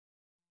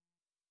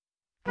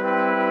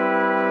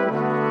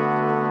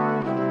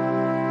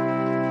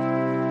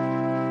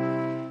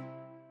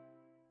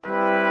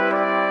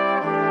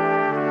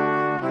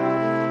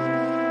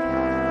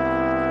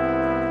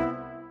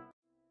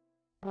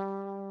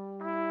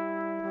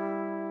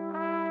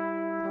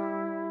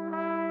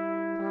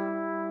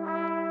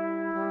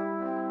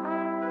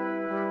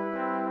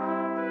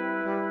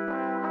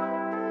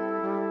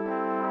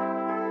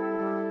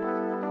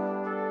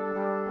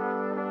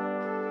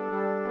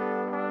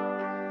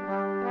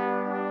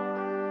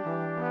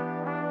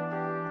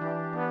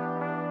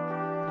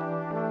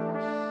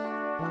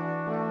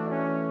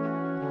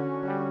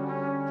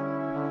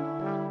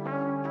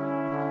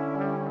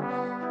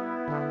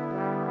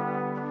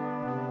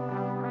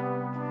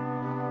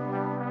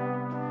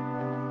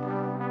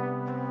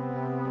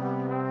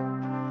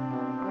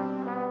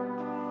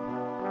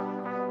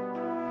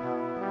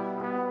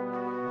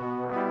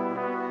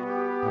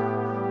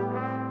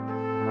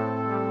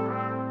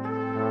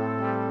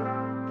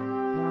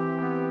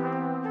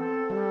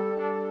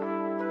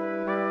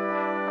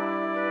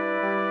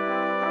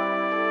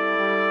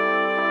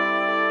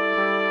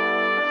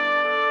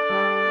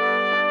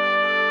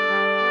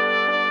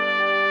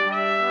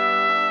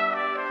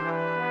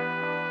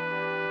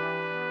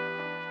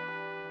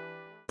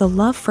the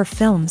love for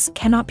films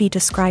cannot be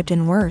described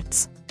in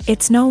words.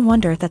 It's no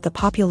wonder that the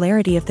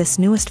popularity of this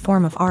newest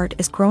form of art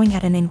is growing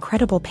at an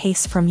incredible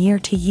pace from year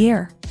to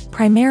year,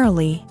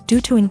 primarily due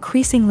to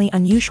increasingly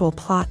unusual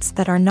plots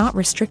that are not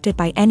restricted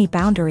by any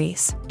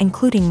boundaries,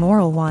 including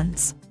moral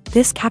ones.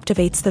 This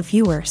captivates the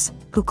viewers,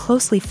 who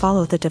closely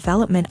follow the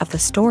development of the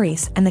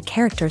stories and the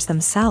characters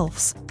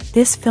themselves.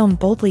 This film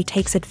boldly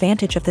takes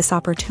advantage of this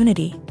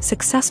opportunity,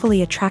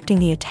 successfully attracting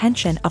the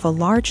attention of a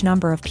large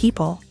number of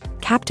people.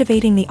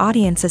 Captivating the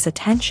audience's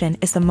attention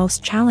is the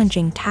most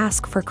challenging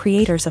task for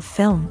creators of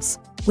films.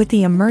 With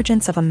the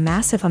emergence of a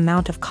massive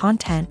amount of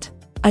content,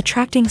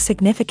 attracting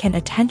significant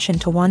attention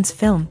to one's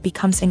film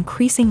becomes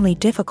increasingly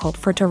difficult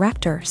for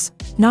directors.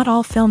 Not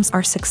all films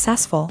are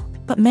successful,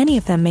 but many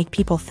of them make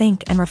people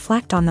think and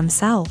reflect on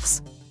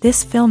themselves.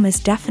 This film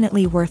is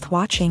definitely worth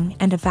watching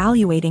and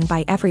evaluating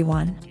by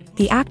everyone.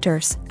 The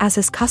actors, as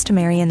is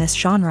customary in this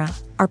genre,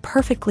 are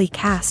perfectly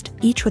cast,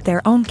 each with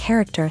their own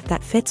character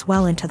that fits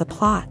well into the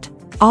plot.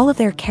 All of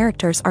their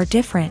characters are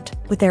different,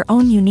 with their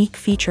own unique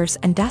features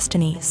and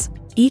destinies.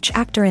 Each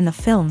actor in the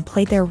film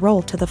played their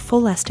role to the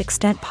fullest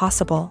extent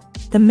possible.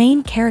 The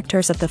main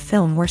characters of the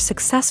film were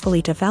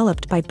successfully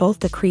developed by both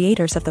the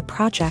creators of the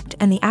project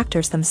and the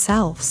actors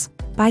themselves.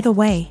 By the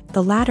way,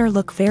 the latter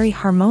look very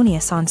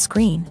harmonious on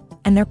screen,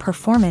 and their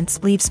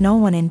performance leaves no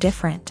one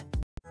indifferent.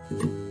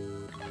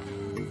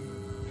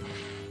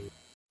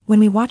 When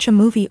we watch a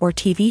movie or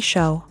TV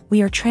show,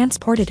 we are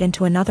transported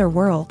into another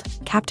world,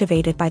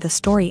 captivated by the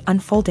story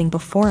unfolding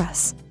before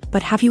us.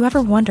 But have you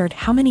ever wondered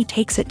how many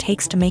takes it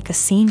takes to make a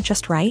scene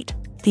just right?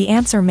 The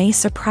answer may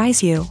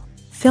surprise you.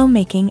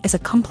 Filmmaking is a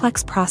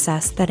complex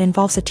process that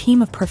involves a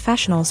team of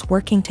professionals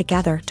working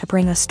together to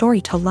bring a story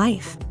to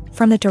life.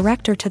 From the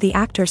director to the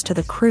actors to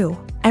the crew,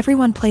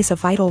 everyone plays a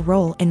vital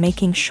role in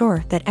making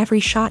sure that every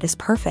shot is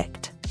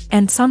perfect.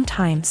 And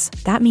sometimes,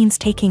 that means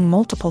taking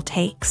multiple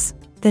takes.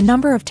 The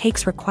number of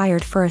takes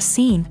required for a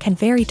scene can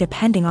vary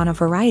depending on a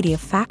variety of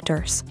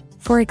factors.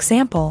 For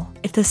example,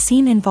 if the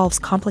scene involves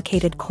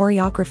complicated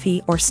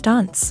choreography or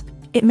stunts,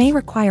 it may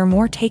require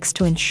more takes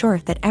to ensure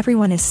that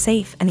everyone is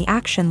safe and the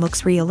action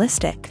looks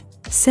realistic.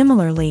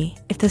 Similarly,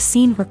 if the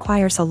scene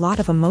requires a lot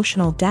of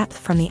emotional depth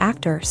from the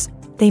actors,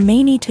 they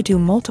may need to do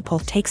multiple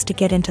takes to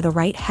get into the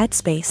right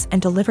headspace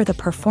and deliver the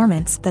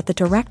performance that the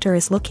director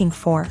is looking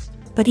for.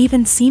 But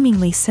even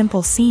seemingly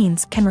simple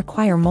scenes can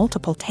require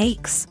multiple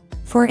takes.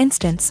 For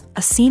instance,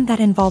 a scene that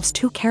involves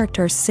two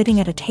characters sitting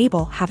at a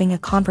table having a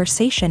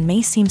conversation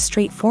may seem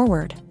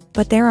straightforward,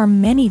 but there are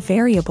many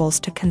variables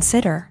to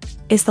consider.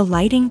 Is the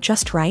lighting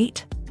just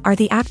right? Are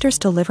the actors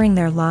delivering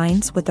their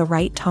lines with the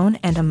right tone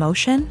and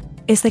emotion?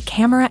 Is the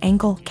camera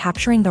angle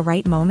capturing the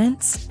right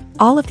moments?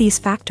 All of these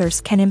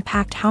factors can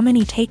impact how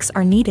many takes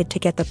are needed to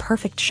get the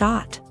perfect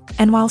shot.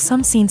 And while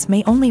some scenes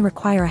may only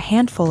require a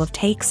handful of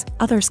takes,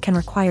 others can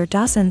require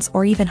dozens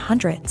or even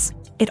hundreds.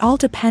 It all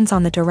depends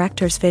on the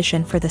director's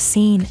vision for the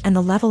scene and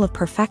the level of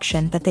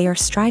perfection that they are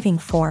striving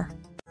for.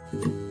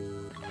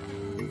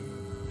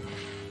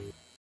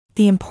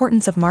 The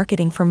importance of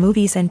marketing for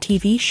movies and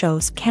TV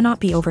shows cannot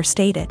be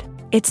overstated.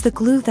 It's the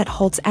glue that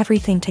holds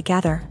everything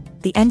together,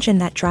 the engine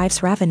that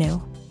drives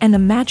revenue, and the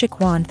magic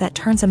wand that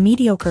turns a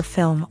mediocre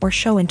film or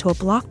show into a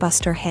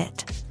blockbuster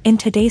hit. In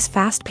today's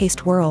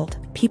fast-paced world,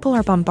 people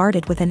are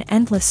bombarded with an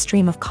endless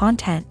stream of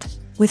content.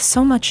 With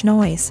so much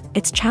noise,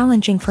 it's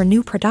challenging for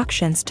new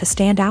productions to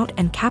stand out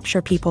and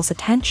capture people's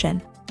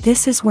attention.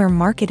 This is where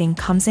marketing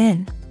comes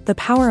in. The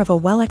power of a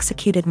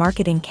well-executed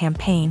marketing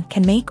campaign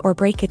can make or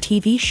break a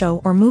TV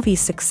show or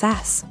movie's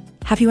success.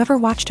 Have you ever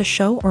watched a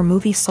show or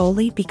movie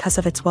solely because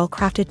of its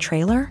well-crafted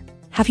trailer?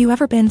 Have you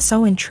ever been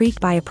so intrigued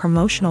by a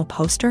promotional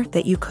poster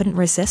that you couldn't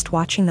resist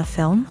watching the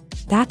film?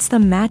 That's the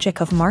magic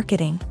of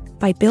marketing.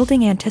 By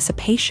building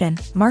anticipation,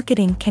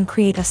 marketing can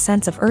create a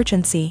sense of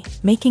urgency,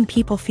 making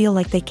people feel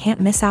like they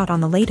can't miss out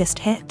on the latest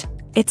hit.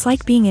 It's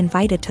like being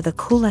invited to the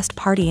coolest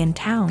party in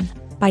town.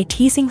 By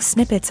teasing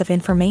snippets of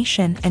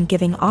information and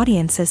giving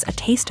audiences a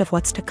taste of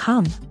what's to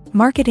come,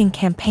 marketing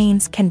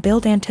campaigns can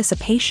build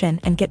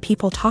anticipation and get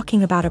people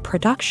talking about a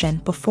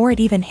production before it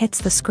even hits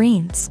the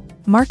screens.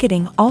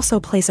 Marketing also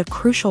plays a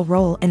crucial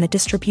role in the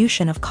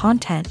distribution of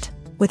content.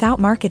 Without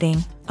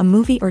marketing, a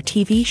movie or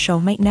TV show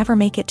might never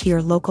make it to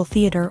your local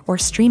theater or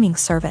streaming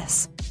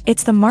service.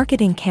 It's the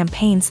marketing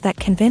campaigns that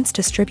convince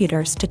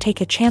distributors to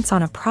take a chance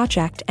on a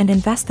project and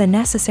invest the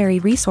necessary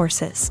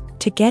resources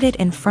to get it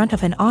in front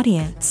of an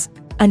audience.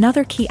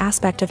 Another key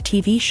aspect of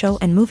TV show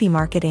and movie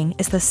marketing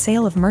is the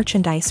sale of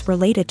merchandise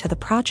related to the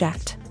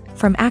project.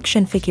 From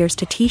action figures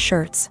to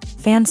t-shirts,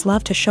 fans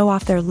love to show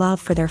off their love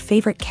for their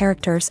favorite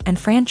characters and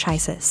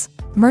franchises.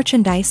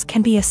 Merchandise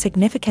can be a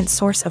significant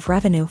source of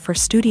revenue for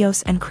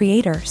studios and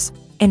creators.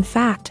 In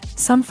fact,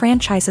 some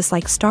franchises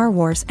like Star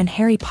Wars and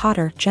Harry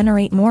Potter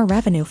generate more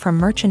revenue from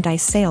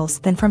merchandise sales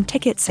than from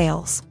ticket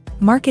sales.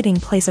 Marketing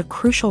plays a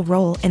crucial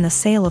role in the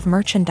sale of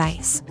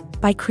merchandise.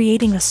 By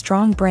creating a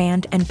strong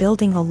brand and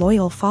building a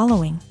loyal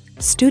following,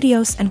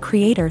 studios and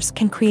creators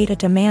can create a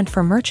demand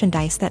for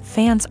merchandise that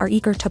fans are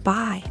eager to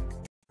buy.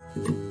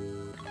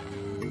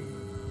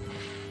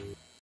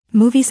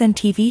 Movies and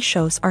TV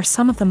shows are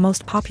some of the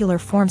most popular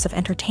forms of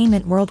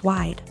entertainment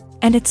worldwide,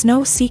 and it's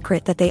no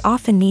secret that they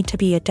often need to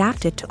be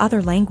adapted to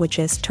other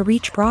languages to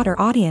reach broader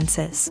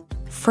audiences.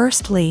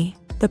 Firstly,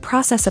 the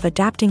process of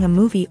adapting a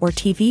movie or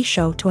TV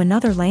show to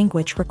another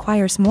language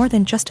requires more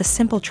than just a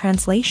simple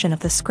translation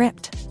of the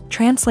script.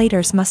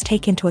 Translators must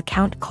take into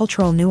account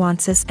cultural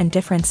nuances and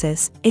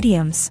differences,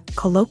 idioms,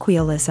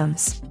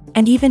 colloquialisms,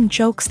 and even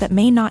jokes that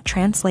may not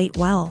translate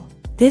well.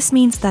 This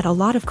means that a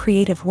lot of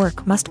creative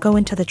work must go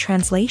into the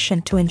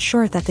translation to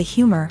ensure that the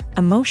humor,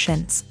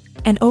 emotions,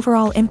 and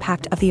overall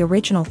impact of the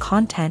original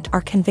content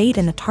are conveyed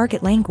in the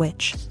target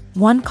language.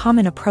 One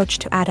common approach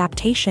to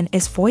adaptation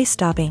is voice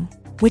dubbing,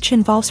 which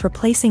involves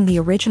replacing the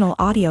original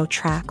audio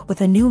track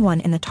with a new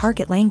one in the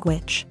target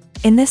language.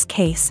 In this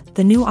case,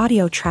 the new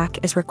audio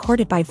track is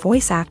recorded by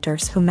voice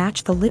actors who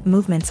match the lip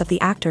movements of the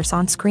actors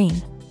on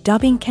screen.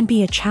 Dubbing can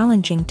be a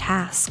challenging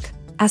task,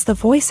 as the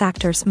voice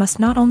actors must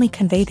not only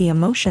convey the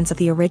emotions of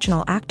the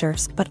original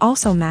actors but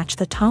also match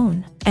the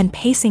tone and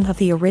pacing of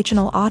the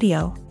original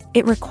audio.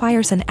 It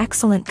requires an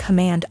excellent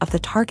command of the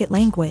target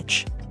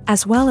language,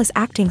 as well as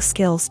acting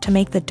skills to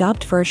make the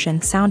dubbed version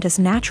sound as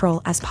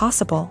natural as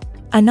possible.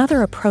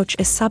 Another approach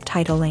is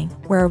subtitling,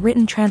 where a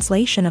written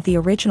translation of the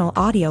original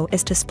audio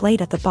is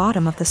displayed at the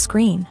bottom of the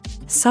screen.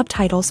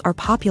 Subtitles are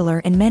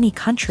popular in many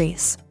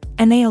countries,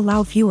 and they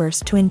allow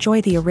viewers to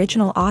enjoy the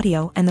original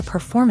audio and the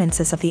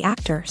performances of the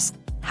actors.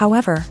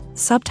 However,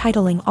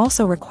 subtitling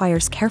also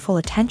requires careful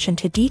attention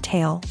to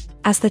detail,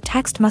 as the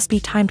text must be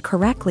timed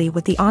correctly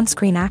with the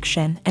on-screen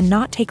action and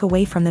not take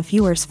away from the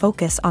viewer's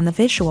focus on the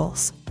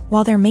visuals.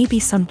 While there may be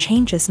some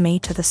changes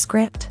made to the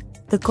script,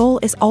 the goal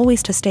is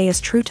always to stay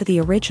as true to the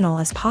original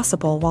as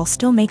possible while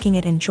still making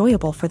it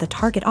enjoyable for the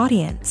target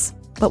audience.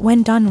 But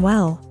when done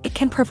well, it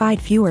can provide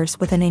viewers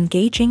with an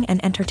engaging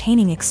and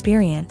entertaining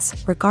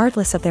experience,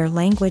 regardless of their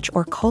language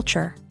or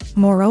culture.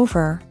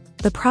 Moreover,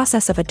 the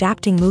process of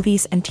adapting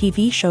movies and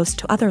TV shows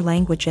to other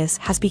languages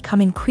has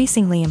become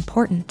increasingly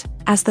important,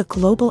 as the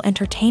global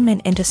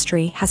entertainment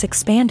industry has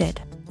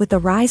expanded, with the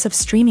rise of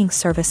streaming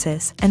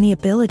services and the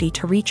ability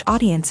to reach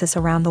audiences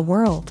around the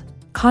world.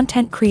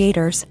 Content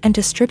creators and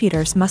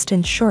distributors must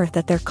ensure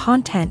that their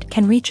content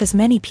can reach as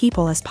many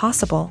people as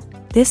possible.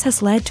 This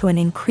has led to an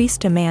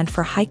increased demand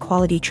for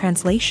high-quality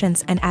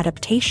translations and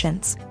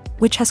adaptations,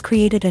 which has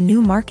created a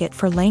new market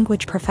for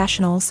language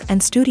professionals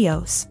and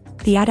studios.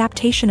 The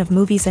adaptation of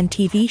movies and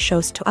TV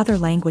shows to other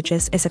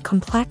languages is a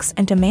complex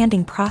and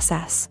demanding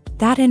process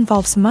that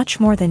involves much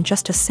more than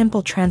just a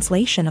simple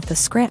translation of the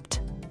script.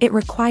 It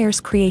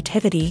requires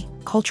creativity,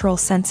 cultural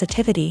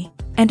sensitivity,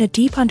 and a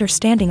deep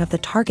understanding of the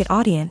target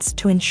audience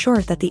to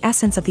ensure that the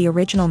essence of the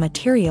original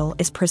material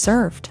is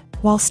preserved,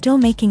 while still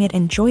making it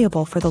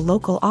enjoyable for the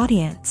local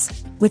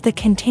audience. With the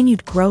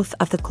continued growth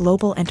of the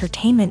global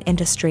entertainment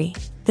industry,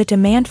 the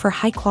demand for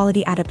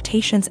high-quality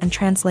adaptations and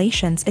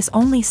translations is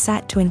only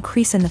set to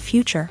increase in the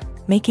future,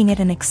 making it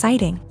an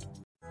exciting.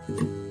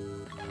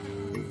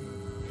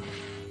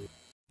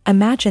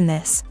 Imagine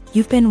this: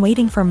 you've been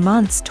waiting for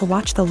months to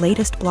watch the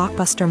latest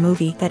blockbuster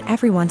movie that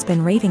everyone's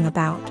been raving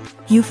about.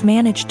 You've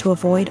managed to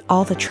avoid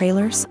all the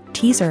trailers,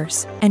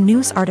 teasers, and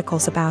news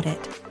articles about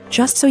it,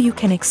 just so you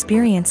can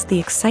experience the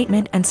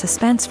excitement and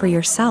suspense for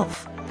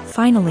yourself.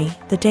 Finally,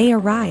 the day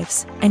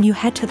arrives, and you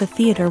head to the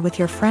theater with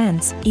your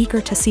friends, eager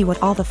to see what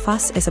all the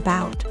fuss is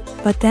about.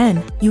 But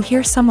then, you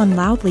hear someone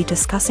loudly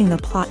discussing the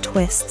plot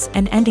twists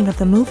and ending of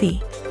the movie.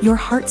 Your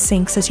heart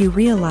sinks as you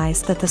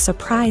realize that the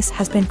surprise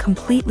has been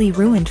completely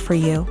ruined for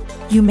you.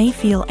 You may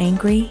feel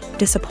angry,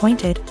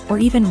 disappointed, or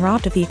even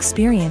robbed of the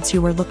experience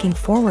you were looking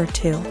forward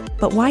to.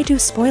 But why do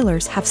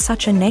spoilers have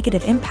such a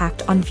negative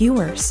impact on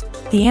viewers?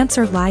 The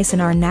answer lies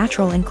in our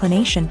natural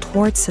inclination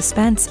towards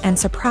suspense and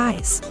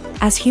surprise.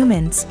 As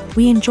humans,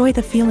 we enjoy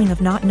the feeling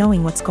of not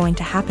knowing what's going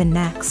to happen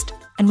next,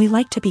 and we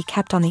like to be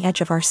kept on the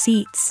edge of our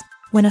seats.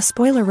 When a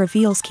spoiler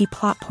reveals key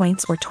plot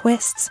points or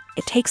twists,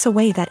 it takes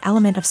away that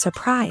element of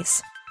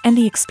surprise, and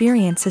the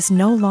experience is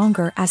no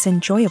longer as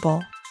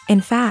enjoyable.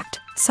 In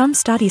fact, some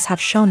studies have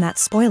shown that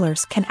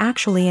spoilers can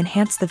actually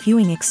enhance the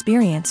viewing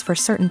experience for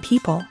certain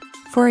people.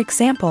 For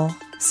example,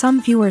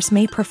 some viewers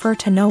may prefer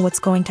to know what's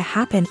going to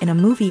happen in a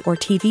movie or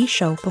TV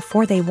show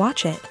before they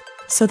watch it,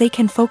 so they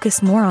can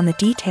focus more on the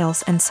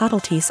details and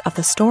subtleties of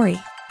the story.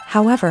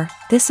 However,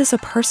 this is a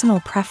personal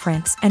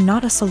preference and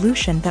not a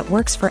solution that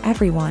works for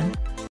everyone.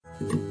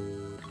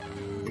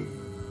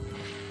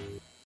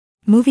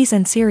 Movies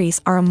and series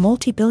are a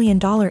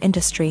multi-billion-dollar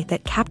industry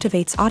that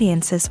captivates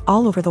audiences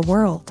all over the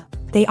world.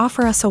 They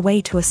offer us a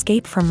way to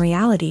escape from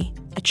reality,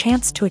 a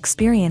chance to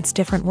experience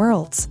different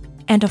worlds,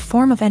 and a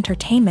form of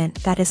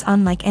entertainment that is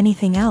unlike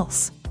anything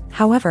else.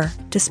 However,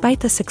 despite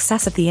the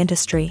success of the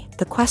industry,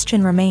 the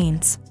question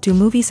remains: do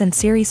movies and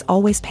series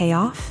always pay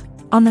off?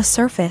 On the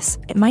surface,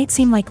 it might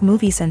seem like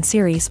movies and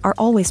series are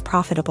always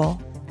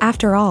profitable.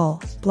 After all,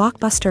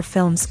 blockbuster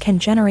films can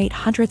generate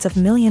hundreds of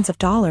millions of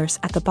dollars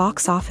at the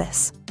box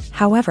office.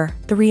 However,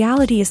 the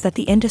reality is that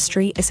the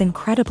industry is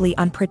incredibly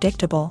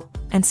unpredictable,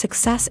 and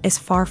success is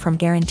far from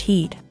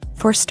guaranteed.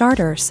 For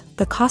starters,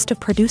 the cost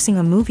of producing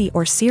a movie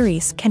or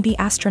series can be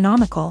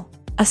astronomical.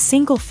 A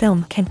single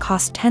film can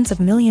cost tens of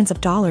millions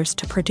of dollars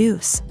to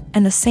produce,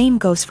 and the same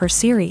goes for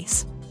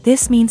series.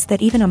 This means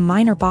that even a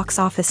minor box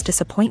office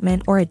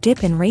disappointment or a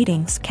dip in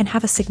ratings can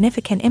have a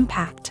significant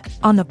impact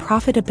on the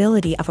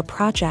profitability of a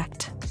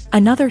project.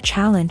 Another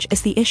challenge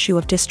is the issue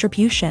of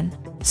distribution.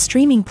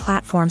 Streaming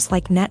platforms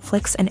like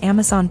Netflix and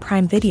Amazon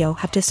Prime Video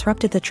have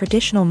disrupted the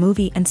traditional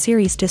movie and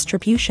series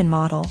distribution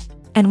model.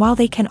 And while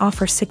they can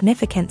offer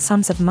significant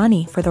sums of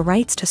money for the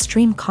rights to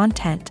stream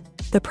content,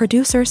 the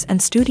producers and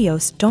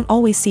studios don't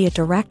always see a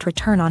direct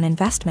return on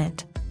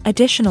investment.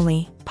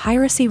 Additionally,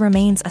 piracy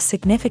remains a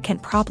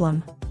significant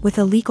problem, with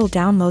illegal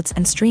downloads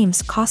and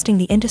streams costing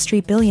the industry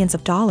billions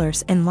of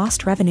dollars in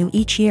lost revenue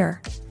each year.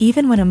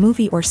 Even when a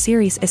movie or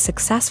series is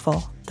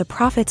successful, the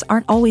profits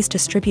aren't always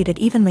distributed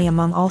evenly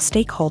among all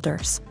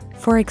stakeholders.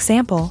 For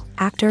example,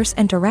 actors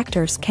and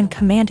directors can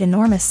command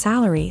enormous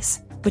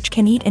salaries, which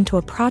can eat into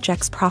a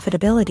project's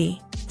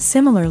profitability.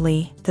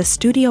 Similarly, the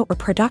studio or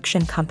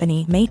production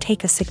company may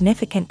take a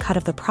significant cut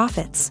of the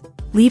profits,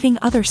 leaving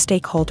other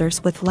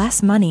stakeholders with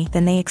less money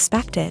than they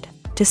expected.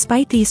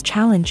 Despite these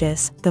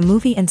challenges, the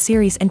movie and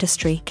series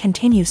industry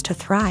continues to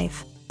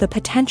thrive. The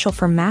potential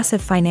for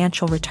massive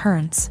financial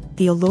returns,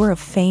 the allure of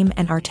fame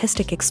and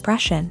artistic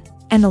expression,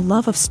 and the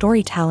love of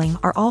storytelling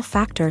are all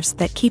factors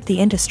that keep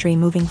the industry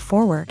moving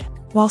forward.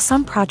 While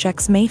some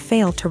projects may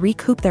fail to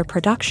recoup their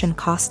production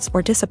costs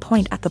or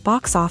disappoint at the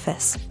box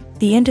office,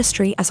 the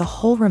industry as a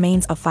whole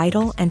remains a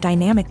vital and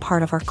dynamic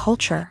part of our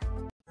culture.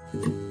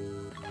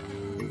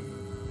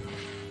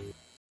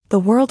 The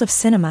world of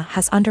cinema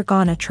has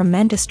undergone a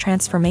tremendous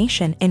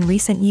transformation in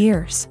recent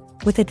years.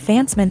 With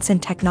advancements in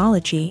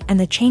technology and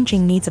the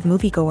changing needs of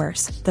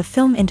moviegoers, the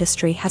film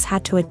industry has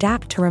had to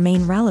adapt to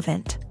remain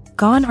relevant.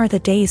 Gone are the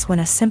days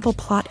when a simple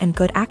plot and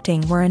good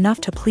acting were enough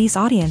to please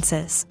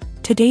audiences.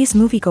 Today's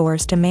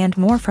moviegoers demand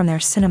more from their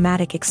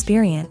cinematic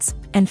experience,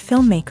 and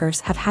filmmakers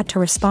have had to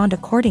respond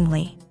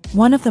accordingly.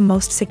 One of the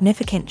most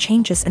significant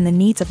changes in the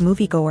needs of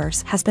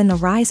moviegoers has been the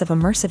rise of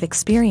immersive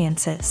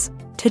experiences.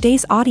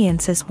 Today's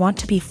audiences want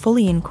to be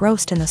fully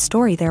engrossed in the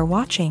story they're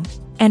watching,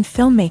 and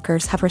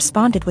filmmakers have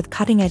responded with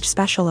cutting-edge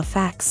special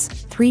effects,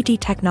 3D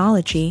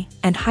technology,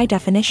 and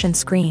high-definition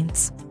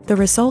screens. The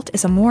result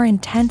is a more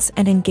intense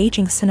and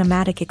engaging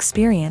cinematic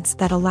experience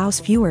that allows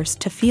viewers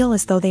to feel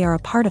as though they are a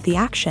part of the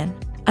action.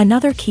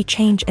 Another key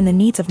change in the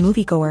needs of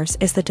moviegoers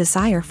is the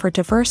desire for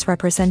diverse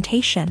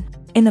representation.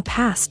 In the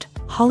past,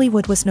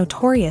 Hollywood was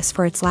notorious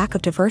for its lack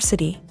of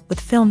diversity, with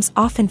films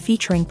often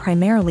featuring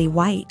primarily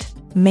white,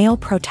 male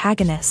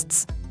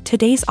protagonists.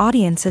 Today's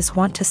audiences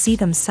want to see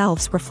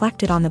themselves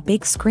reflected on the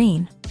big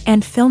screen,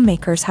 and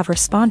filmmakers have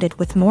responded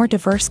with more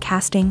diverse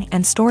casting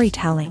and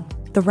storytelling.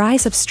 The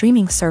rise of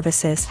streaming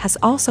services has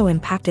also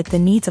impacted the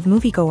needs of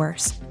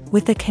moviegoers.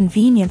 With the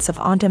convenience of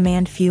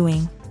on-demand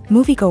viewing,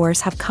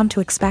 moviegoers have come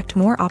to expect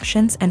more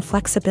options and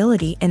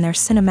flexibility in their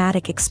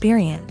cinematic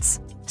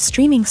experience.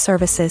 Streaming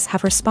services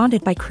have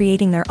responded by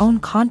creating their own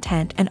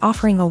content and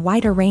offering a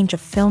wider range of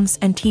films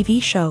and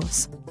TV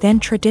shows than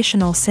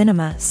traditional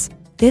cinemas.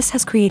 This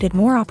has created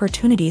more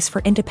opportunities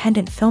for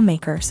independent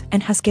filmmakers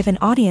and has given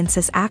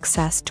audiences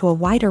access to a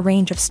wider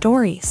range of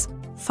stories.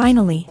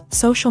 Finally,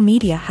 social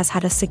media has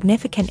had a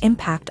significant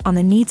impact on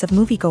the needs of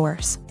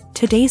moviegoers.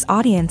 Today's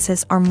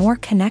audiences are more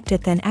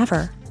connected than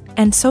ever,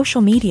 and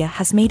social media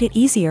has made it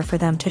easier for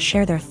them to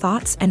share their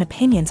thoughts and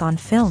opinions on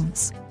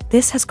films.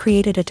 This has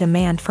created a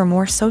demand for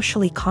more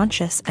socially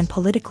conscious and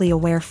politically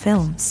aware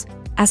films.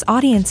 As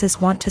audiences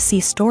want to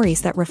see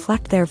stories that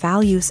reflect their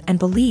values and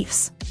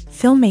beliefs,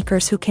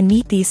 filmmakers who can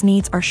meet these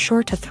needs are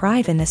sure to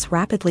thrive in this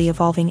rapidly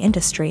evolving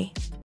industry.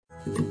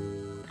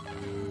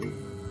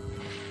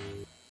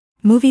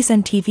 Movies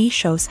and TV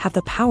shows have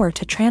the power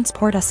to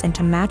transport us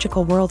into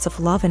magical worlds of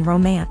love and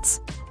romance,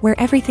 where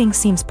everything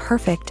seems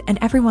perfect and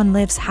everyone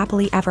lives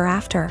happily ever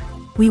after.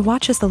 We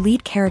watch as the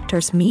lead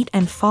characters meet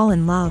and fall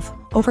in love,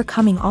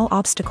 overcoming all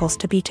obstacles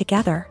to be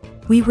together.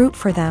 We root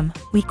for them,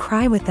 we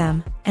cry with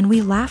them, and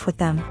we laugh with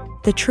them.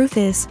 The truth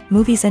is,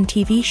 movies and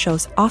TV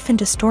shows often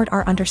distort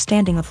our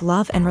understanding of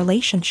love and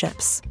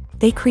relationships.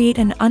 They create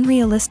an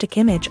unrealistic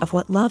image of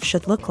what love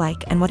should look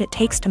like and what it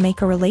takes to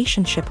make a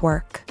relationship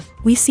work.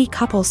 We see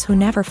couples who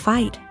never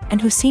fight,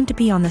 and who seem to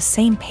be on the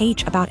same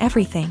page about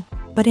everything.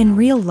 But in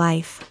real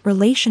life,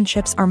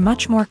 relationships are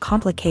much more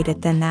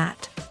complicated than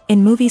that.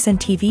 In movies and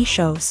TV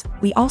shows,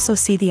 we also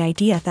see the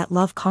idea that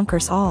love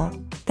conquers all.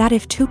 That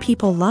if two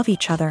people love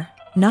each other,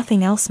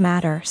 nothing else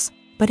matters.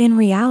 But in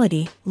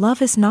reality,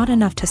 love is not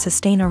enough to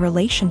sustain a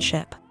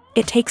relationship.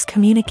 It takes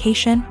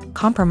communication,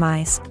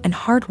 compromise, and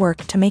hard work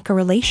to make a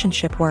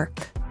relationship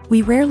work.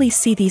 We rarely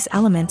see these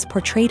elements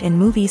portrayed in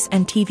movies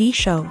and TV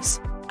shows.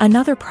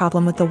 Another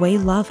problem with the way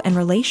love and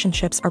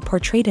relationships are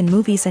portrayed in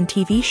movies and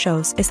TV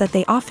shows is that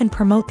they often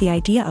promote the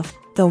idea of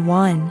the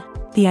one.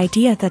 The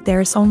idea that there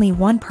is only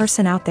one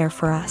person out there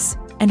for us,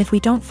 and if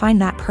we don't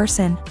find that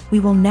person, we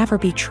will never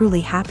be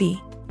truly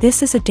happy.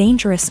 This is a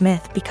dangerous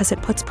myth because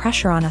it puts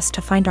pressure on us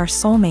to find our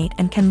soulmate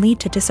and can lead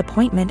to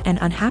disappointment and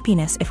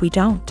unhappiness if we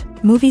don't.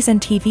 Movies and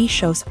TV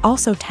shows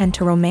also tend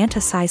to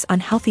romanticize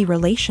unhealthy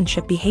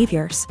relationship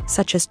behaviors,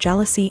 such as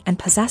jealousy and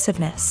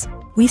possessiveness.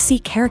 We see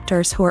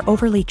characters who are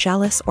overly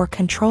jealous or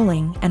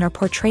controlling and are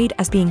portrayed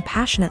as being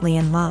passionately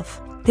in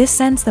love. This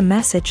sends the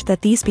message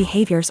that these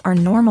behaviors are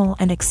normal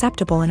and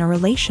acceptable in a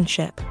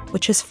relationship,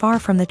 which is far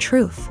from the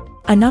truth.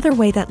 Another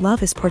way that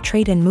love is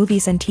portrayed in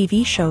movies and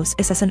TV shows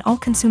is as an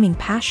all-consuming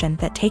passion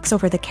that takes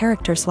over the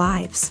characters'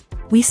 lives.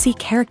 We see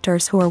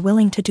characters who are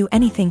willing to do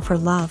anything for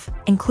love,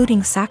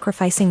 including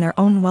sacrificing their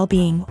own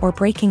well-being or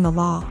breaking the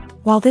law.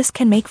 While this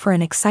can make for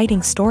an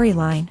exciting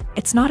storyline,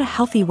 it's not a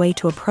healthy way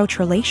to approach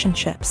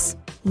relationships.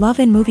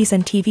 Love in movies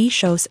and TV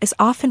shows is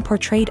often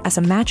portrayed as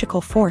a magical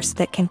force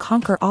that can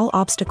conquer all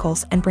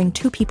obstacles and bring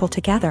two people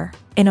together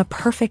in a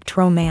perfect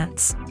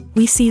romance.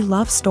 We see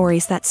love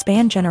stories that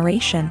span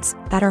generations,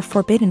 that are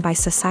forbidden by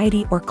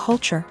society or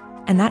culture,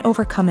 and that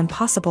overcome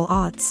impossible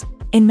odds.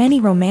 In many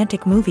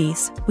romantic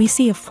movies, we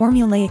see a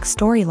formulaic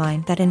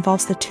storyline that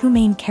involves the two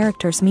main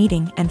characters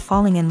meeting and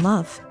falling in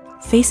love,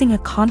 facing a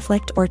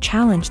conflict or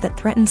challenge that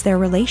threatens their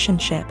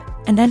relationship,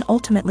 and then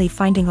ultimately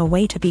finding a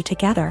way to be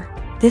together.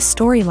 This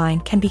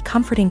storyline can be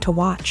comforting to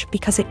watch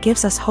because it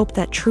gives us hope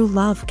that true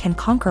love can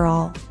conquer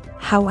all.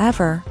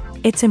 However,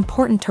 it's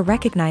important to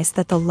recognize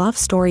that the love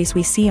stories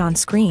we see on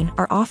screen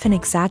are often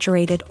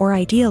exaggerated or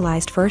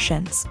idealized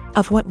versions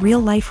of what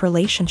real-life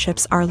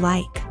relationships are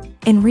like.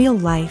 In real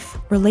life,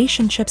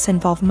 relationships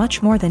involve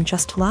much more than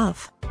just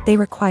love. They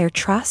require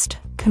trust,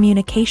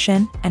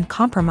 communication, and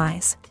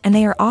compromise, and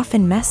they are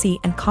often messy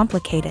and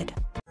complicated.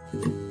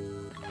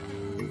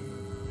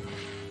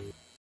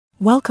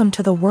 Welcome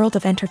to the world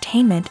of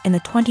entertainment in the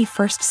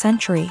 21st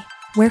century,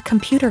 where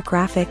computer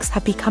graphics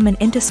have become an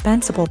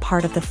indispensable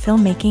part of the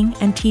filmmaking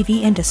and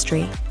TV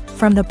industry.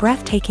 From the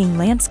breathtaking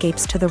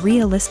landscapes to the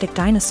realistic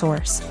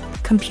dinosaurs,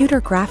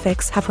 computer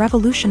graphics have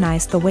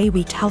revolutionized the way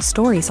we tell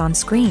stories on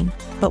screen.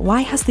 But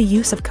why has the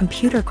use of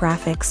computer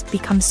graphics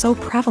become so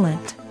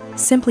prevalent?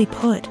 Simply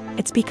put,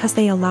 it's because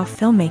they allow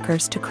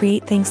filmmakers to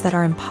create things that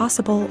are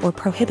impossible or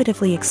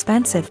prohibitively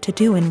expensive to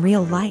do in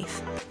real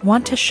life.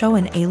 Want to show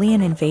an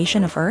alien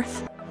invasion of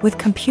Earth? With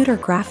computer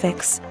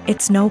graphics,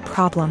 it's no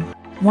problem.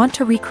 Want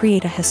to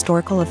recreate a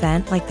historical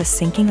event like the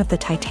sinking of the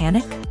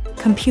Titanic?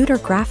 Computer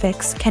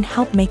graphics can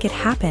help make it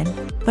happen,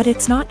 but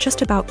it's not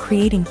just about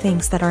creating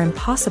things that are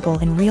impossible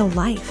in real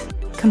life.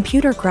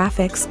 Computer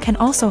graphics can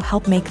also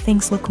help make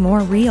things look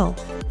more real.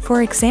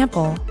 For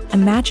example,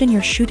 imagine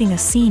you're shooting a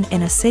scene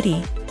in a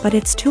city, but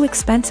it's too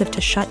expensive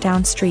to shut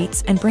down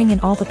streets and bring in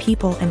all the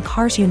people and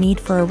cars you need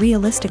for a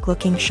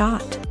realistic-looking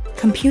shot.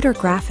 Computer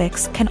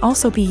graphics can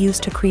also be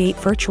used to create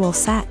virtual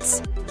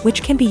sets,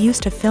 which can be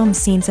used to film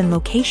scenes in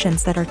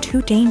locations that are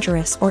too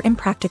dangerous or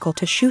impractical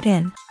to shoot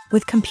in.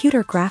 With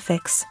computer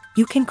graphics,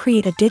 you can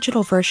create a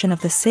digital version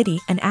of the city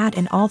and add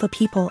in all the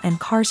people and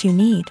cars you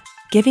need,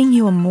 giving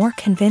you a more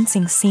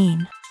convincing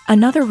scene.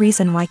 Another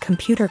reason why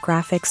computer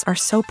graphics are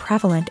so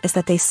prevalent is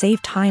that they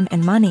save time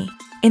and money.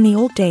 In the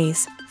old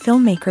days,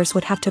 filmmakers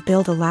would have to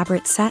build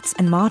elaborate sets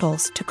and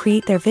models to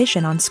create their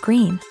vision on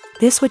screen.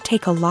 This would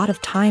take a lot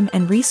of time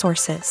and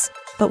resources.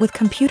 But with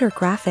computer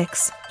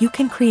graphics, you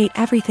can create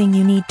everything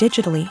you need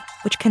digitally,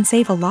 which can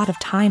save a lot of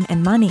time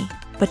and money.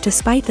 But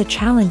despite the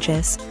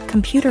challenges,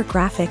 computer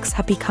graphics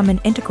have become an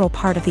integral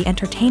part of the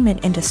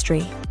entertainment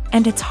industry,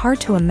 and it's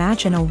hard to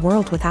imagine a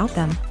world without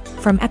them.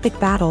 From epic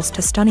battles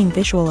to stunning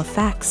visual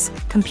effects,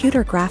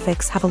 computer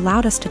graphics have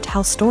allowed us to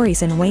tell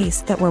stories in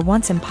ways that were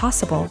once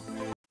impossible.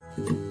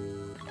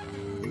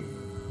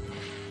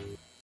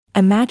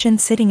 Imagine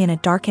sitting in a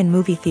darkened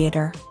movie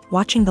theater,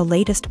 watching the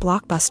latest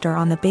blockbuster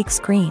on the big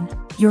screen.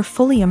 You're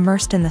fully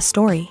immersed in the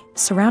story,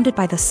 surrounded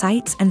by the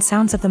sights and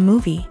sounds of the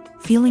movie,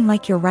 feeling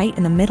like you're right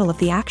in the middle of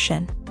the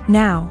action.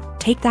 Now,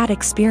 take that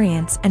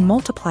experience and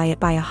multiply it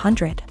by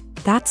 100.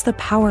 That's the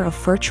power of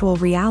virtual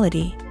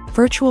reality.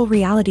 Virtual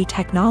reality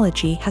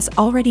technology has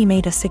already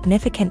made a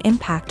significant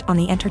impact on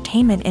the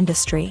entertainment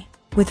industry.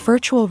 With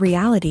virtual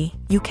reality,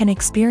 you can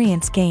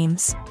experience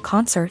games,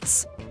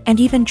 concerts, and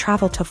even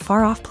travel to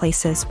far-off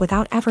places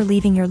without ever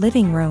leaving your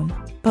living room.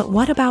 But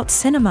what about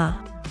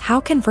cinema? How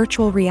can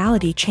virtual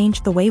reality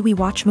change the way we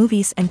watch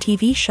movies and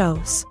TV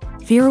shows?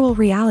 Virtual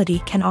reality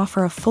can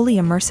offer a fully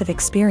immersive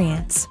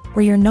experience,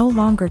 where you're no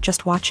longer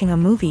just watching a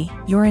movie,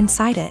 you're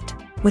inside it.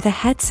 With a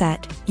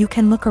headset, you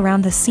can look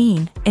around the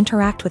scene,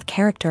 interact with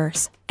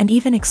characters, and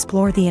even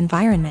explore the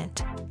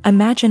environment.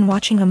 Imagine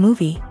watching a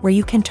movie where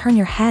you can turn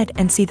your head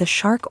and see the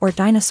shark or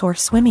dinosaur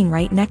swimming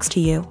right next to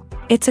you.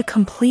 It's a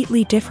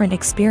completely different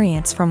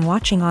experience from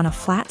watching on a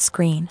flat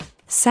screen.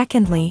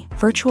 Secondly,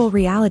 virtual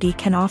reality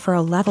can offer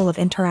a level of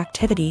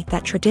interactivity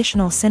that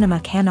traditional cinema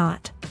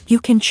cannot.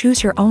 You can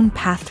choose your own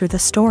path through the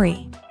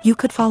story. You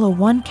could follow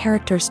one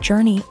character's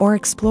journey or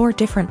explore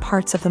different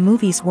parts of the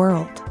movie's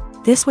world.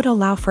 This would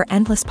allow for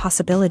endless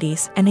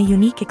possibilities and a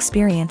unique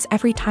experience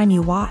every time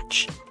you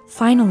watch.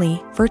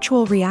 Finally,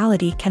 virtual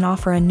reality can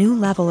offer a new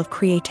level of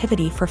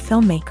creativity for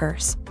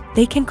filmmakers.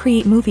 They can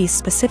create movies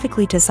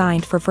specifically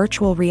designed for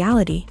virtual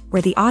reality,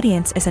 where the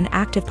audience is an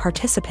active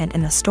participant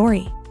in the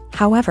story.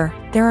 However,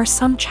 there are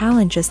some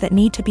challenges that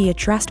need to be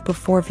addressed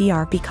before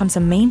VR becomes a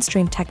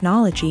mainstream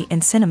technology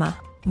in cinema.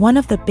 One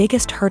of the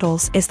biggest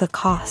hurdles is the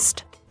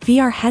cost.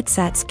 VR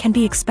headsets can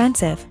be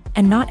expensive,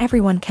 and not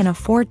everyone can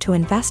afford to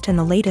invest in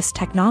the latest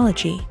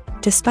technology.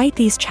 Despite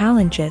these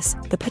challenges,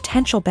 the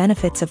potential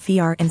benefits of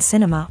VR in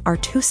cinema are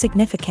too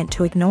significant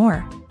to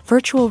ignore.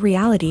 Virtual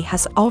reality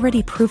has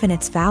already proven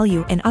its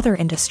value in other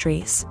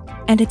industries,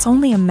 and it's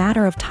only a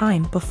matter of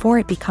time before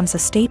it becomes a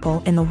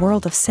staple in the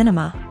world of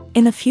cinema.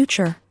 In the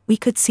future, we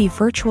could see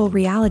virtual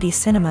reality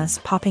cinemas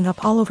popping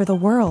up all over the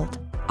world,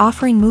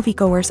 offering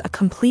moviegoers a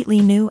completely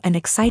new and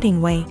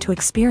exciting way to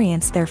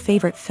experience their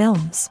favorite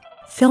films.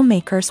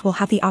 Filmmakers will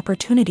have the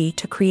opportunity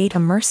to create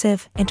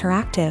immersive,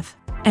 interactive,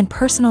 and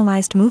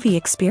personalized movie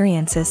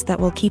experiences that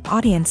will keep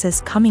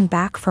audiences coming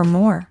back for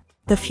more.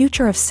 The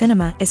future of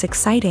cinema is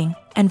exciting,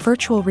 and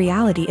virtual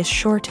reality is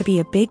sure to be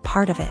a big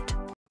part of it.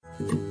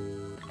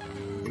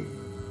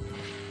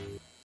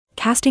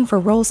 Casting for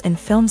roles in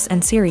films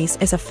and series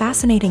is a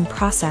fascinating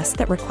process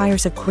that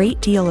requires a great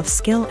deal of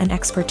skill and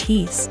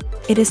expertise.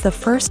 It is the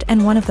first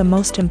and one of the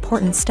most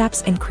important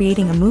steps in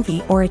creating a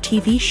movie or a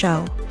TV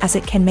show, as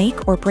it can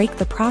make or break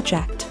the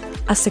project.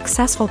 A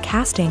successful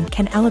casting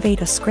can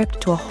elevate a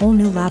script to a whole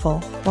new level,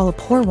 while a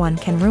poor one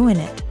can ruin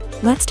it.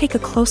 Let's take a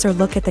closer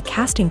look at the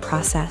casting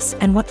process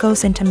and what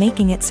goes into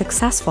making it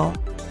successful.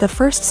 The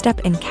first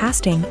step in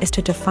casting is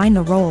to define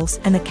the roles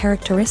and the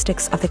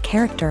characteristics of the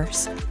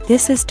characters.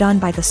 This is done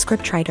by the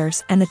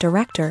scriptwriters and the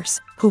directors,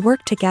 who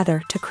work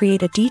together to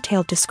create a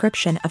detailed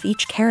description of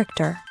each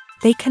character.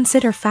 They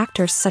consider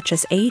factors such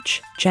as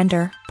age,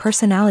 gender,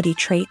 personality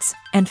traits,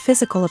 and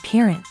physical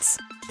appearance.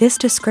 This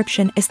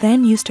description is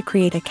then used to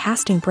create a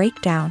casting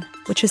breakdown,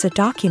 which is a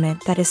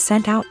document that is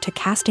sent out to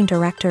casting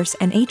directors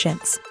and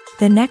agents.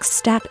 The next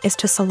step is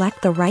to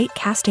select the right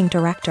casting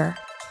director.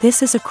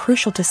 This is a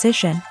crucial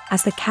decision,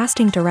 as the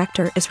casting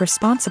director is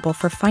responsible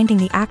for finding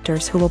the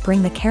actors who will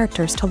bring the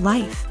characters to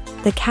life.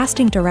 The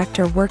casting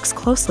director works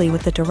closely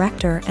with the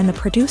director and the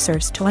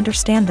producers to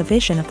understand the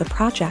vision of the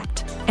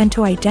project, and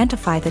to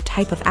identify the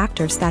type of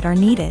actors that are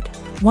needed.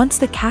 Once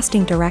the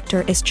casting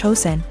director is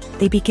chosen,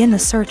 they begin the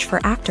search for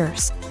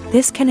actors.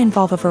 This can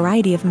involve a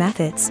variety of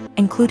methods,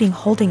 including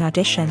holding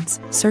auditions,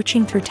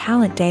 searching through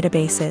talent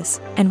databases,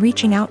 and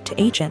reaching out to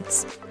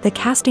agents. The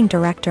casting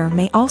director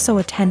may also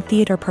attend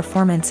theater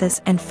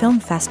performances and film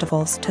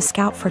festivals to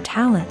scout for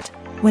talent.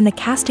 When the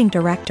casting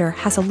director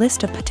has a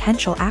list of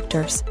potential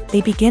actors,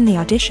 they begin the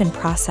audition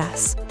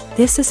process.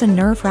 This is a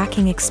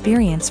nerve-wracking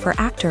experience for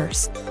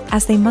actors,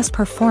 as they must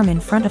perform in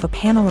front of a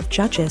panel of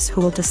judges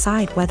who will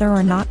decide whether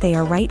or not they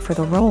are right for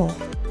the role.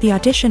 The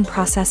audition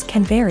process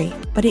can vary,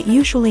 but it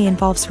usually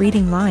involves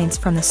reading lines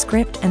from the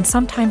script and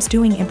sometimes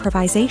doing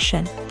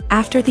improvisation.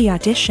 After the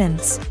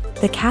auditions,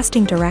 the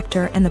casting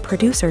director and the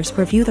producers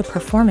review the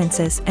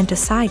performances and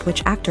decide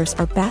which actors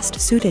are best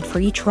suited for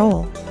each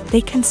role.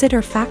 They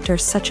consider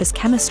factors such as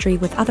chemistry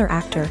with other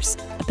actors,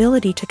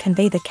 ability to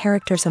convey the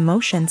character's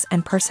emotions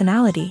and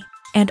personality,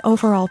 and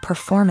overall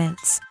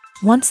performance.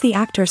 Once the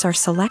actors are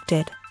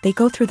selected, they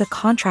go through the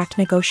contract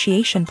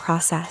negotiation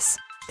process.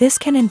 This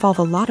can involve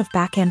a lot of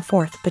back and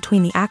forth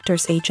between the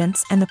actors'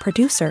 agents and the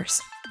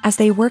producers, as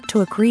they work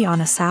to agree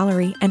on a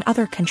salary and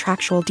other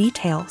contractual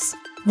details.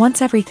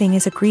 Once everything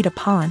is agreed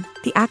upon,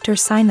 the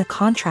actors sign the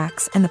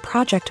contracts and the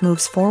project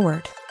moves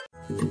forward.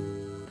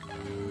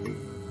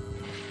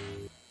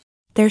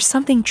 There's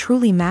something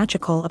truly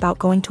magical about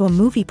going to a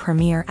movie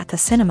premiere at the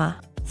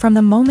cinema. From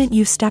the moment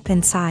you step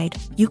inside,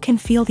 you can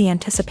feel the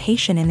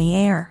anticipation in the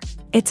air.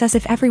 It's as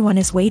if everyone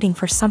is waiting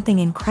for something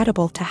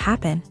incredible to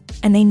happen,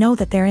 and they know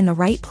that they're in the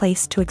right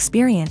place to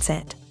experience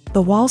it.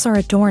 The walls are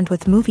adorned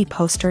with movie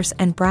posters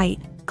and bright,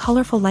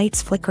 colorful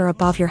lights flicker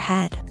above your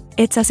head.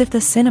 It's as if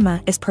the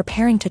cinema is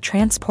preparing to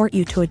transport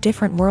you to a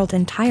different world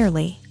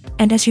entirely.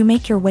 And as you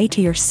make your way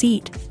to your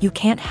seat, you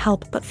can't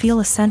help but feel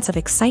a sense of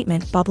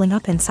excitement bubbling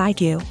up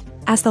inside you.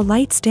 As the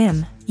lights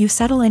dim, you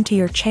settle into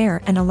your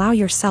chair and allow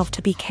yourself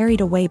to be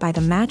carried away by the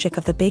magic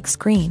of the big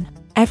screen.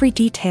 Every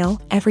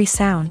detail, every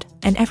sound,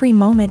 and every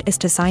moment is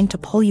designed to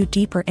pull you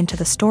deeper into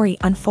the story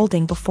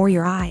unfolding before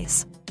your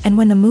eyes. And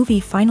when the movie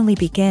finally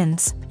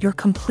begins, you're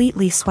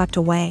completely swept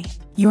away.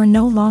 You're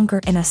no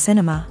longer in a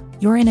cinema,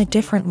 you're in a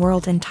different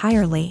world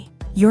entirely.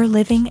 You're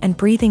living and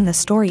breathing the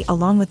story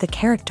along with the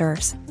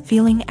characters,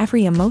 feeling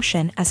every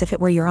emotion as if it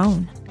were your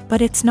own.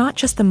 But it's not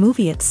just the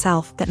movie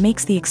itself that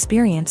makes the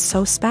experience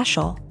so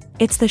special.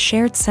 It's the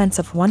shared sense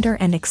of wonder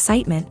and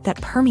excitement that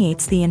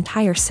permeates the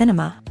entire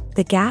cinema.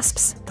 The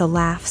gasps, the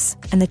laughs,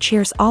 and the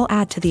cheers all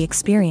add to the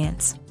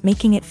experience,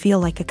 making it feel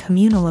like a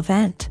communal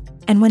event.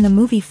 And when the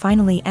movie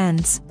finally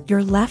ends,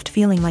 you're left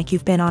feeling like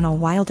you've been on a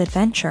wild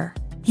adventure.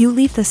 You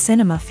leave the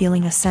cinema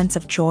feeling a sense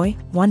of joy,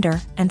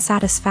 wonder, and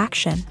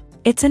satisfaction.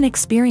 It's an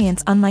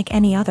experience unlike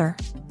any other,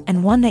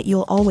 and one that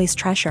you'll always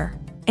treasure.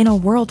 In a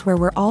world where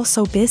we're all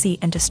so busy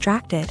and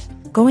distracted,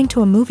 going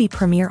to a movie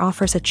premiere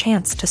offers a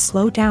chance to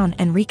slow down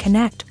and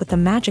reconnect with the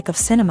magic of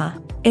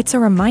cinema. It's a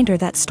reminder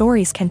that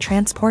stories can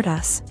transport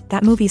us,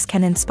 that movies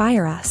can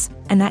inspire us,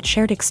 and that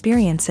shared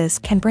experiences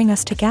can bring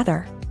us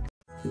together.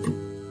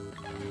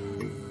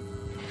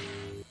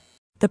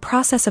 The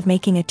process of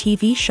making a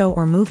TV show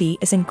or movie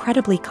is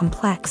incredibly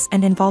complex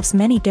and involves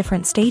many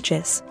different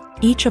stages,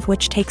 each of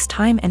which takes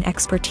time and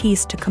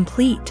expertise to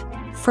complete.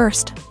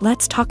 First,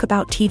 let's talk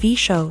about TV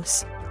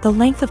shows. The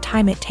length of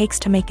time it takes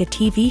to make a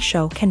TV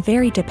show can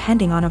vary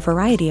depending on a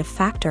variety of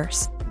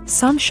factors.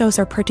 Some shows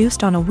are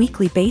produced on a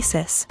weekly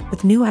basis,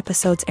 with new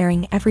episodes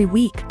airing every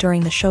week during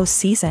the show's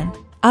season.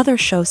 Other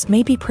shows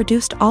may be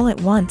produced all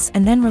at once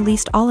and then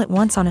released all at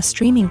once on a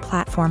streaming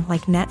platform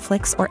like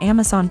Netflix or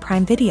Amazon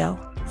Prime Video.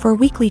 For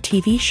weekly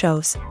TV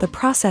shows, the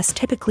process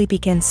typically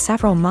begins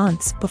several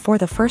months before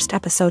the first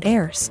episode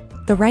airs.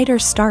 The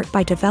writers start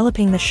by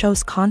developing the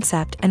show's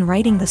concept and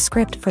writing the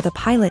script for the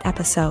pilot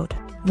episode.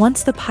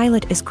 Once the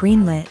pilot is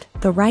greenlit,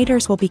 the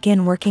writers will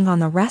begin working on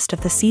the rest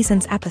of the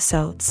season's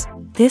episodes.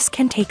 This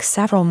can take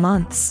several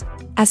months,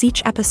 as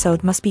each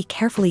episode must be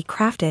carefully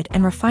crafted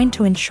and refined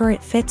to ensure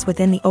it fits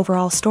within the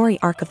overall story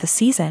arc of the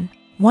season.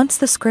 Once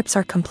the scripts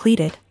are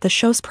completed, the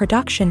show's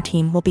production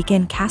team will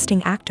begin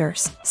casting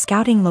actors,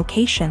 scouting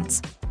locations,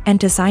 and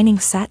designing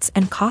sets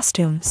and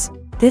costumes.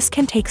 This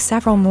can take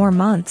several more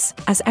months,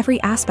 as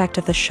every aspect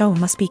of the show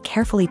must be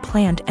carefully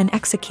planned and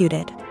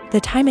executed.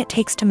 The time it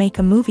takes to make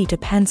a movie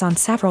depends on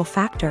several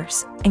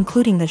factors,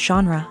 including the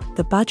genre,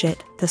 the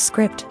budget, the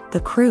script,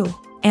 the crew,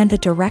 and the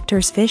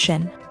director's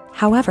vision.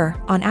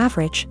 However, on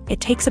average,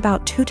 it takes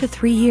about 2 to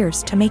 3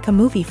 years to make a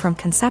movie from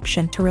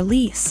conception to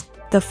release.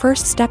 The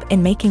first step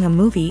in making a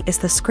movie is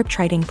the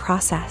scriptwriting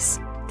process.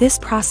 This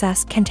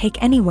process can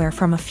take anywhere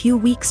from a few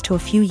weeks to a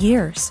few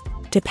years,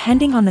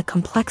 depending on the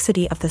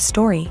complexity of the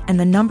story and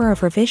the number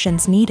of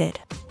revisions needed.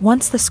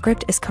 Once the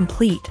script is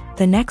complete,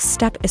 the next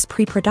step is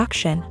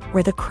pre-production,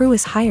 where the crew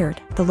is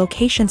hired, the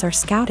locations are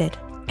scouted,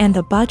 and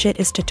the budget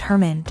is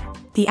determined.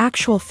 The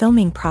actual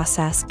filming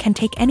process can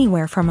take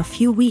anywhere from a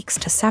few weeks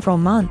to several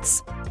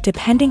months,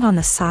 depending on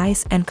the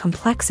size and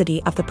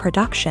complexity of the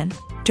production.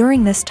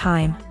 During this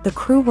time, the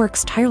crew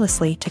works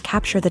tirelessly to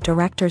capture the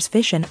director's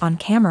vision on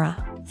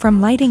camera. From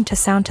lighting to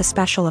sound to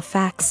special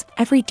effects,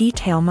 every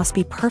detail must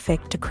be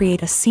perfect to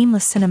create a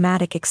seamless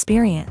cinematic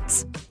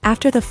experience.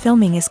 After the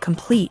filming is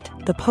complete,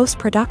 the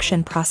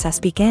post-production process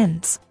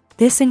begins.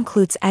 This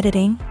includes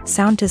editing,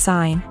 sound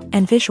design,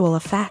 and visual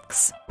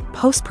effects.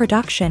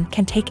 Post-production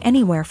can take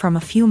anywhere from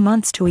a few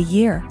months to a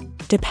year,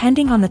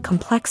 depending on the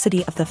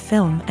complexity of the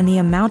film and the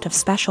amount of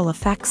special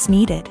effects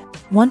needed.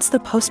 Once the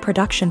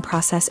post-production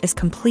process is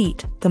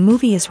complete, the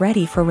movie is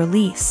ready for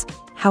release.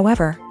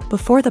 However,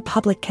 before the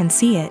public can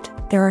see it,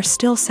 there are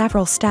still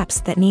several steps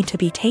that need to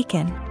be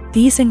taken.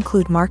 These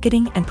include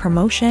marketing and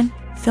promotion,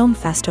 film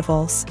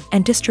festivals,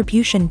 and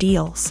distribution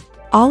deals.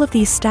 All of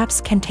these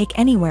steps can take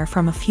anywhere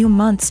from a few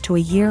months to a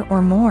year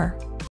or more.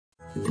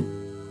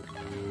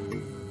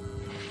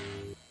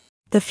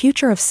 The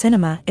future of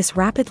cinema is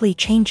rapidly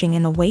changing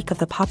in the wake of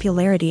the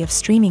popularity of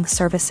streaming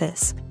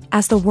services.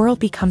 As the world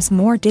becomes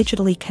more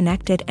digitally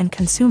connected and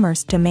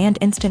consumers demand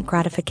instant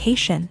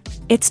gratification,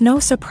 it's no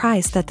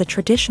surprise that the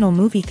traditional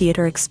movie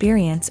theater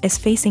experience is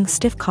facing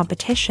stiff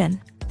competition.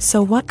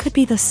 So what could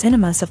be the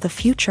cinemas of the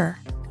future?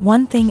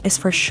 One thing is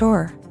for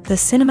sure, the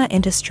cinema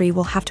industry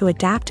will have to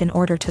adapt in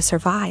order to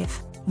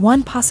survive.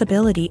 One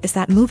possibility is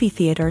that movie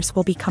theaters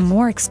will become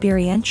more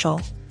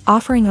experiential,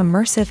 offering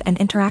immersive and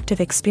interactive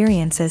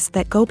experiences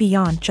that go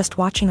beyond just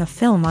watching a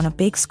film on a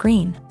big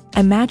screen.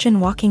 Imagine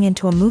walking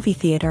into a movie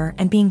theater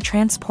and being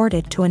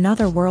transported to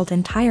another world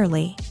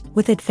entirely.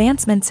 With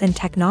advancements in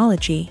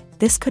technology,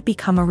 this could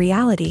become a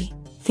reality.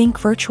 Think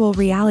virtual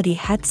reality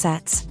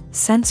headsets,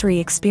 sensory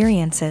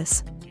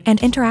experiences, and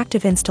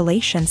interactive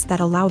installations that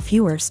allow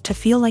viewers to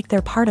feel like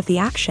they're part of the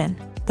action.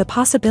 The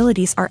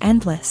possibilities are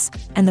endless,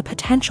 and the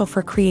potential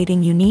for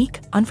creating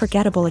unique,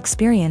 unforgettable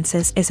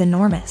experiences is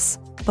enormous.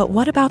 But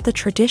what about the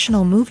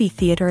traditional movie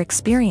theater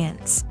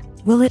experience?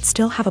 Will it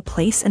still have a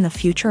place in the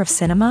future of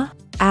cinema?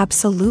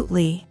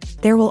 Absolutely.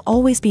 There will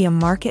always be a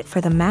market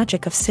for the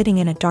magic of sitting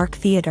in a dark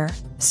theater,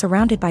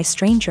 surrounded by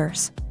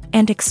strangers,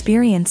 and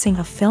experiencing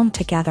a film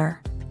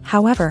together.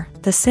 However,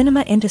 the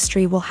cinema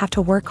industry will have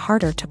to work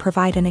harder to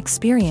provide an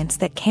experience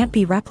that can't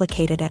be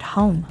replicated at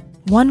home.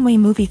 One way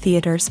movie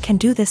theaters can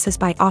do this is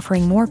by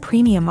offering more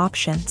premium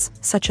options,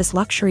 such as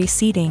luxury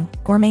seating,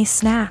 gourmet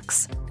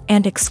snacks,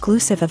 and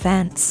exclusive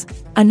events.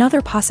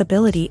 Another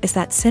possibility is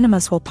that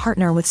cinemas will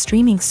partner with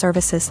streaming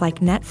services like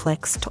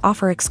Netflix to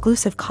offer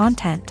exclusive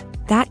content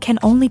that can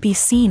only be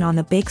seen on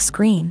the big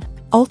screen.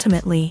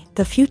 Ultimately,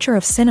 the future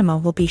of cinema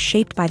will be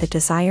shaped by the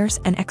desires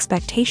and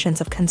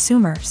expectations of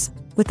consumers.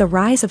 With the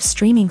rise of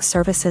streaming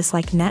services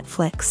like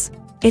Netflix,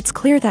 it's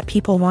clear that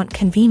people want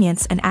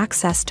convenience and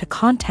access to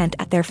content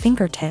at their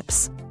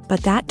fingertips.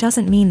 But that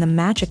doesn't mean the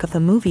magic of the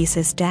movies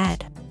is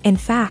dead. In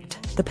fact,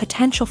 the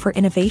potential for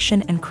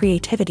innovation and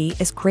creativity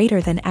is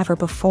greater than ever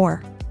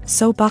before.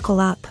 So buckle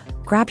up,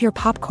 grab your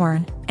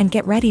popcorn, and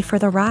get ready for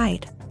the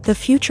ride. The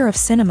future of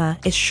cinema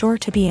is sure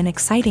to be an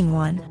exciting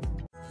one.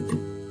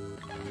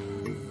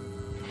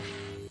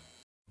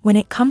 When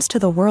it comes to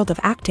the world of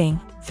acting,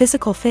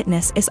 physical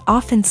fitness is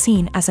often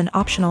seen as an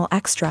optional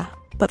extra.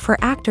 But for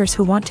actors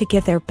who want to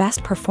give their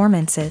best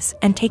performances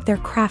and take their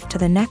craft to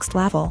the next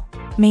level,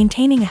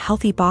 Maintaining a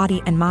healthy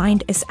body and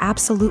mind is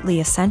absolutely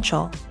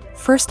essential.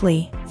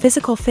 Firstly,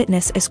 physical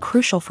fitness is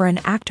crucial for an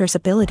actor's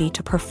ability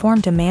to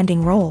perform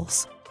demanding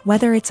roles.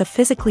 Whether it's a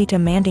physically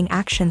demanding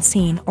action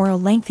scene or a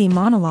lengthy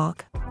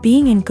monologue,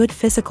 being in good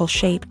physical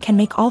shape can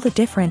make all the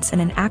difference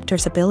in an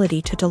actor's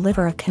ability to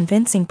deliver a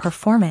convincing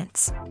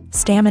performance.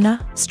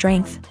 Stamina,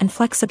 strength, and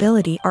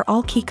flexibility are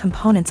all key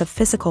components of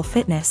physical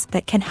fitness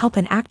that can help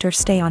an actor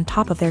stay on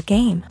top of their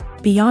game.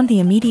 Beyond the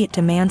immediate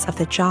demands of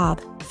the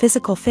job,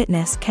 physical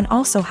fitness can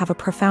also have a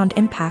profound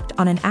impact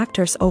on an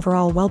actor's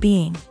overall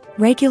well-being.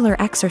 Regular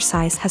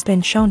exercise has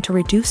been shown to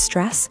reduce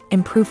stress,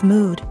 improve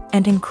mood,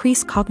 and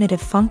increase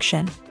cognitive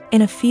function.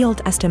 In a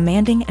field as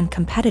demanding and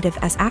competitive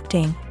as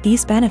acting,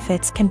 these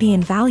benefits can be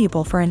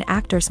invaluable for an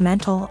actor's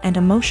mental and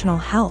emotional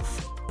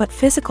health. But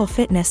physical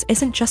fitness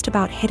isn't just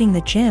about hitting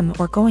the gym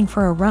or going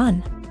for a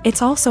run.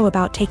 It's also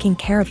about taking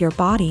care of your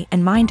body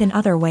and mind in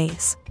other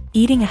ways.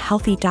 Eating a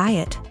healthy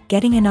diet,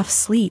 getting enough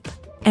sleep,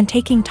 and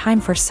taking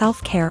time for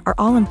self-care are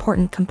all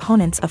important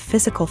components of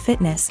physical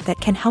fitness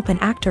that can help an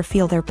actor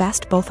feel their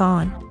best both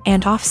on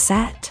and off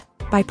set.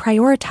 By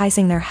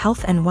prioritizing their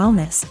health and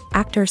wellness,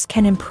 actors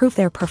can improve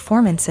their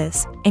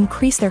performances,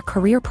 increase their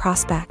career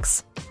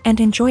prospects, and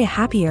enjoy a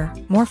happier,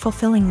 more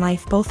fulfilling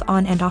life both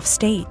on and off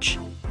stage.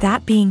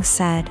 That being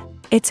said,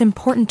 it's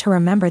important to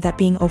remember that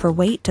being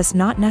overweight does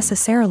not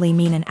necessarily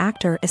mean an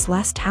actor is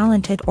less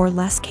talented or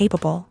less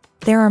capable.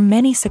 There are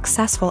many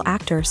successful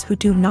actors who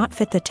do not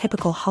fit the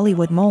typical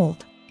Hollywood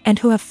mold, and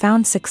who have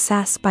found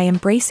success by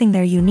embracing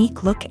their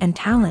unique look and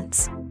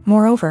talents.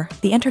 Moreover,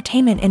 the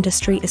entertainment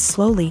industry is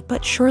slowly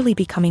but surely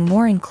becoming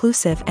more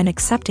inclusive and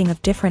accepting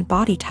of different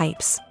body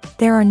types.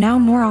 There are now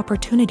more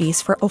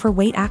opportunities for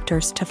overweight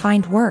actors to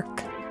find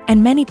work,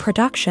 and many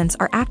productions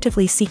are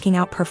actively seeking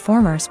out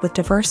performers with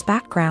diverse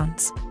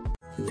backgrounds.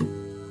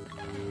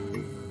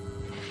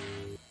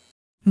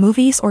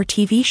 Movies or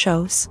TV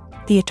shows?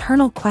 The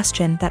eternal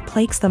question that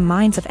plagues the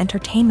minds of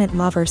entertainment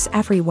lovers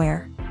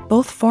everywhere.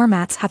 Both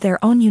formats have their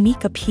own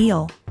unique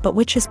appeal, but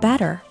which is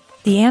better?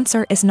 The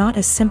answer is not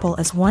as simple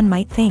as one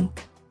might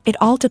think. It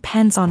all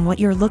depends on what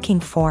you're looking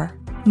for.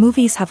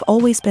 Movies have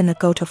always been the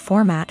go-to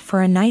format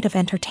for a night of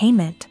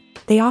entertainment.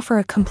 They offer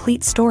a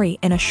complete story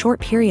in a short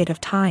period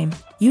of time,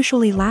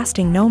 usually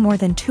lasting no more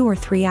than 2 or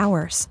 3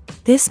 hours.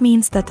 This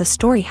means that the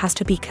story has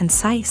to be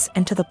concise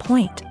and to the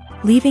point,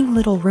 leaving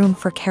little room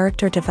for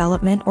character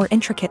development or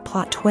intricate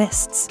plot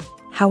twists.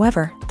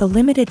 However, the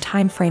limited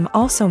time frame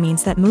also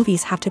means that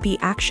movies have to be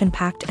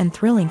action-packed and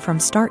thrilling from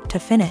start to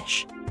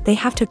finish. They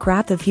have to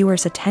grab the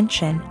viewer's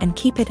attention and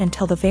keep it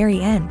until the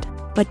very end.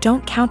 But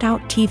don't count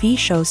out TV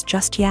shows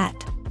just yet.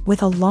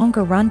 With a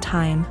longer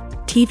runtime,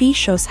 TV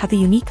shows have the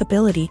unique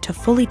ability to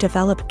fully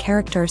develop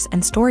characters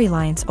and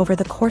storylines over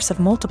the course of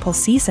multiple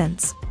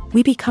seasons.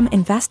 We become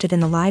invested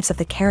in the lives of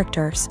the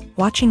characters,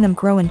 watching them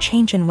grow and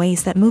change in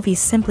ways that movies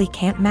simply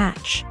can't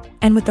match.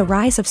 And with the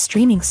rise of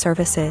streaming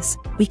services,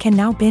 we can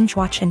now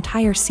binge-watch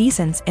entire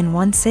seasons in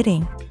one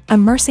sitting,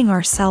 immersing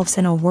ourselves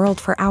in a world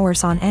for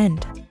hours on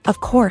end. Of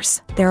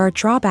course, there are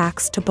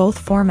drawbacks to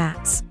both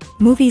formats.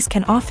 Movies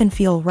can often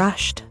feel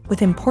rushed,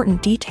 with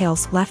important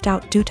details left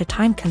out due to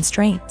time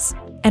constraints.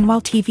 And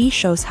while TV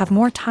shows have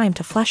more time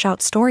to flesh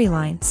out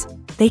storylines,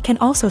 they can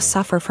also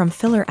suffer from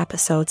filler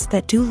episodes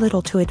that do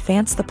little to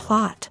advance the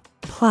plot.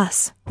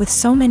 Plus, with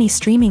so many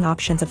streaming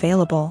options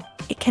available,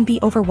 it can be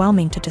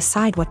overwhelming to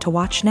decide what to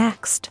watch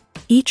next.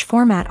 Each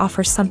format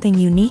offers something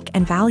unique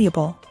and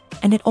valuable,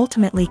 and it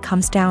ultimately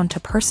comes down to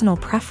personal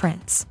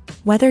preference.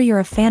 Whether you're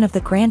a fan of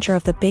the grandeur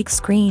of the big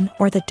screen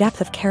or the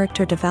depth of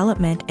character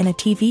development in a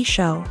TV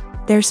show,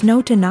 there's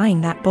no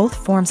denying that both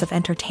forms of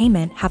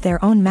entertainment have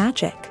their own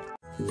magic.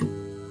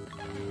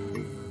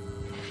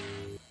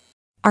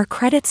 Are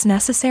credits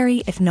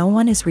necessary if no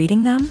one is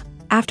reading them?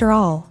 After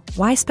all,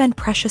 why spend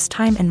precious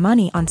time and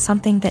money on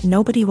something that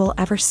nobody will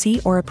ever see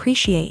or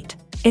appreciate?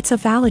 It's a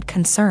valid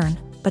concern,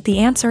 but the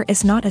answer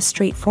is not as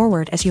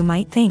straightforward as you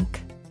might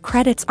think.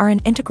 Credits are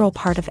an integral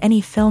part of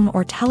any film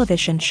or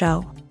television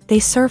show. They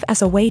serve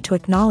as a way to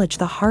acknowledge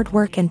the hard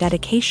work and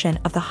dedication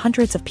of the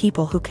hundreds of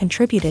people who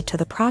contributed to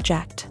the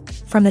project.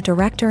 From the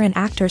director and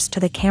actors to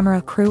the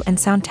camera crew and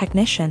sound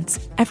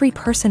technicians, every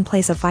person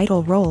plays a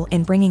vital role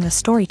in bringing a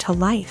story to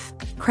life.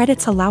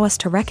 Credits allow us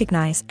to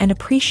recognize and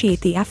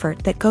appreciate the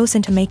effort that goes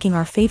into making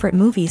our favorite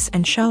movies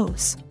and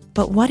shows.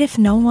 But what if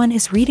no one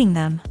is reading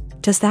them?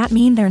 Does that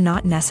mean they're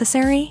not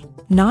necessary?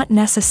 Not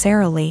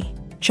necessarily.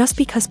 Just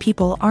because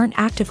people aren't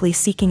actively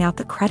seeking out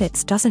the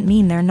credits doesn't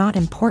mean they're not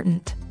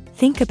important.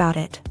 Think about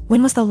it.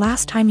 When was the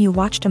last time you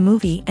watched a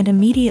movie and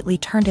immediately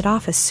turned it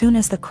off as soon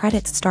as the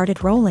credits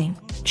started rolling?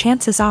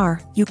 Chances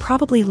are, you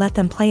probably let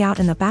them play out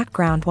in the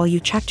background while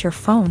you checked your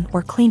phone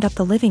or cleaned up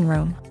the living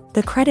room.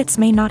 The credits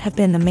may not have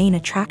been the main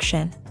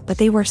attraction, but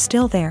they were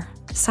still there,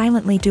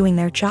 silently doing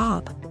their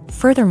job.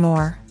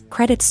 Furthermore,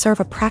 credits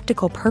serve a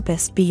practical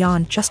purpose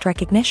beyond just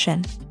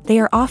recognition. They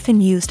are often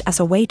used as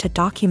a way to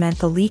document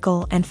the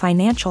legal and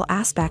financial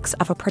aspects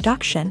of a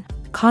production.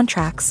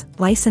 Contracts,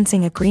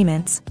 licensing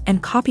agreements,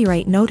 and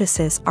copyright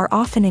notices are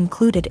often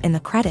included in the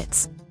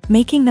credits,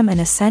 making them an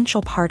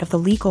essential part of the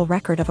legal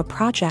record of a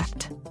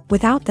project.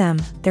 Without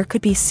them, there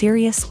could be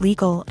serious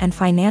legal and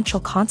financial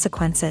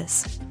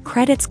consequences.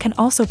 Credits can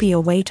also be a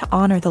way to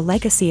honor the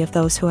legacy of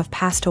those who have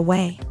passed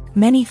away.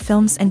 Many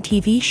films and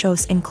TV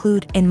shows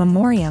include in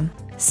memoriam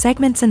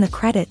segments in the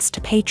credits to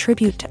pay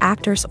tribute to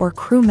actors or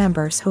crew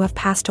members who have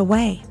passed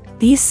away.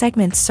 These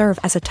segments serve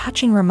as a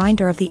touching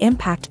reminder of the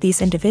impact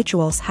these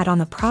individuals had on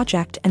the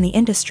project and the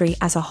industry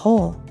as a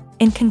whole.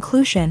 In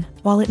conclusion,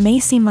 while it may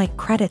seem like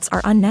credits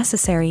are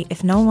unnecessary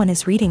if no one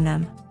is reading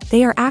them,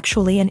 they are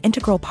actually an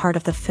integral part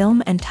of the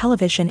film and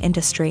television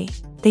industry.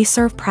 They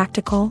serve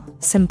practical,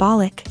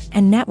 symbolic,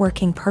 and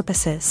networking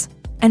purposes,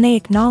 and they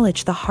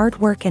acknowledge the hard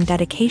work and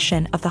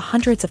dedication of the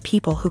hundreds of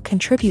people who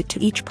contribute to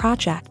each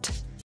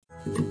project.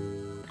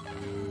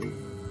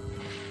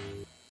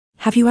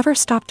 Have you ever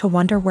stopped to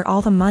wonder where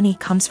all the money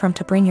comes from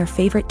to bring your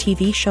favorite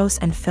TV shows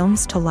and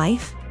films to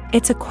life?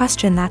 It's a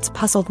question that's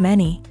puzzled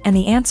many, and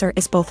the answer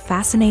is both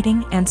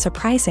fascinating and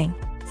surprising.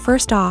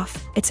 First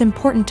off, it's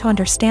important to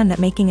understand that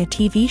making a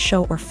TV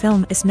show or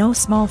film is no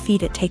small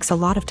feat. It takes a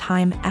lot of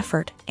time,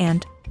 effort,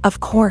 and, of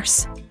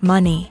course,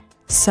 money.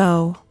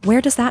 So, where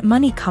does that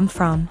money come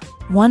from?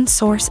 One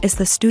source is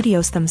the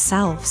studios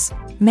themselves.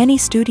 Many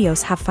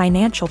studios have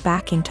financial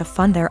backing to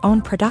fund their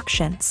own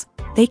productions.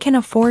 They can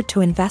afford to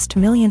invest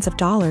millions of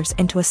dollars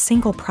into a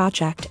single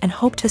project and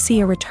hope to see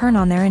a return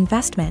on their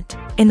investment,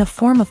 in the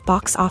form of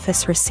box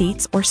office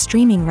receipts or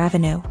streaming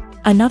revenue.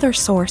 Another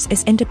source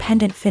is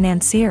independent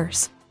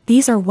financiers.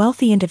 These are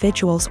wealthy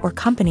individuals or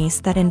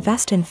companies that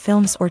invest in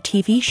films or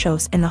TV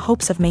shows in the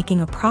hopes of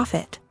making a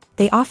profit.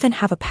 They often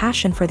have a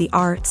passion for the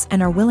arts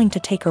and are willing to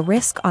take a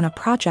risk on a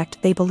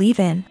project they believe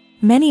in.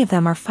 Many of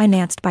them are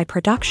financed by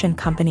production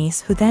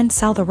companies who then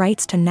sell the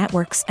rights to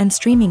networks and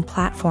streaming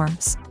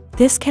platforms.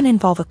 This can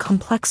involve a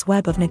complex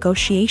web of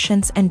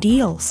negotiations and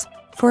deals.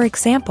 For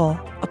example,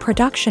 a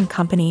production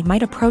company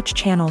might approach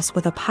channels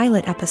with a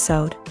pilot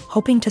episode,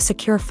 hoping to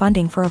secure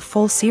funding for a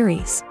full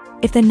series.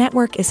 If the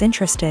network is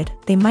interested,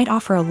 they might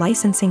offer a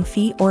licensing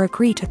fee or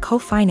agree to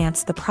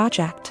co-finance the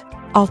project.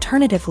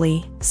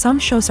 Alternatively, some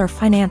shows are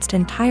financed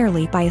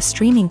entirely by a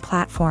streaming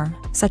platform,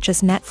 such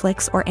as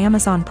Netflix or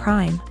Amazon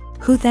Prime,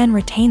 who then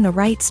retain the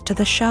rights to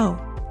the show.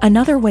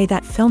 Another way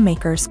that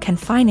filmmakers can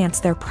finance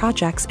their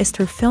projects is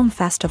through film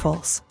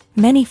festivals.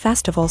 Many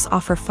festivals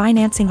offer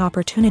financing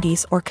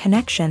opportunities or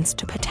connections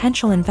to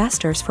potential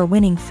investors for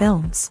winning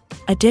films.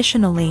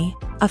 Additionally,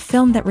 a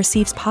film that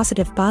receives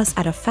positive buzz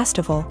at a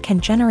festival can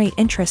generate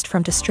interest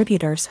from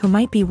distributors who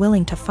might be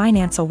willing to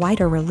finance a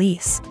wider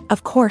release.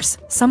 Of course,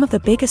 some of the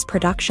biggest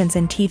productions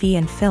in TV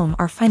and film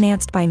are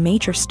financed by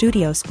major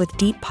studios with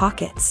deep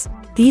pockets.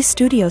 These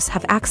studios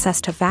have access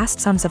to vast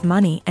sums of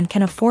money and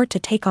can afford to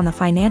take on the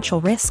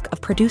financial risk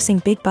of producing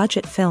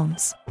big-budget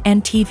films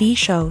and TV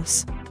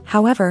shows.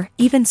 However,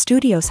 even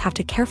studios have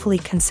to carefully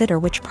consider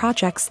which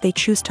projects they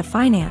choose to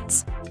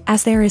finance,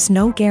 as there is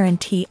no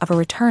guarantee of a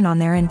return on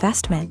their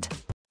investment.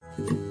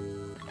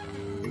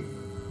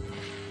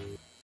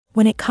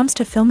 When it comes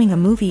to filming a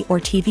movie or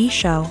TV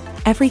show,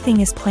 everything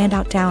is planned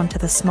out down to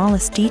the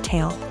smallest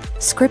detail.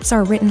 Scripts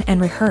are written and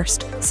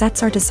rehearsed,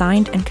 sets are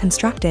designed and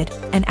constructed,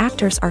 and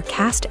actors are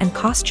cast and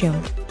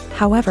costumed.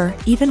 However,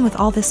 even with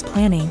all this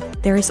planning,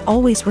 there is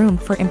always room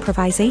for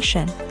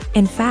improvisation.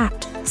 In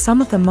fact,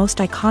 some of the most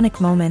iconic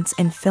moments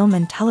in film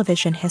and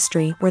television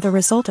history were the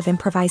result of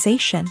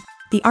improvisation.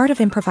 The art of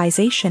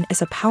improvisation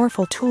is a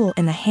powerful tool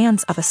in the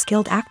hands of a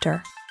skilled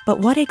actor. But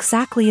what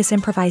exactly is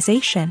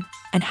improvisation,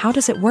 and how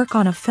does it work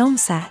on a film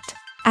set?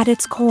 At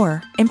its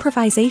core,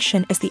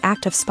 improvisation is the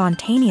act of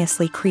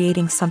spontaneously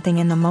creating something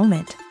in the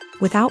moment,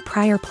 without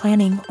prior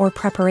planning or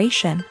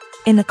preparation.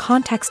 In the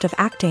context of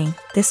acting,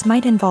 this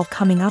might involve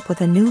coming up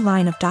with a new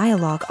line of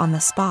dialogue on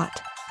the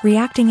spot,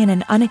 reacting in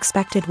an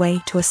unexpected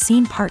way to a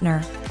scene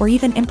partner, or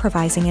even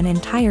improvising an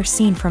entire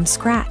scene from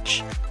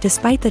scratch.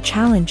 Despite the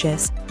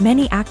challenges,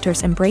 many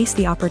actors embrace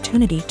the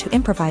opportunity to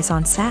improvise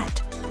on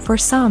set. For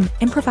some,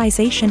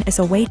 improvisation is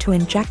a way to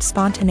inject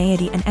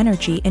spontaneity and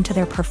energy into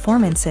their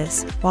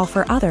performances, while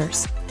for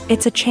others,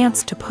 it's a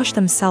chance to push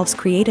themselves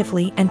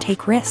creatively and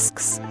take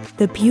risks.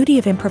 The beauty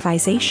of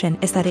improvisation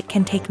is that it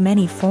can take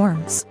many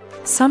forms.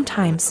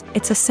 Sometimes,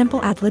 it's a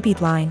simple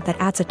ad-libbed line that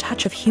adds a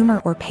touch of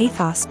humor or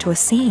pathos to a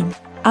scene.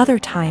 Other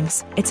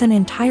times, it's an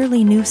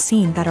entirely new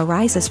scene that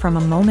arises from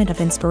a moment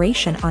of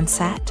inspiration on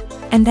set.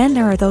 And then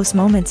there are those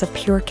moments of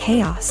pure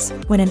chaos,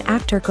 when an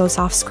actor goes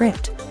off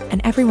script, and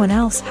everyone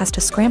else has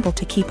to scramble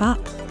to keep up.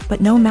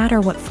 But no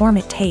matter what form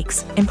it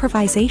takes,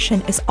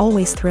 improvisation is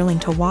always thrilling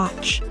to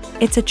watch.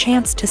 It's a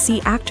chance to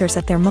see actors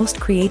at their most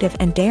creative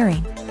and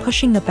daring,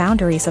 pushing the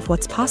boundaries of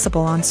what's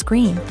possible on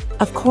screen.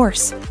 Of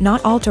course,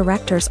 not all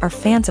directors are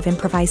fans of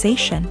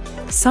improvisation.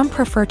 Some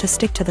prefer to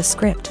stick to the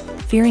script,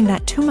 fearing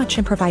that too much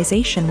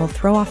improvisation will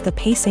throw off the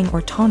pacing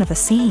or tone of a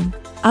scene.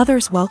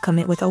 Others welcome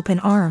it with open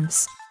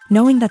arms,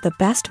 knowing that the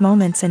best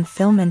moments in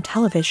film and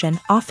television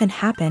often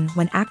happen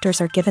when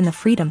actors are given the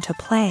freedom to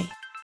play.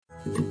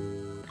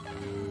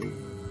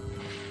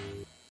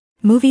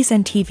 Movies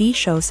and TV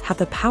shows have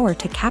the power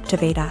to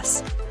captivate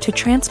us, to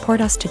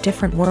transport us to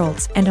different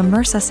worlds and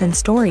immerse us in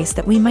stories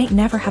that we might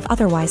never have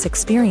otherwise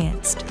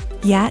experienced.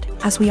 Yet,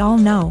 as we all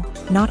know,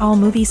 not all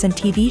movies and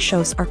TV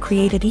shows are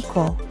created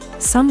equal.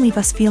 Some leave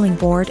us feeling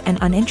bored and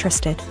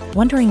uninterested,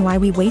 wondering why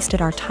we wasted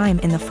our time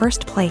in the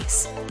first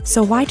place.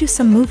 So why do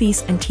some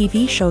movies and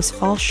TV shows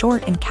fall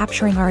short in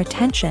capturing our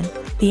attention?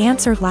 The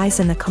answer lies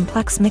in the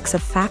complex mix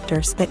of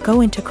factors that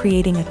go into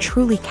creating a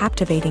truly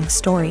captivating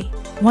story.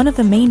 One of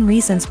the main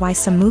reasons why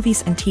some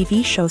movies and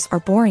TV shows are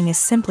boring is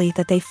simply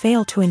that they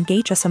fail to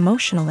engage us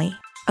emotionally.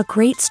 A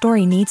great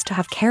story needs to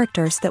have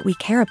characters that we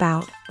care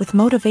about, with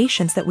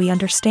motivations that we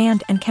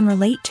understand and can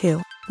relate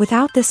to.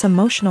 Without this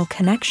emotional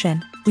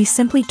connection, we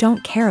simply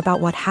don't care about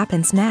what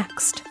happens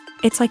next.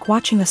 It's like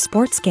watching a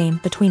sports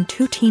game between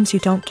two teams you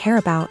don't care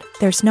about.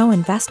 There's no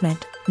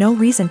investment, no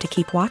reason to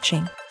keep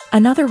watching.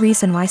 Another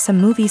reason why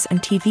some movies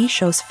and TV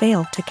shows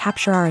fail to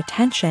capture our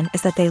attention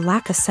is that they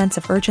lack a sense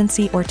of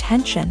urgency or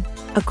tension.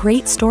 A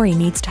great story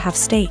needs to have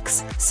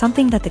stakes,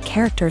 something that the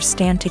characters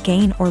stand to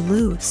gain or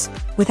lose.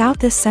 Without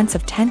this sense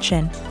of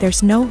tension,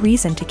 there's no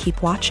reason to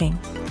keep watching.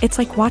 It's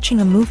like watching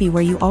a movie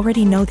where you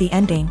already know the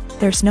ending.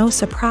 There's no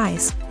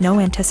surprise, no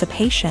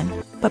anticipation.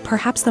 But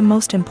perhaps the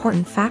most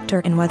important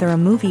factor in whether a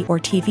movie or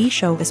TV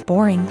show is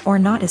boring or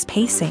not is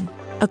pacing.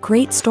 A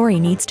great story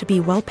needs to be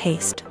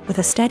well-paced, with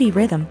a steady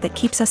rhythm that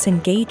keeps us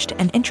engaged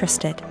and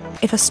interested.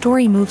 If a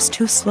story moves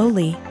too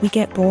slowly, we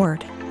get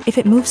bored. If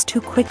it moves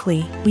too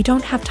quickly, we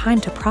don't have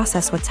time to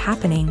process what's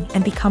happening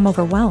and become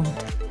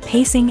overwhelmed.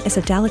 Pacing is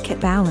a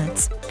delicate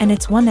balance, and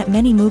it's one that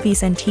many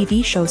movies and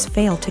TV shows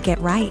fail to get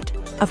right.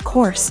 Of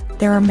course,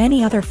 there are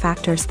many other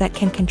factors that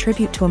can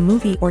contribute to a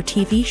movie or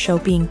TV show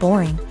being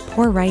boring: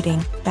 poor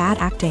writing, bad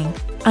acting,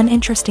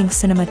 uninteresting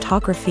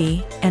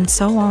cinematography, and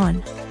so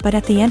on. But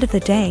at the end of the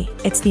day,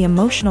 it's the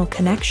emotional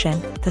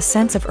connection, the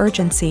sense of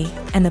urgency,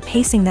 and the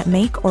pacing that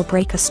make or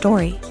break a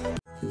story.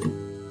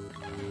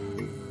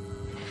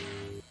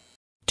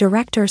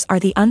 Directors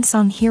are the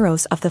unsung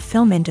heroes of the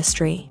film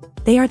industry.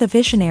 They are the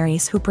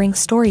visionaries who bring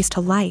stories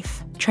to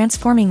life,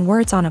 transforming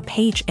words on a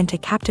page into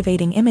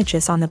captivating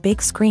images on the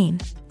big screen.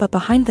 But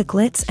behind the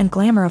glitz and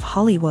glamour of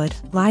Hollywood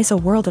lies a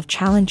world of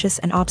challenges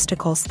and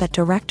obstacles that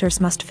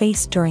directors must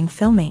face during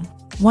filming.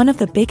 One of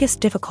the biggest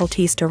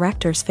difficulties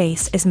directors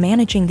face is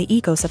managing the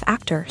egos of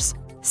actors.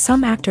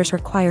 Some actors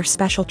require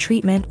special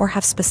treatment or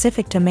have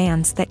specific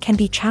demands that can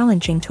be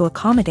challenging to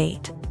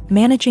accommodate.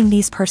 Managing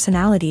these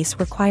personalities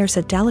requires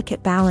a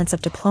delicate balance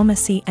of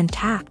diplomacy and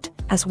tact,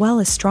 as well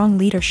as strong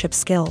leadership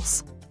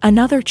skills.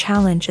 Another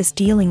challenge is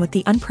dealing with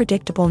the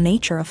unpredictable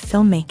nature of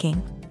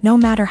filmmaking. No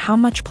matter how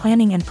much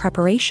planning and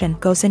preparation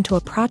goes into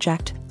a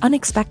project,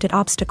 unexpected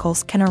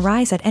obstacles can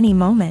arise at any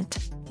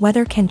moment.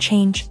 Weather can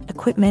change,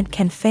 equipment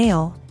can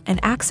fail,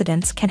 and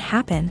accidents can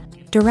happen.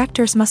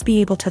 Directors must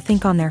be able to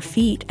think on their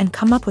feet and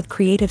come up with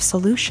creative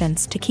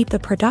solutions to keep the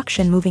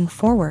production moving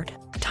forward.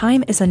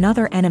 Time is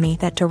another enemy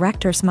that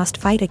directors must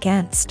fight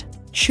against.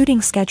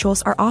 Shooting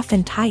schedules are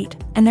often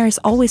tight, and there is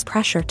always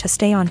pressure to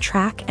stay on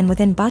track and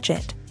within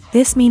budget.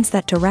 This means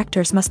that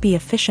directors must be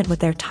efficient with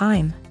their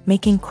time,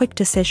 making quick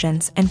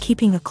decisions and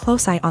keeping a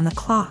close eye on the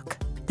clock.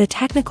 The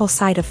technical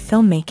side of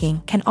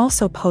filmmaking can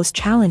also pose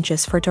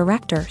challenges for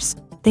directors.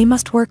 They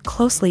must work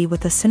closely with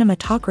the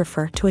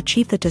cinematographer to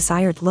achieve the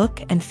desired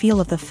look and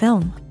feel of the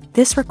film.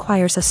 This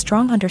requires a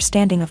strong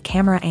understanding of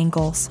camera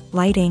angles,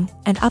 lighting,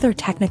 and other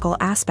technical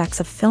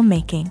aspects of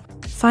filmmaking.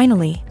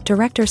 Finally,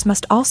 directors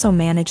must also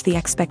manage the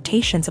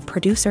expectations of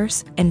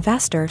producers,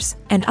 investors,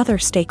 and other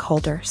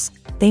stakeholders.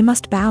 They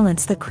must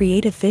balance the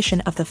creative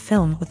vision of the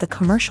film with the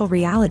commercial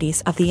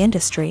realities of the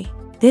industry.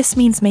 This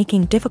means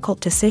making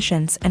difficult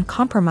decisions and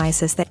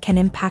compromises that can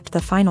impact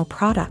the final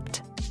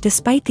product.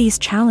 Despite these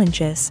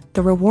challenges,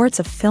 the rewards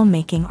of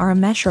filmmaking are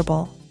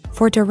immeasurable.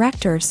 For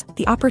directors,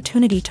 the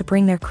opportunity to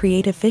bring their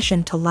creative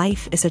vision to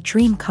life is a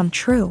dream come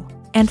true.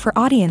 And for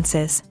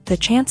audiences, the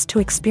chance to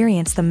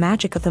experience the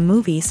magic of the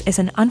movies is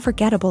an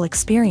unforgettable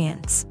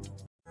experience.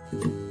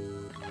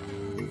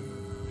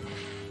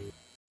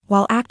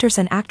 While actors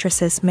and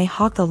actresses may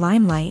hog the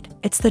limelight,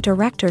 it's the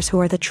directors who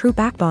are the true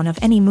backbone of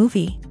any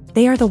movie.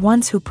 They are the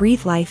ones who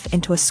breathe life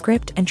into a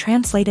script and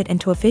translate it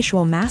into a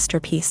visual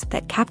masterpiece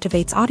that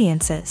captivates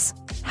audiences.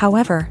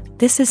 However,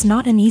 this is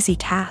not an easy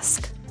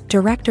task.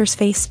 Directors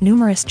face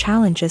numerous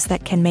challenges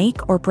that can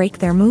make or break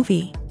their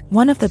movie.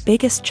 One of the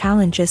biggest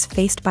challenges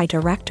faced by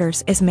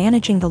directors is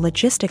managing the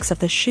logistics of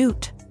the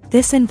shoot.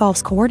 This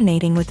involves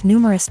coordinating with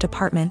numerous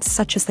departments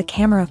such as the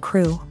camera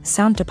crew,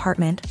 sound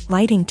department,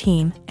 lighting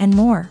team, and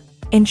more.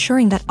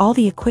 Ensuring that all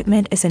the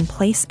equipment is in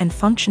place and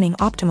functioning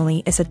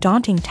optimally is a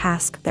daunting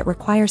task that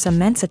requires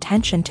immense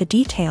attention to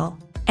detail.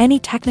 Any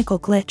technical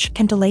glitch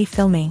can delay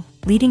filming,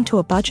 leading to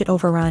a budget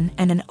overrun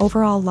and an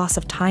overall loss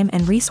of time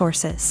and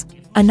resources.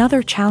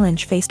 Another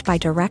challenge faced by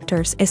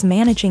directors is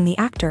managing the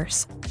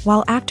actors.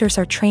 While actors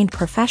are trained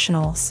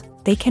professionals,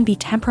 they can be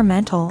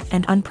temperamental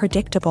and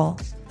unpredictable.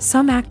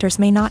 Some actors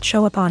may not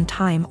show up on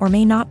time or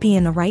may not be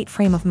in the right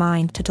frame of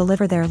mind to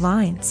deliver their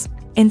lines.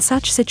 In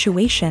such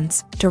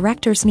situations,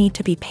 directors need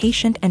to be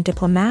patient and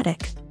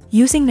diplomatic.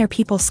 using their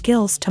people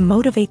skills to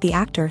motivate the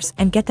actors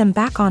and get them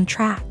back on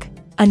track.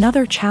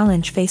 Another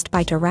challenge faced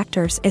by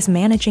directors is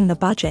managing the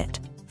budget.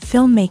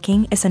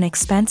 Filmmaking is an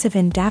expensive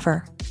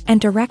endeavor, and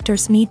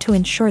directors need to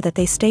ensure that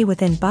they stay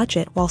within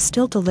budget while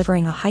still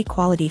delivering a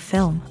high-quality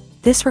film.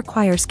 This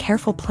requires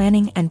careful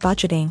planning and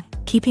budgeting,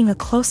 keeping a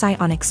close eye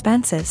on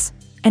expenses,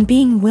 and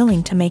being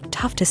willing to make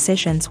tough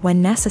decisions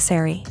when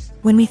necessary.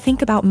 When we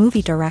think about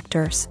movie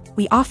directors,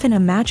 we often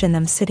imagine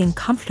them sitting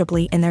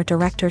comfortably in their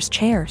director's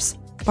chairs,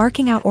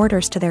 barking out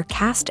orders to their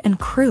cast and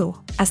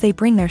crew as they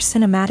bring their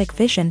cinematic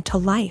vision to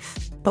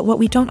life. But what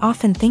we don't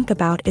often think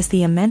about is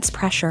the immense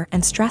pressure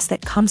and stress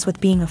that comes with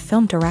being a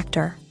film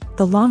director.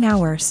 The long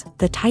hours,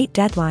 the tight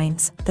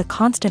deadlines, the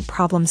constant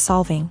problem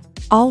solving,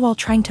 all while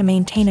trying to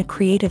maintain a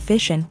creative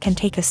vision can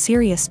take a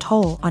serious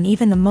toll on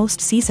even the most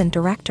seasoned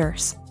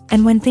directors.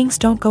 And when things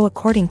don't go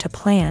according to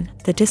plan,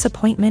 the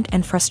disappointment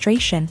and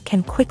frustration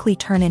can quickly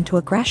turn into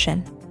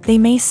aggression. They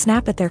may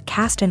snap at their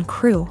cast and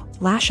crew,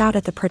 lash out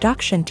at the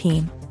production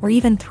team, or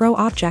even throw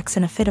objects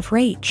in a fit of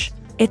rage.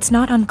 It's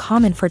not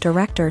uncommon for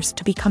directors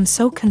to become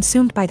so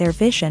consumed by their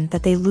vision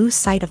that they lose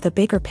sight of the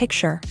bigger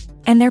picture,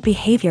 and their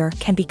behavior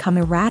can become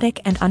erratic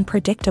and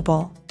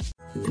unpredictable.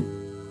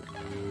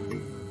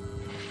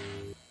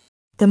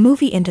 The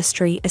movie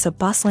industry is a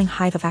bustling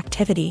hive of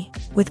activity,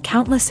 with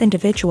countless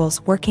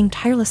individuals working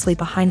tirelessly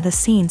behind the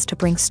scenes to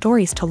bring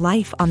stories to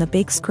life on the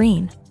big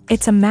screen.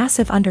 It's a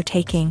massive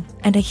undertaking,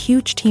 and a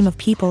huge team of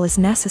people is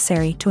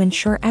necessary to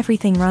ensure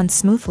everything runs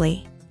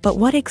smoothly. But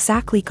what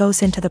exactly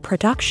goes into the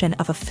production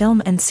of a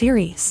film and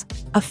series?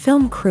 A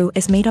film crew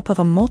is made up of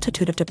a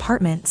multitude of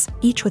departments,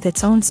 each with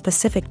its own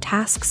specific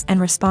tasks and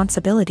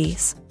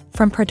responsibilities.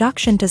 From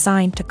production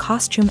design to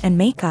costume and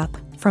makeup,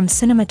 from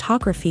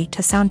cinematography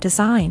to sound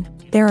design,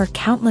 there are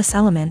countless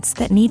elements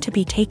that need to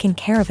be taken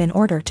care of in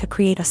order to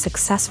create a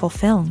successful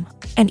film.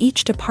 And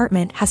each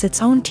department has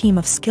its own team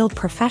of skilled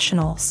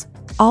professionals,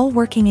 all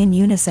working in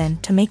unison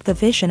to make the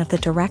vision of the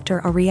director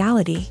a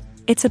reality.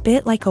 It's a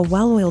bit like a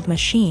well-oiled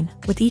machine,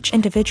 with each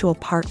individual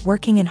part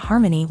working in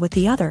harmony with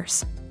the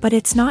others. But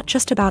it's not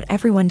just about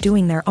everyone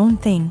doing their own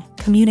thing.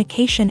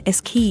 Communication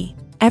is key.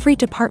 Every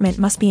department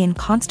must be in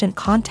constant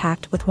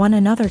contact with one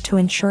another to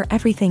ensure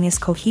everything is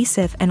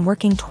cohesive and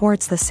working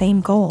towards the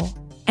same goal.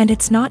 And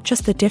it's not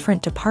just the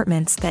different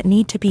departments that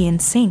need to be in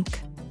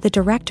sync. The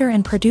director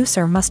and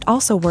producer must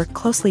also work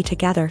closely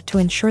together to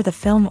ensure the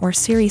film or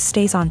series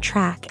stays on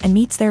track and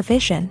meets their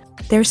vision.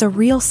 There's a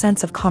real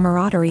sense of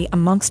camaraderie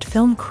amongst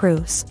film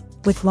crews.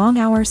 With long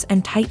hours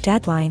and tight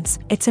deadlines,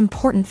 it's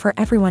important for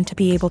everyone to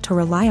be able to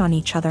rely on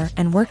each other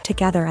and work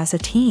together as a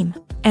team.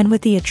 And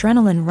with the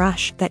adrenaline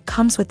rush that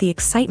comes with the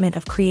excitement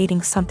of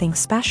creating something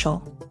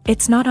special,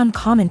 it's not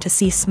uncommon to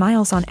see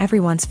smiles on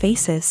everyone's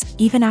faces,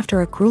 even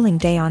after a grueling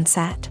day on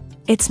set.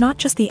 It's not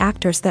just the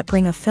actors that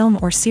bring a film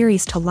or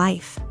series to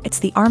life, it's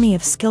the army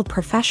of skilled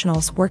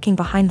professionals working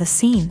behind the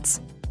scenes,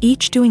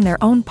 each doing their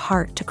own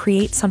part to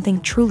create something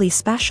truly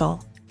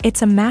special.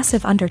 It's a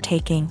massive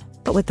undertaking,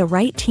 but with the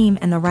right team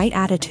and the right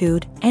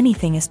attitude,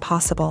 anything is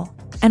possible.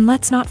 And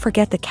let's not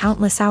forget the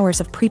countless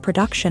hours of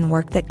pre-production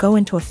work that go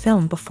into a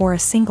film before a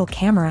single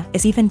camera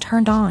is even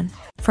turned on.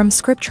 From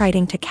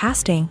scriptwriting to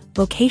casting,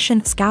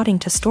 location scouting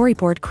to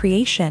storyboard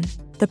creation,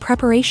 the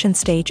preparation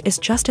stage is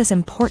just as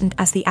important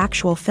as the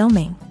actual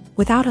filming.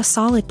 Without a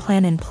solid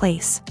plan in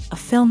place, a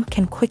film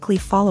can quickly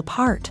fall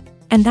apart.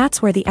 And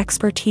that's where the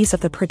expertise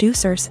of the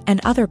producers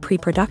and other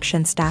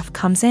pre-production staff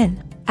comes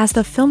in. As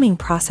the filming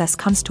process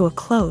comes to a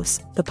close,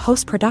 the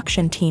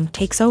post-production team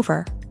takes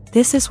over.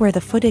 This is where the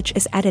footage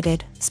is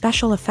edited,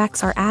 special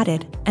effects are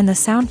added, and the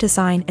sound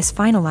design is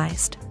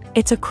finalized.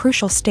 It's a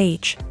crucial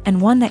stage,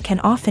 and one that can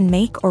often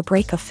make or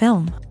break a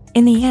film.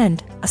 In the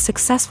end, a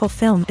successful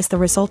film is the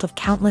result of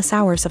countless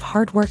hours of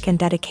hard work and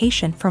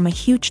dedication from a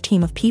huge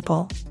team of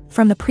people.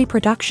 From the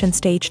pre-production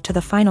stage to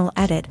the final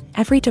edit,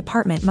 every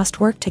department must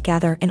work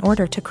together in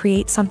order to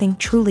create something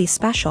truly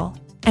special.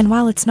 And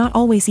while it's not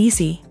always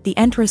easy, the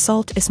end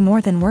result is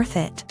more than worth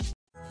it.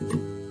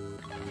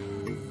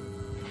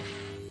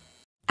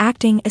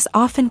 Acting is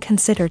often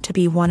considered to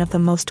be one of the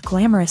most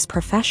glamorous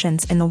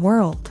professions in the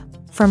world.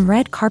 From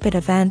red carpet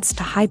events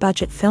to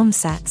high-budget film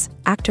sets,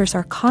 actors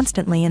are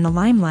constantly in the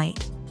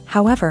limelight.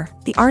 However,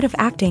 the art of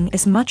acting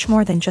is much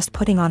more than just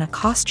putting on a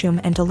costume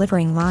and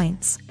delivering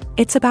lines.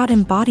 It's about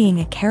embodying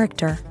a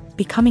character,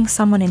 becoming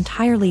someone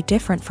entirely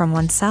different from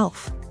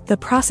oneself. The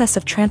process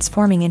of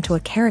transforming into a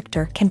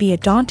character can be a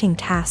daunting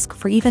task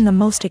for even the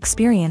most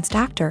experienced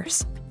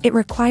actors. It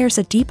requires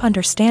a deep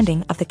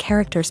understanding of the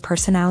character's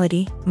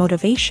personality,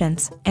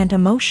 motivations, and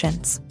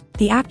emotions.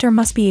 The actor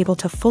must be able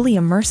to fully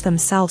immerse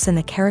themselves in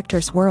the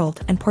character's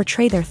world and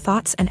portray their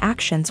thoughts and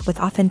actions with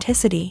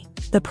authenticity.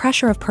 The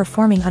pressure of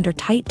performing under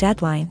tight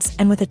deadlines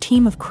and with a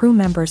team of crew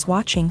members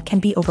watching can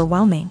be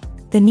overwhelming.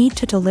 The need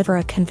to deliver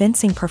a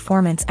convincing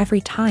performance every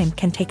time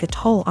can take a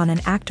toll on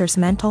an actor's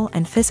mental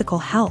and physical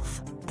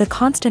health. The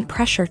constant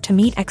pressure to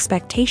meet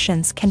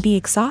expectations can be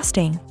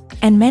exhausting,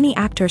 and many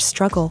actors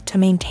struggle to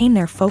maintain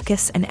their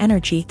focus and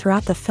energy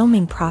throughout the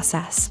filming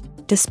process.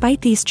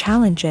 Despite these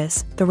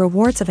challenges, the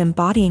rewards of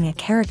embodying a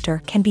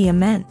character can be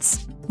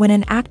immense. When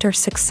an actor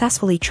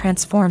successfully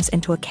transforms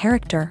into a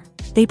character,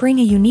 they bring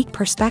a unique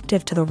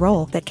perspective to the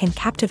role that can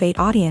captivate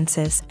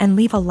audiences and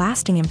leave a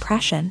lasting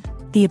impression.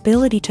 The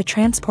ability to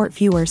transport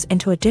viewers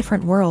into a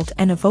different world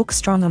and evoke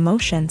strong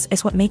emotions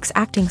is what makes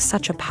acting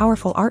such a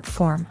powerful art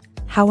form.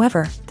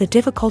 However, the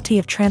difficulty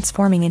of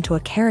transforming into a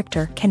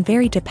character can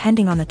vary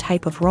depending on the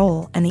type of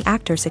role and the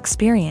actor's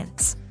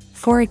experience.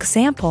 For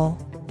example,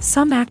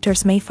 some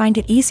actors may find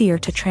it easier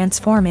to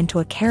transform into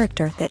a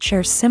character that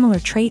shares similar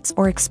traits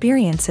or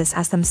experiences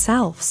as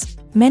themselves.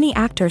 Many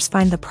actors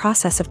find the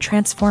process of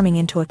transforming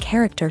into a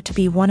character to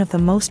be one of the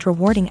most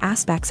rewarding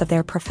aspects of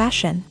their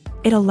profession.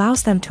 It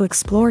allows them to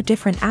explore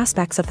different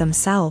aspects of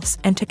themselves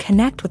and to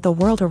connect with the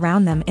world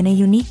around them in a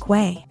unique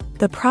way.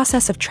 The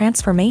process of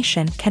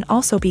transformation can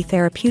also be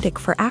therapeutic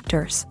for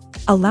actors,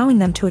 allowing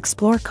them to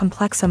explore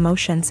complex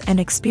emotions and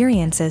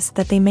experiences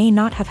that they may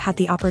not have had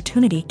the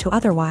opportunity to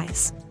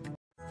otherwise.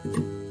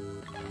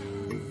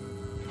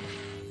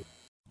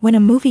 When a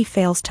movie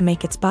fails to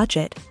make its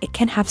budget, it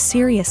can have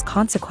serious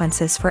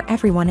consequences for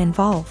everyone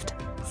involved.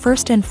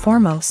 First and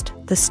foremost,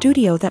 the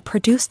studio that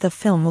produced the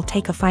film will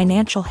take a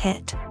financial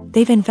hit.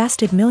 They've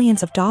invested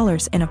millions of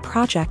dollars in a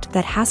project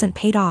that hasn't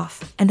paid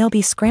off, and they'll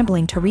be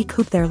scrambling to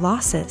recoup their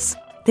losses.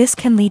 This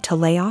can lead to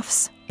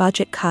layoffs,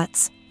 budget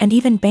cuts, and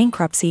even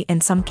bankruptcy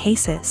in some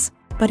cases.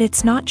 But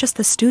it's not just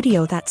the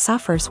studio that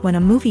suffers when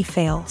a movie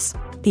fails.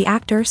 The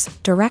actors,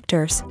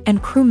 directors,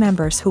 and crew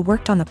members who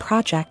worked on the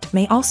project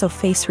may also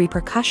face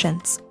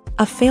repercussions.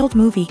 A failed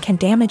movie can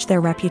damage their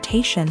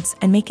reputations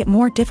and make it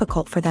more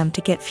difficult for them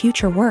to get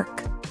future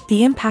work.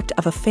 The impact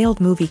of a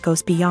failed movie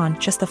goes beyond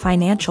just the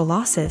financial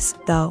losses,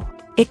 though.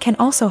 It can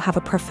also have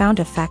a profound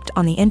effect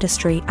on the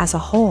industry as a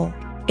whole.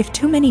 If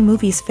too many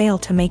movies fail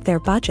to make their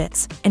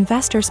budgets,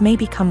 investors may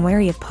become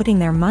wary of putting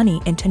their money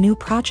into new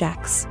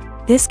projects.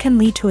 This can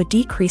lead to a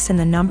decrease in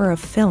the number of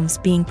films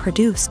being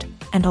produced,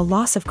 and a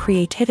loss of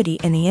creativity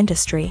in the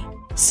industry.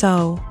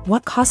 So,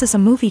 what causes a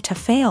movie to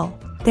fail?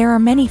 There are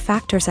many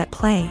factors at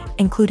play,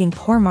 including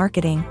poor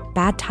marketing,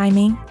 bad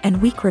timing,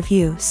 and weak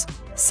reviews.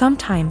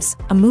 Sometimes,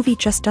 a movie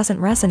just doesn't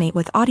resonate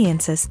with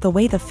audiences the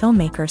way the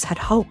filmmakers had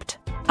hoped.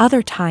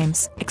 Other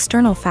times,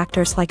 external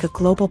factors like a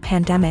global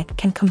pandemic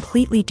can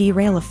completely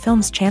derail a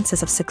film's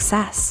chances of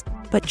success.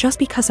 But just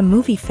because a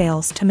movie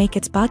fails to make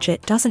its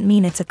budget doesn't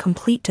mean it's a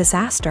complete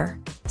disaster.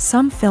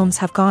 Some films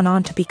have gone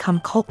on to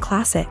become cult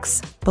classics,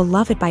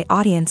 beloved by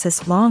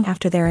audiences long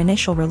after their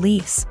initial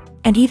release.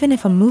 And even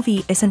if a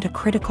movie isn't a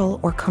critical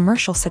or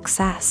commercial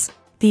success,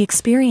 the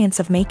experience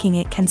of making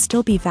it can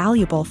still be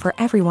valuable for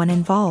everyone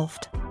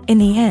involved. In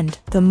the end,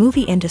 the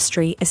movie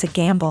industry is a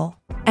gamble.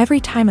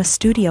 Every time a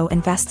studio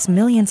invests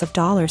millions of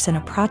dollars in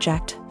a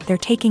project, they're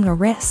taking a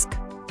risk.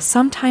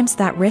 Sometimes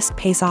that risk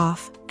pays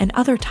off, and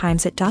other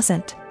times it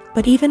doesn't.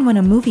 But even when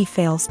a movie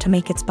fails to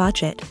make its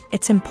budget,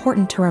 it's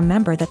important to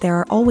remember that there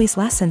are always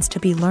lessons to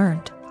be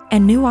learned,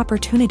 and new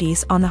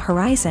opportunities on the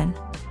horizon.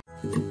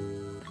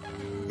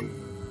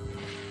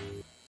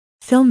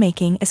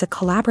 Filmmaking is a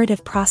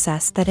collaborative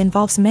process that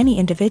involves many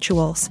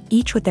individuals,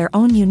 each with their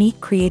own unique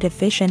creative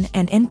vision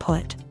and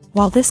input.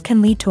 While this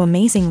can lead to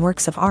amazing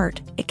works of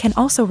art, it can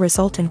also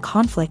result in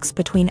conflicts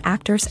between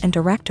actors and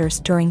directors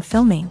during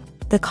filming.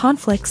 The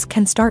conflicts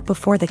can start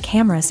before the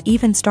cameras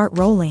even start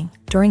rolling,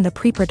 during the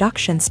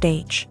pre-production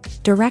stage.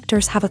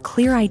 Directors have a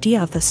clear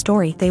idea of the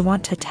story they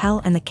want to tell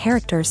and the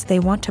characters they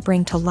want to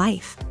bring to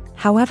life.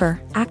 However,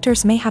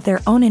 actors may have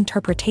their own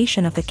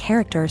interpretation of the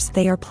characters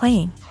they are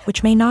playing,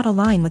 which may not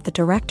align with the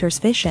director's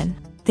vision.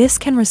 This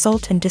can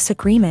result in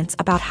disagreements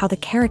about how the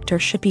character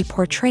should be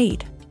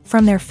portrayed,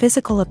 from their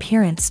physical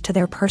appearance to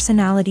their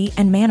personality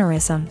and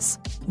mannerisms.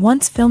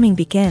 Once filming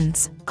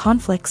begins,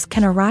 conflicts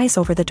can arise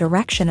over the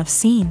direction of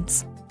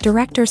scenes.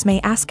 Directors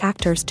may ask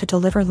actors to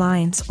deliver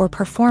lines or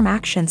perform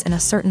actions in a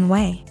certain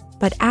way,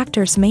 but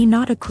actors may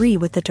not agree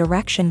with the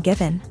direction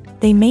given.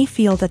 They may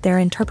feel that their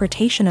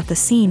interpretation of the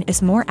scene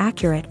is more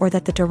accurate or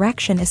that the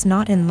direction is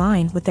not in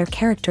line with their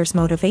character's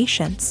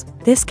motivations.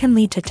 This can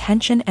lead to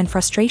tension and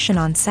frustration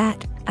on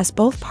set, as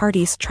both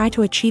parties try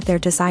to achieve their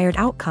desired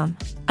outcome.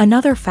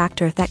 Another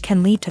factor that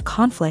can lead to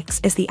conflicts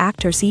is the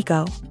actor's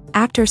ego.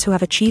 Actors who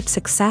have achieved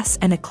success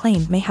and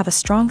acclaim may have a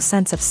strong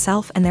sense of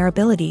self and their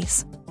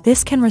abilities.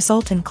 This can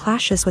result in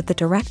clashes with the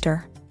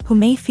director, who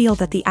may feel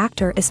that the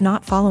actor is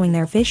not following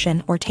their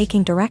vision or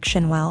taking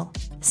direction well.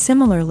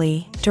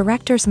 Similarly,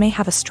 directors may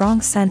have a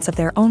strong sense of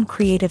their own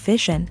creative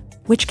vision,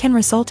 which can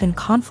result in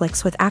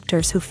conflicts with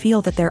actors who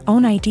feel that their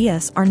own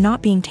ideas are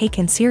not being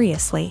taken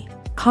seriously.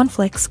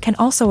 Conflicts can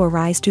also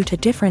arise due to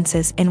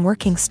differences in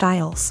working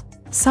styles.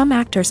 Some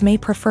actors may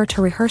prefer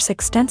to rehearse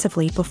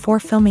extensively before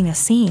filming a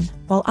scene,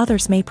 while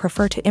others may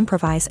prefer to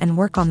improvise and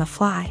work on the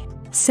fly.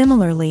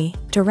 Similarly,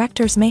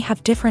 directors may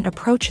have different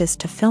approaches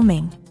to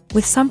filming,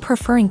 with some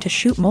preferring to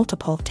shoot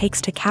multiple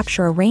takes to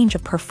capture a range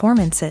of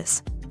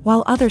performances,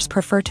 while others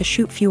prefer to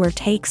shoot fewer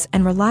takes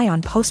and rely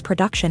on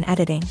post-production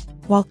editing.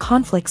 While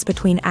conflicts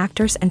between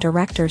actors and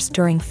directors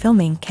during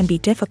filming can be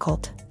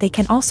difficult, they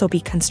can also be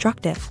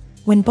constructive.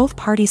 When both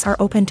parties are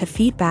open to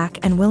feedback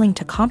and willing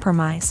to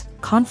compromise,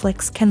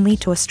 conflicts can lead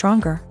to a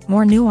stronger,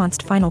 more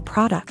nuanced final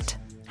product.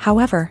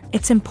 However,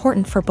 it's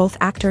important for both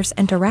actors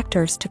and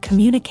directors to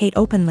communicate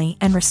openly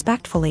and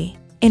respectfully,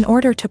 in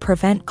order to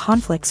prevent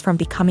conflicts from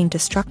becoming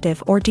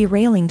destructive or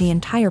derailing the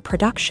entire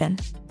production.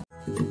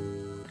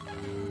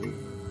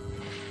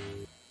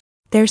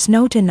 There's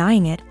no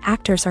denying it,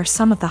 actors are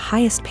some of the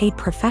highest paid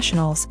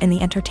professionals in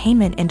the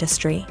entertainment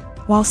industry.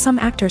 While some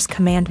actors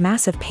command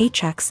massive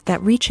paychecks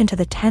that reach into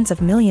the tens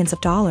of millions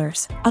of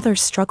dollars, others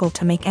struggle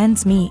to make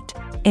ends meet.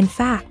 In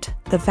fact,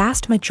 the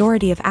vast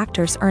majority of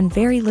actors earn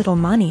very little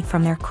money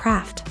from their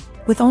craft,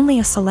 with only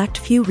a select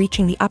few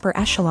reaching the upper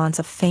echelons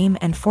of fame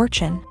and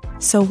fortune.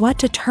 So what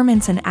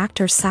determines an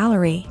actor's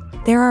salary?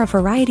 There are a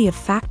variety of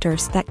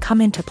factors that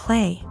come into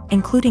play,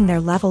 including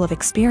their level of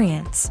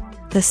experience,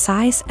 the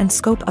size and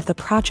scope of the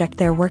project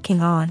they're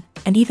working on,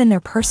 and even their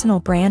personal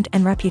brand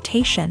and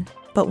reputation.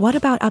 But what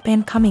about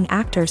up-and-coming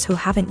actors who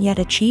haven't yet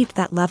achieved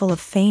that level of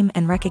fame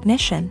and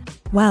recognition?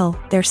 Well,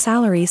 their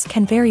salaries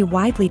can vary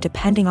widely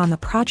depending on the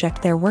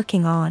project they're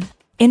working on.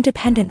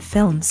 Independent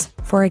films,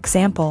 for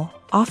example,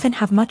 often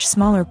have much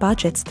smaller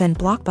budgets than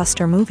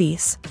blockbuster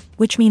movies,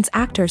 which means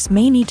actors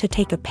may need to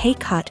take a pay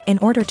cut in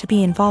order to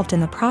be involved in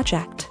the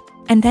project.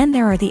 And then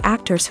there are the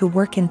actors who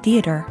work in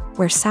theater,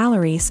 where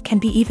salaries can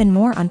be even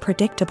more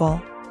unpredictable.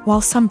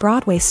 While some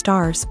Broadway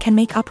stars can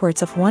make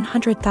upwards of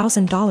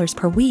 $100,000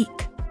 per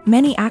week,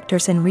 many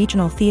actors in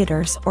regional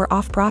theaters or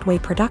off-Broadway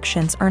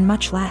productions earn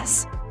much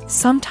less,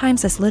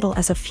 sometimes as little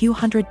as a few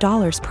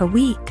 $100s per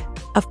week.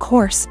 Of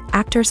course,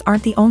 actors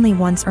aren't the only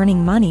ones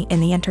earning money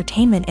in the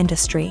entertainment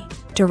industry.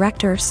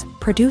 Directors,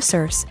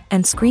 producers,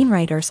 and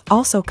screenwriters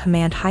also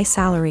command high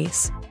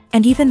salaries.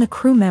 And even the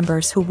crew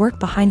members who work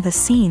behind the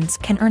scenes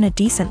can earn a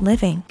decent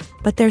living.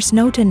 But there's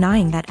no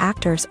denying that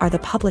actors are the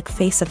public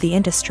face of the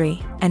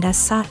industry, and as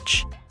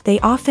such, they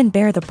often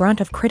bear the brunt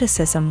of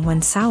criticism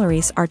when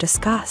salaries are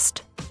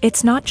discussed.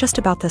 It's not just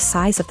about the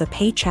size of the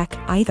paycheck,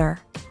 either.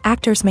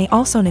 Actors may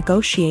also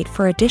negotiate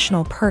for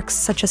additional perks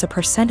such as a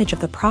percentage of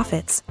the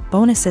profits,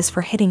 bonuses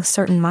for hitting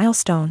certain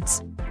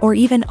milestones, or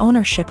even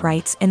ownership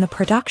rights in the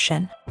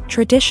production.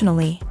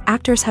 Traditionally,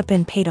 actors have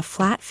been paid a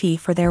flat fee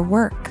for their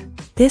work.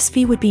 This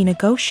fee would be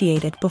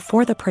negotiated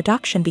before the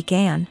production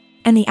began,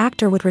 and the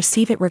actor would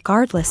receive it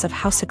regardless of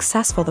how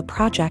successful the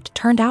project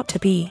turned out to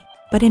be.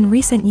 But in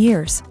recent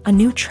years, a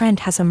new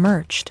trend has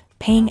emerged,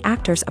 paying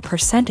actors a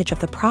percentage of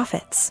the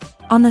profits.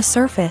 On the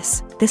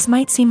surface, this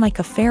might seem like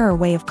a fairer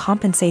way of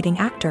compensating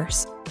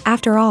actors.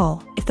 After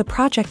all, if the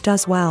project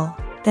does well,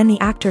 then the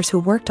actors who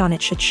worked on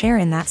it should share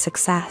in that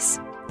success.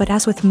 But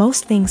as with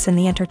most things in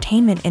the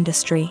entertainment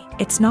industry,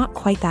 it's not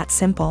quite that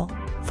simple.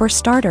 For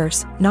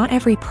starters, not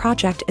every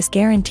project is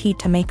guaranteed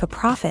to make a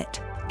profit.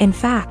 In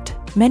fact,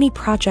 many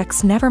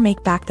projects never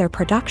make back their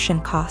production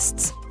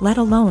costs, let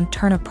alone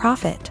turn a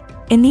profit.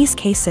 In these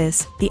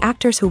cases, the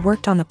actors who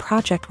worked on the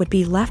project would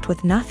be left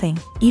with nothing,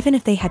 even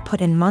if they had put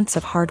in months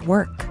of hard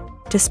work.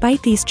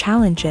 Despite these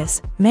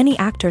challenges, many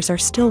actors are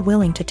still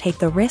willing to take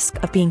the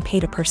risk of being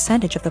paid a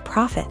percentage of the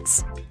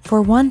profits.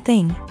 For one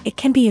thing, it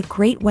can be a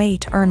great way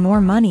to earn more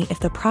money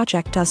if the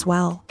project does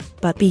well.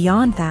 But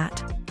beyond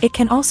that, it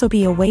can also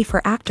be a way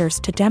for actors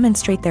to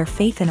demonstrate their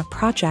faith in a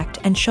project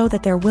and show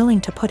that they're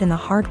willing to put in the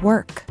hard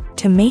work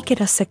to make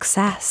it a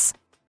success.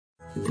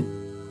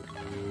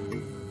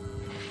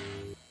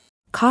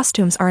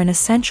 Costumes are an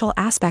essential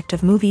aspect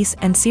of movies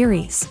and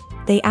series.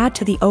 They add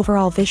to the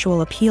overall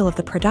visual appeal of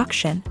the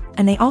production,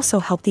 and they also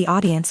help the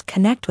audience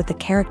connect with the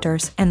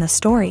characters and the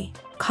story.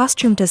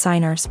 Costume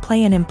designers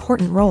play an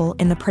important role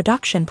in the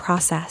production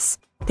process.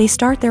 They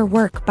start their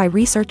work by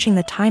researching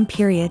the time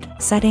period,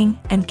 setting,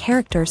 and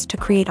characters to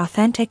create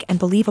authentic and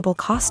believable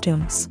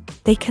costumes.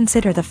 They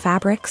consider the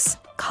fabrics,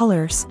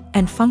 colors,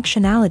 and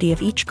functionality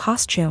of each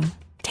costume,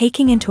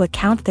 taking into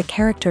account the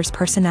character's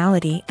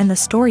personality and the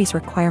story's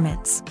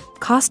requirements.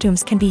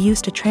 Costumes can be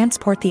used to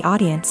transport the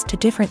audience to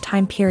different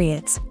time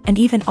periods, and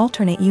even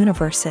alternate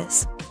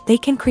universes. They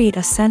can create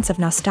a sense of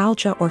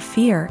nostalgia or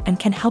fear and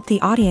can help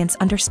the audience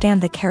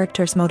understand the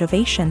character's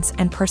motivations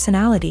and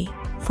personality.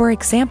 For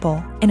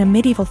example, in a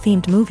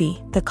medieval-themed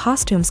movie, the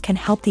costumes can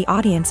help the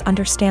audience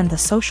understand the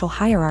social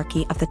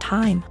hierarchy of the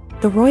time.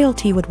 The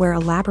royalty would wear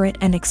elaborate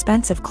and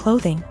expensive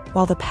clothing,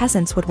 while the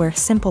peasants would wear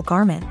simple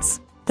garments.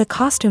 The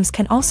costumes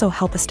can also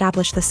help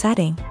establish the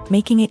setting,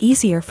 making it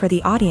easier for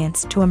the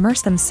audience to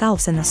immerse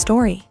themselves in the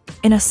story.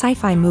 In a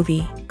sci-fi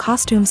movie,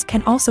 costumes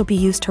can also be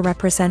used to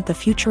represent the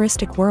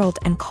futuristic world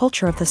and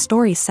culture of the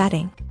story's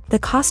setting. The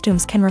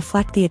costumes can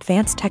reflect the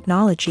advanced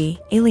technology,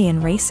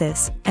 alien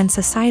races, and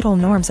societal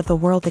norms of the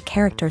world the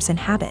characters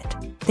inhabit.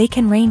 They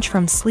can range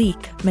from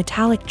sleek,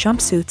 metallic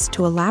jumpsuits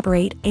to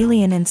elaborate,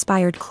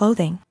 alien-inspired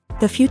clothing.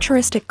 The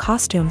futuristic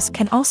costumes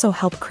can also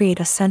help create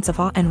a sense of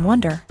awe and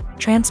wonder,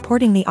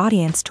 transporting the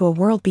audience to a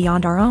world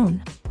beyond our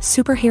own.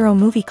 Superhero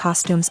movie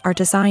costumes are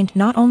designed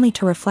not only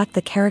to reflect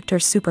the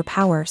character's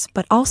superpowers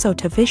but also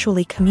to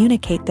visually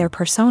communicate their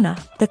persona.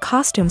 The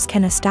costumes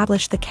can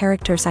establish the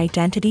character's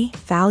identity,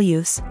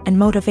 values, and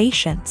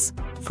motivations.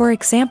 For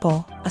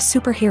example, a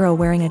superhero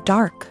wearing a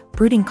dark,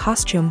 brooding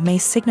costume may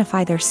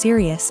signify their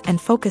serious and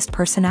focused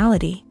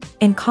personality.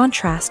 In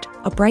contrast,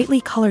 a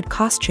brightly colored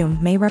costume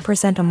may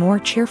represent a more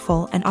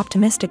cheerful and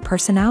optimistic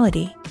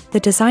personality. The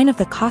design of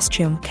the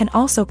costume can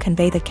also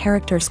convey the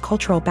character's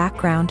cultural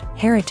background,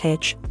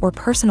 heritage, or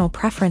personal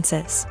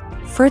preferences.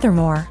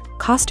 Furthermore,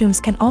 costumes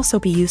can also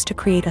be used to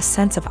create a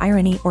sense of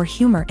irony or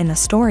humor in the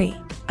story.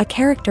 A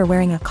character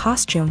wearing a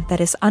costume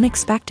that is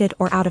unexpected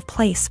or out of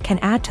place can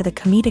add to the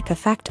comedic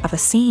effect of a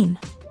scene.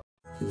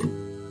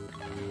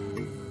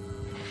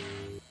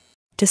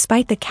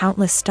 Despite the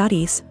countless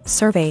studies,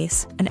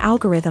 surveys, and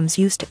algorithms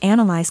used to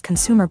analyze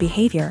consumer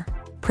behavior,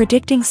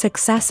 predicting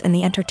success in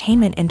the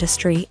entertainment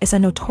industry is a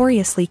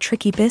notoriously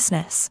tricky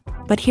business.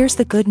 But here's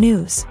the good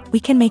news: we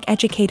can make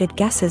educated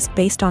guesses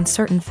based on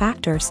certain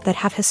factors that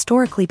have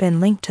historically been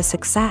linked to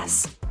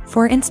success.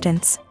 For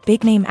instance,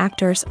 big-name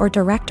actors or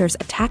directors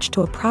attached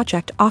to a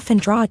project often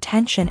draw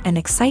attention and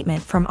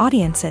excitement from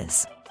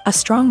audiences. A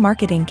strong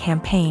marketing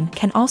campaign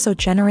can also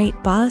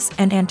generate buzz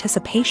and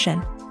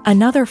anticipation.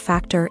 Another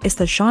factor is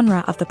the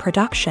genre of the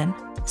production.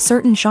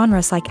 Certain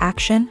genres like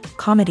action,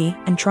 comedy,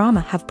 and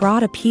drama have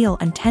broad appeal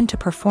and tend to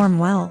perform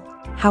well.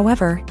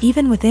 However,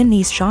 even within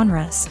these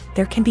genres,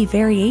 there can be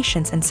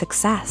variations in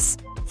success.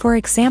 For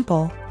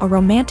example, a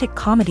romantic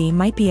comedy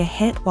might be a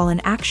hit while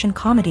an action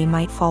comedy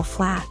might fall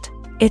flat.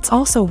 It's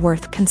also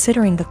worth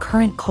considering the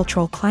current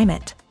cultural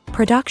climate.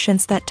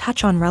 Productions that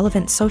touch on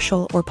relevant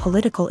social or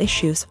political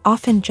issues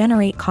often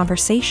generate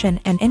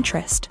conversation and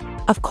interest.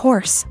 Of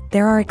course,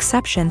 there are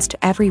exceptions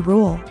to every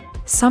rule.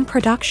 Some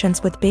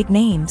productions with big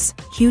names,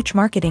 huge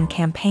marketing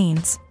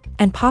campaigns,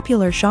 and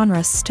popular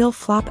genres still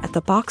flop at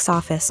the box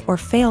office or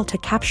fail to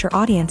capture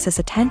audiences'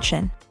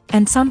 attention.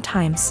 And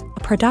sometimes, a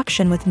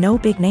production with no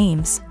big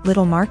names,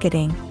 little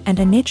marketing, and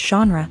a niche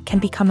genre can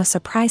become a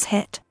surprise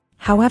hit.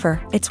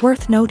 However, it's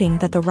worth noting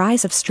that the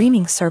rise of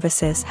streaming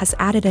services has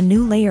added a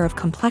new layer of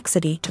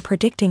complexity to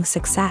predicting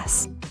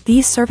success.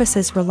 These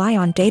services rely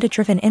on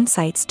data-driven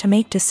insights to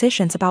make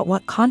decisions about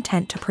what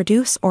content to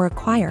produce or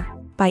acquire.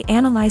 By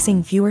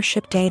analyzing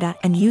viewership data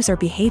and user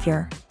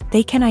behavior,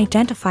 they can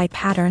identify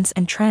patterns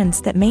and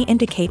trends that may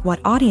indicate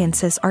what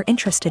audiences are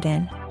interested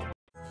in.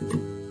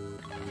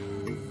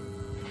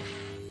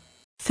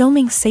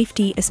 Filming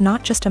safety is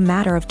not just a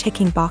matter of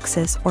ticking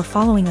boxes or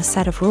following a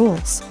set of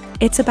rules.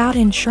 It's about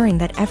ensuring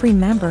that every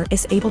member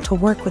is able to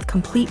work with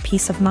complete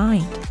peace of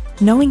mind,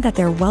 knowing that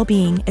their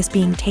well-being is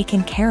being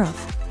taken care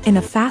of. In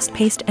a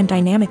fast-paced and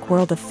dynamic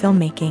world of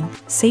filmmaking,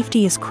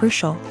 safety is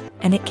crucial,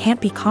 and it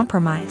can't be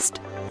compromised.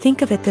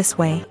 Think of it this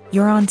way: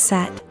 you're on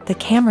set, the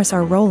cameras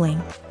are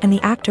rolling, and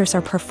the actors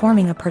are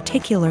performing a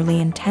particularly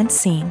intense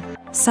scene.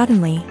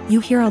 Suddenly, you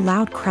hear a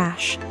loud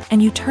crash,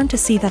 and you turn to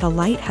see that a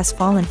light has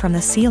fallen from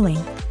the ceiling,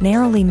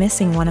 narrowly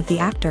missing one of the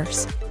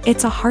actors.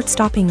 It's a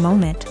heart-stopping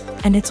moment,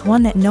 and it's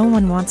one that no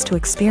one wants to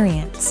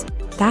experience.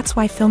 That's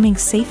why filming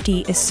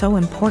safety is so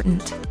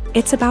important.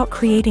 It's about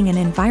creating an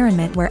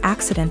environment where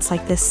accidents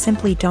like this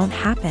simply don't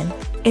happen.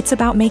 It's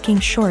about making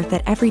sure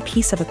that every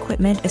piece of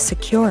equipment is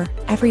secure,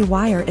 every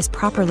wire is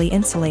properly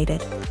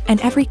insulated, and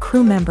every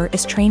crew member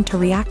is trained to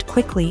react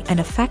quickly and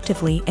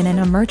effectively in an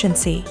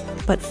emergency.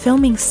 But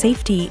filming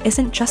safety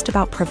isn't just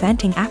about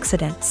preventing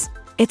accidents.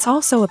 It's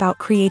also about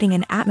creating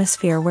an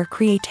atmosphere where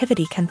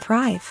creativity can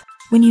thrive.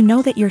 When you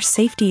know that your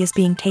safety is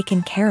being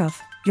taken care of,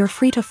 you're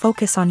free to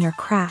focus on your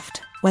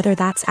craft, whether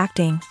that's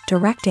acting,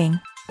 directing,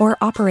 or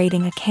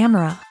operating a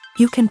camera.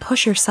 You can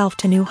push yourself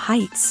to new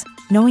heights,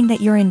 knowing that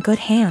you're in good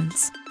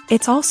hands.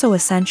 It's also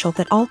essential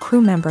that all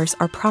crew members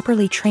are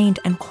properly trained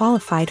and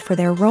qualified for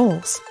their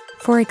roles.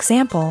 For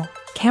example,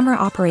 camera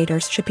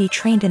operators should be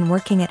trained in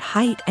working at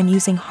height and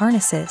using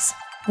harnesses,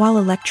 while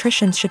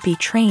electricians should be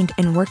trained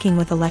in working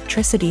with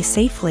electricity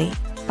safely.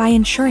 By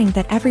ensuring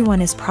that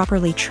everyone is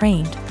properly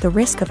trained, the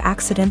risk of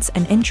accidents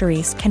and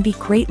injuries can be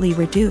greatly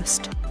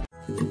reduced.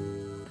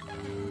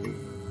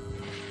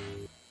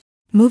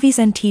 Movies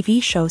and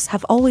TV shows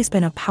have always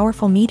been a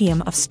powerful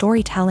medium of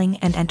storytelling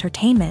and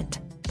entertainment,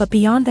 but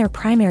beyond their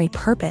primary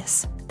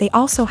purpose, they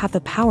also have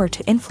the power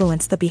to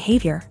influence the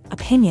behavior,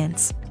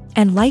 opinions,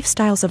 and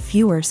lifestyles of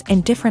viewers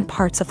in different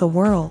parts of the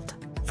world.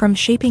 From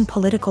shaping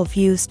political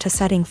views to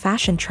setting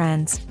fashion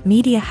trends,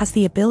 media has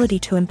the ability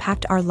to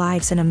impact our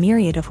lives in a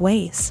myriad of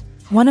ways.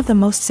 One of the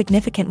most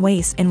significant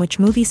ways in which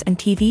movies and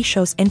TV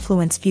shows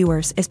influence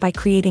viewers is by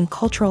creating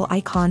cultural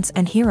icons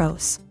and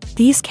heroes.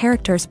 These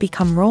characters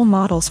become role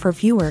models for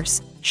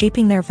viewers,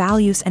 shaping their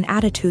values and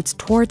attitudes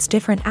towards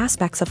different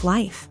aspects of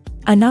life.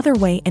 Another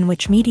way in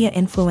which media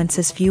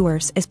influences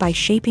viewers is by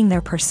shaping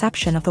their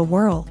perception of the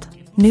world.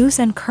 News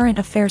and current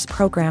affairs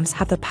programs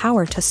have the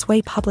power to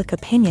sway public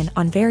opinion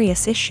on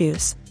various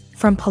issues,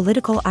 from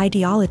political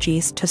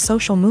ideologies to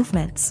social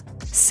movements.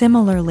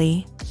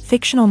 Similarly,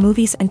 fictional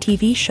movies and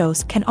TV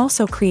shows can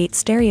also create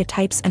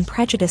stereotypes and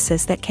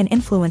prejudices that can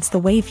influence the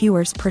way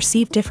viewers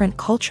perceive different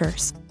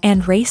cultures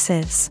and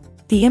races.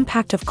 The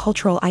impact of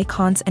cultural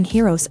icons and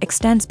heroes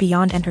extends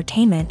beyond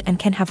entertainment and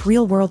can have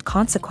real-world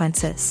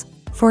consequences.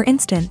 For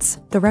instance,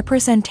 the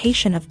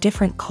representation of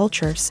different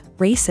cultures,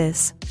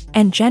 races,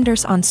 and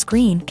genders on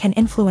screen can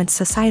influence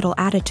societal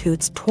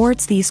attitudes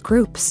towards these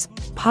groups.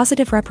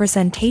 Positive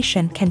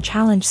representation can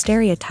challenge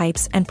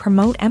stereotypes and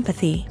promote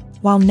empathy,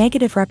 while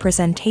negative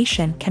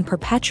representation can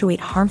perpetuate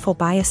harmful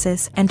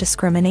biases and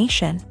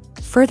discrimination.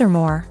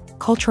 Furthermore,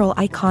 cultural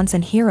icons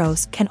and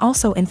heroes can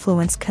also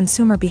influence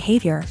consumer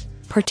behavior,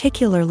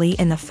 particularly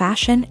in the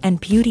fashion and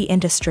beauty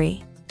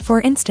industry.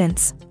 For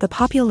instance, the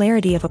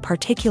popularity of a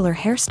particular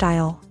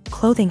hairstyle,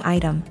 clothing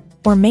item,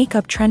 or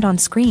makeup trend on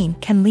screen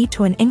can lead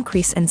to an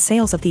increase in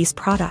sales of these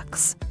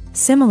products.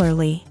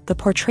 Similarly, the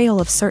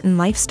portrayal of certain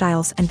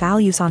lifestyles and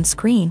values on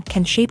screen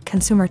can shape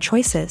consumer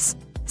choices,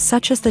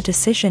 such as the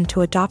decision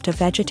to adopt a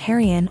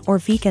vegetarian or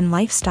vegan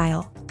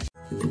lifestyle.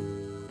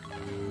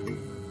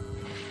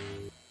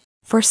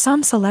 For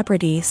some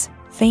celebrities,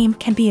 fame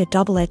can be a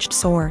double-edged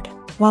sword.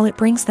 While it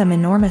brings them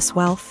enormous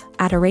wealth,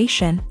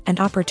 adoration, and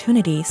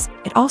opportunities,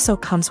 it also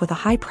comes with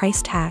a high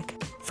price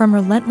tag. From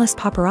relentless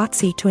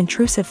paparazzi to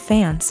intrusive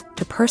fans,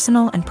 to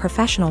personal and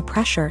professional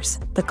pressures,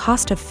 the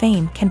cost of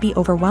fame can be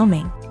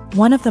overwhelming.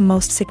 One of the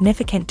most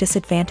significant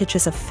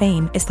disadvantages of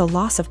fame is the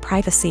loss of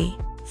privacy.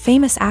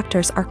 Famous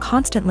actors are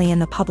constantly in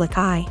the public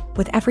eye,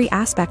 with every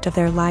aspect of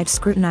their lives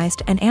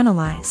scrutinized and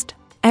analyzed.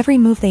 Every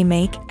move they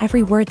make,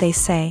 every word they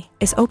say,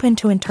 is open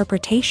to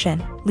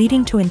interpretation,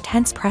 leading to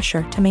intense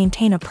pressure to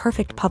maintain a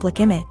perfect public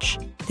image.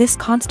 This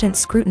constant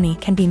scrutiny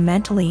can be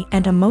mentally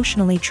and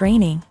emotionally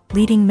draining,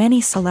 leading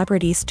many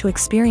celebrities to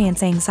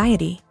experience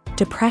anxiety,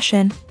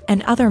 depression,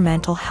 and other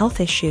mental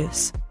health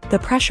issues. The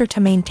pressure to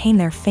maintain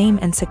their fame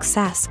and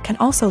success can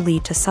also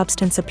lead to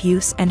substance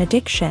abuse and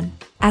addiction,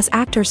 as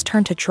actors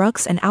turn to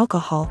drugs and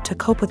alcohol to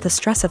cope with the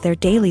stress of their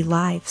daily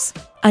lives.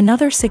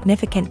 Another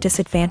significant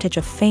disadvantage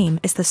of fame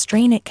is the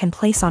strain it can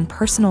place on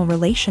personal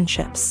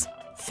relationships.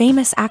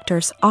 Famous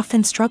actors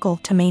often struggle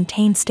to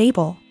maintain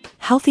stable,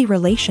 healthy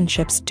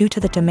relationships due to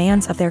the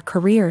demands of their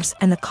careers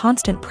and the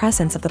constant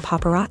presence of the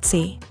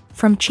paparazzi.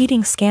 From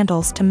cheating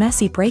scandals to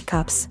messy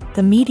breakups,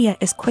 the media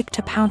is quick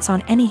to pounce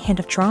on any hint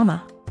of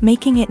drama,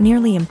 making it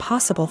nearly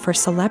impossible for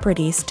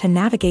celebrities to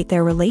navigate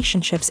their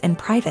relationships in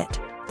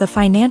private. The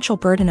financial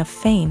burden of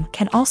fame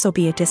can also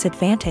be a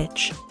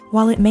disadvantage.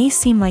 While it may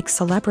seem like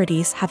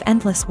celebrities have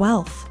endless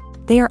wealth,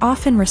 they are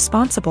often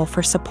responsible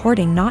for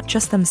supporting not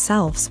just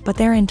themselves but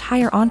their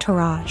entire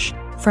entourage.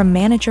 From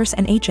managers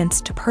and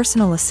agents to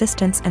personal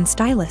assistants and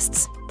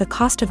stylists, the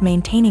cost of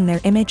maintaining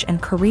their image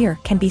and career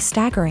can be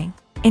staggering.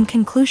 In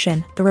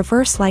conclusion, the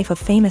reverse life of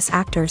famous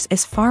actors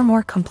is far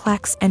more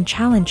complex and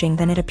challenging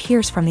than it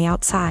appears from the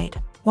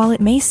outside. While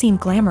it may seem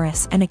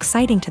glamorous and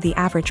exciting to the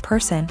average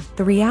person,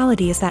 the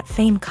reality is that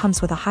fame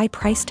comes with a high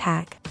price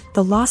tag.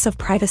 The loss of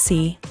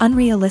privacy,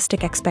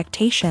 unrealistic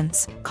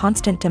expectations,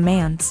 constant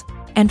demands,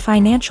 and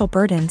financial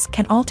burdens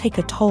can all take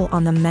a toll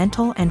on the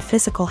mental and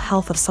physical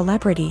health of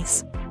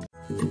celebrities.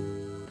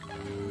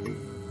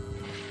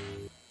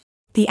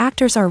 The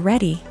actors are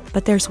ready,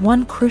 but there's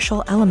one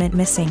crucial element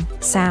missing: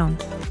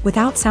 sound.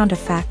 Without sound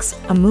effects,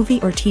 a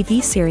movie or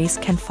TV series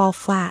can fall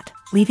flat,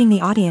 leaving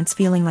the audience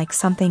feeling like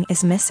something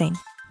is missing.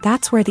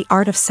 That's where the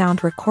art of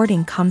sound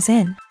recording comes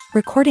in.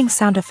 Recording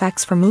sound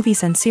effects for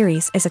movies and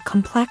series is a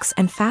complex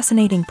and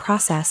fascinating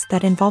process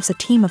that involves a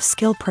team of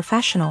skilled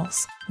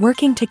professionals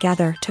working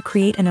together to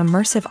create an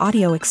immersive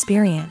audio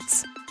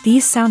experience.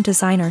 These sound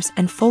designers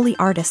and Foley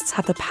artists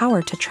have the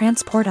power to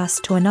transport us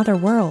to another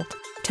world,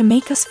 to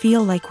make us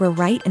feel like we're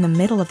right in the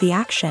middle of the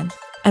action.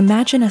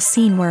 Imagine a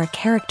scene where a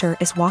character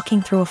is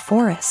walking through a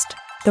forest.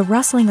 The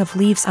rustling of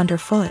leaves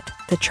underfoot,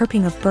 the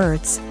chirping of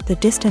birds, the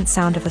distant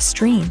sound of a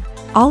stream.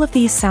 All of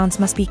these sounds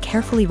must be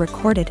carefully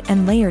recorded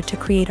and layered to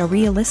create a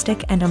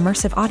realistic and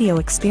immersive audio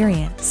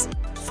experience.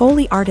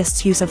 Foley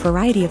artists use a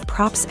variety of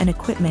props and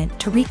equipment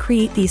to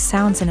recreate these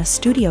sounds in a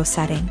studio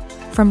setting,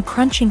 from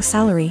crunching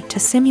celery to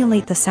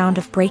simulate the sound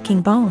of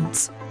breaking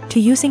bones, to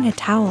using a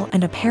towel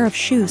and a pair of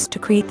shoes to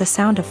create the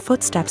sound of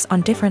footsteps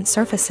on different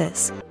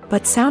surfaces.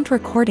 But sound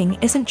recording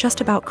isn't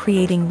just about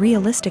creating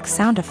realistic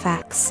sound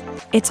effects.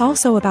 It's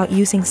also about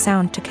using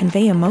sound to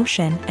convey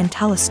emotion and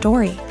tell a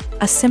story.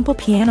 A simple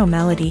piano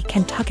melody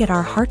can tug at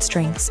our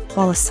heartstrings,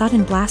 while a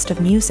sudden blast of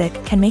music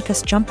can make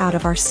us jump out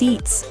of our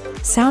seats.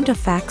 Sound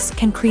effects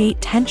can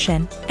create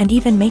tension and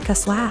even make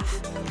us laugh.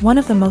 One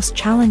of the most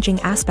challenging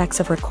aspects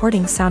of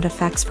recording sound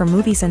effects for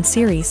movies and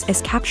series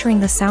is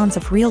capturing the sounds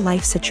of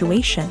real-life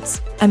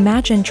situations.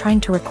 Imagine trying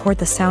to record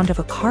the sound of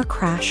a car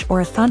crash or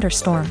a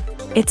thunderstorm.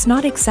 It's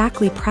not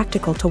exactly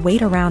practical to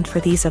wait around for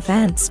these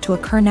events to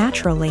occur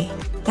naturally.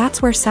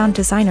 That's where sound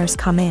designers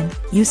come in,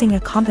 using a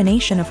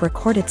combination of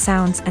recorded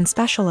sounds and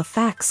special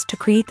effects to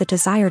create the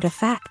desired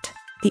effect.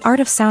 The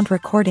art of sound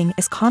recording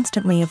is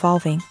constantly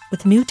evolving,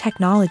 with new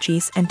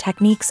technologies and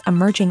techniques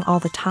emerging all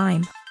the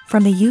time.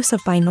 From the use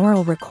of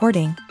binaural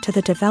recording to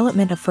the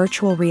development of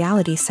virtual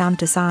reality sound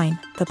design,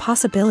 the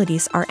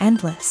possibilities are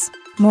endless.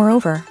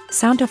 Moreover,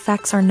 sound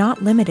effects are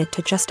not limited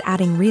to just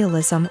adding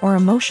realism or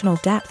emotional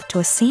depth to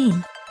a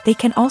scene. They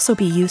can also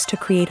be used to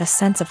create a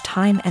sense of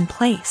time and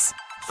place.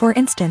 For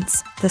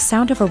instance, the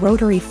sound of a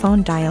rotary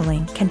phone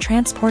dialing can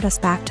transport us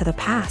back to the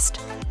past,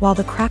 while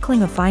the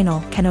crackling of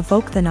vinyl can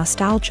evoke the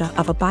nostalgia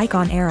of a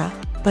bygone era.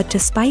 But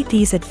despite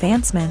these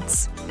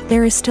advancements,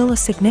 there is still a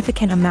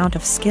significant amount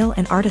of skill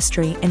and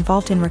artistry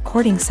involved in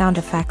recording sound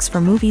effects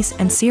for movies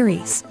and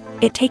series.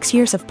 It takes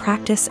years of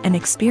practice and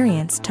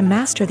experience to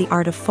master the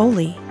art of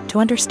Foley, to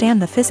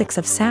understand the physics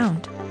of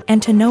sound,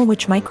 and to know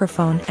which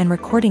microphone and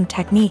recording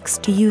techniques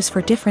to use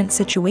for different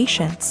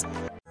situations.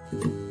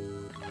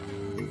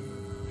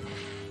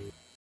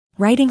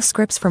 Writing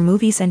scripts for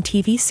movies and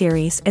TV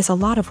series is a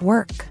lot of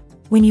work.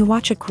 When you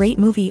watch a great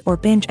movie or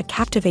binge a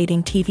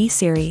captivating TV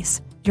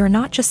series, you're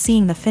not just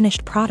seeing the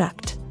finished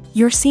product.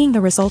 You're seeing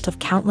the result of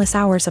countless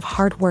hours of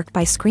hard work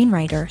by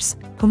screenwriters,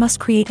 who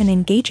must create an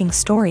engaging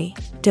story,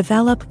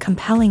 develop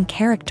compelling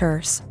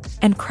characters,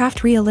 and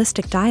craft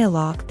realistic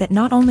dialogue that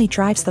not only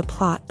drives the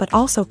plot but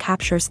also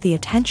captures the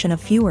attention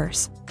of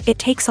viewers. It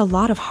takes a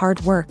lot of hard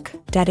work,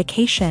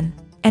 dedication,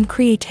 and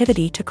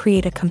creativity to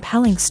create a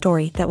compelling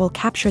story that will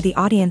capture the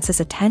audience's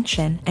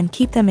attention and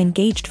keep them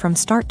engaged from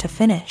start to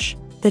finish.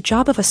 The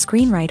job of a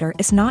screenwriter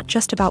is not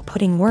just about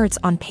putting words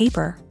on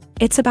paper.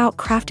 It's about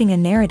crafting a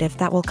narrative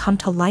that will come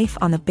to life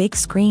on the big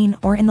screen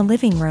or in the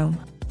living room.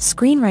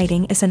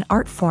 Screenwriting is an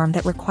art form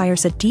that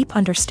requires a deep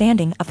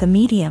understanding of the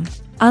medium.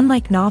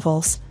 Unlike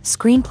novels,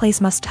 screenplays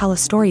must tell a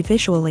story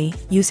visually,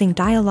 using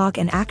dialogue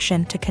and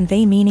action to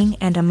convey meaning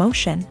and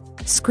emotion.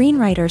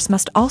 Screenwriters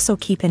must also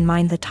keep in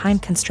mind the time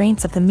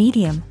constraints of the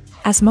medium,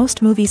 as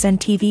most movies and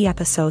TV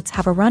episodes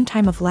have a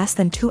runtime of less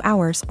than 2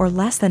 hours or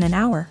less than an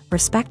hour,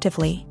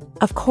 respectively.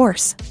 Of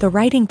course, the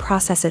writing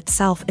process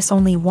itself is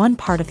only one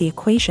part of the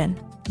equation.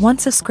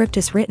 Once a script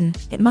is written,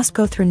 it must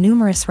go through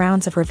numerous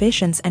rounds of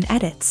revisions and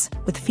edits,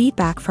 with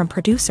feedback from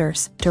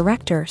producers,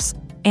 directors,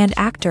 and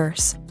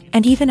actors.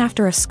 And even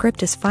after a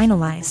script is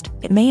finalized,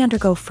 it may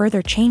undergo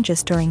further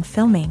changes during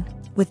filming,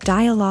 with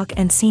dialogue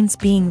and scenes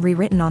being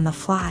rewritten on the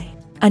fly.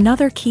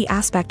 Another key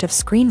aspect of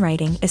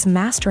screenwriting is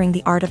mastering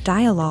the art of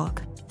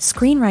dialogue.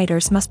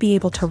 Screenwriters must be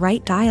able to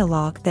write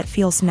dialogue that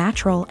feels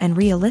natural and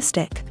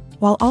realistic,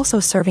 while also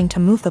serving to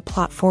move the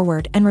plot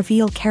forward and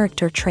reveal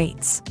character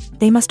traits.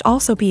 They must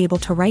also be able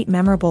to write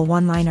memorable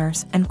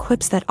one-liners and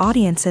quips that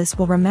audiences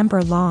will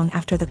remember long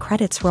after the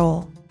credits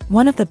roll.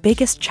 One of the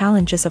biggest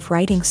challenges of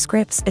writing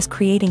scripts is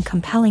creating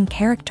compelling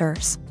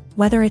characters.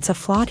 Whether it's a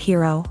flawed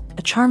hero,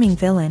 a charming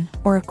villain,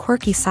 or a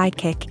quirky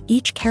sidekick,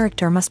 each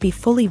character must be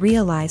fully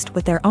realized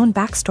with their own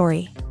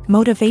backstory,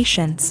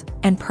 motivations,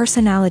 and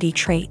personality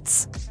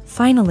traits.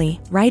 Finally,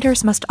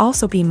 writers must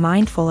also be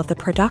mindful of the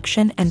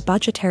production and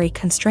budgetary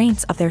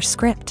constraints of their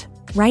script.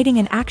 Writing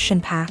an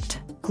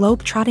action-packed,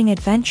 globe-trotting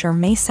adventure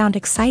may sound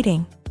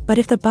exciting, but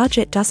if the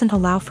budget doesn't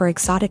allow for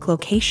exotic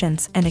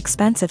locations and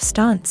expensive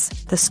stunts,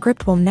 the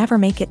script will never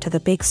make it to the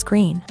big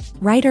screen.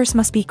 Writers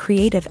must be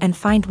creative and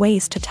find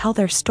ways to tell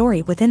their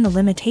story within the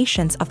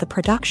limitations of the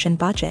production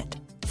budget.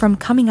 From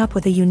coming up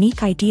with a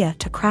unique idea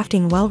to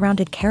crafting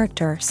well-rounded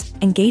characters,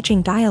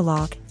 engaging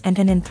dialogue, and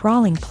an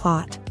enthralling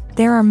plot,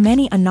 there are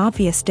many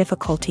unobvious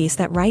difficulties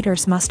that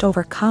writers must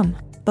overcome,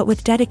 but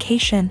with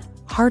dedication,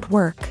 hard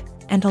work,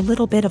 and a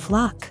little bit of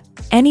luck,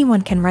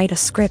 anyone can write a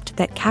script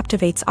that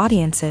captivates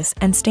audiences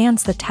and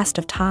stands the test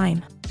of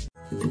time.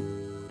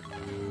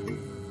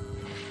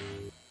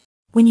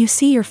 When you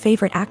see your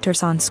favorite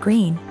actors on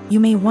screen, you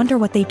may wonder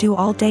what they do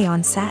all day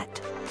on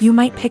set. You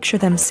might picture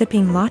them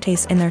sipping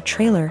lattes in their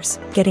trailers,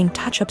 getting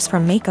touch-ups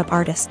from makeup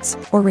artists,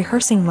 or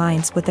rehearsing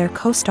lines with their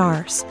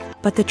co-stars.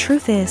 But the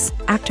truth is,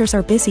 actors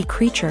are busy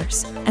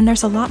creatures, and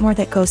there's a lot more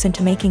that goes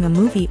into making a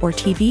movie or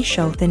TV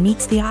show than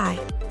meets the eye.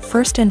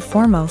 First and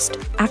foremost,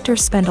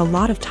 actors spend a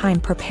lot of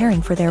time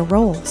preparing for their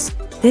roles.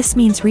 This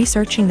means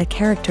researching the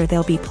character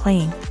they'll be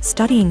playing,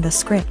 studying the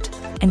script,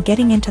 and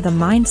getting into the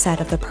mindset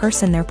of the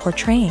person they're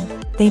portraying.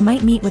 They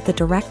might meet with the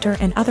director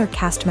and other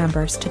cast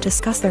members to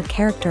discuss their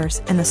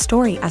characters and the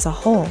story as a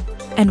whole,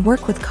 and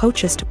work with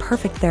coaches to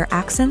perfect their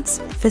accents,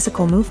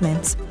 physical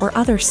movements, or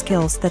other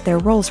skills that their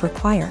roles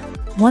require.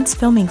 Once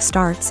filming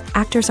starts,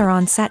 actors are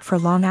on set for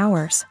long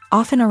hours,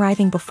 often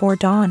arriving before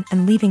dawn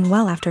and leaving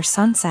well after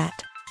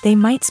sunset. They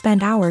might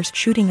spend hours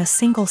shooting a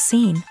single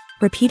scene,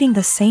 repeating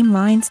the same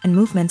lines and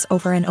movements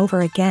over and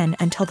over again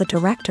until the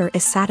director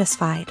is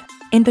satisfied.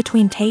 In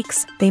between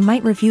takes, they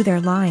might review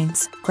their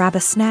lines, grab a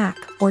snack,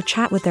 or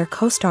chat with their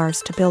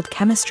co-stars to build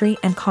chemistry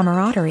and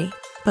camaraderie.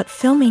 But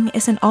filming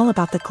isn't all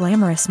about the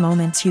glamorous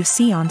moments you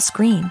see on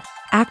screen.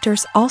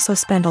 Actors also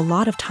spend a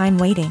lot of time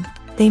waiting.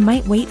 They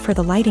might wait for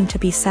the lighting to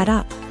be set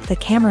up, the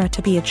camera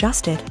to be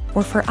adjusted,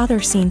 or for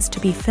other scenes to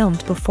be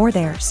filmed before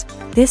theirs.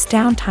 This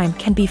downtime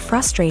can be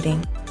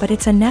frustrating, but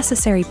it's a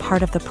necessary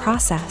part of the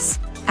process.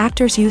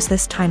 Actors use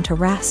this time to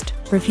rest,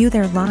 review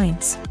their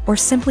lines, or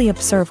simply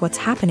observe what's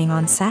happening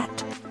on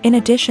set. In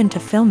addition to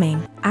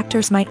filming,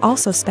 actors might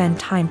also spend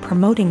time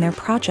promoting their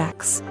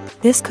projects.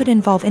 This could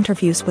involve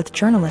interviews with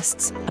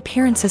journalists,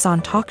 appearances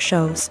on talk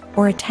shows,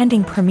 or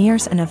attending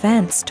premieres and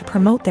events to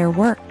promote their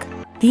work.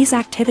 These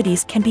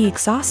activities can be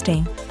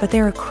exhausting, but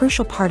they're a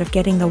crucial part of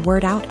getting the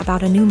word out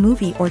about a new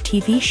movie or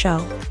TV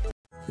show.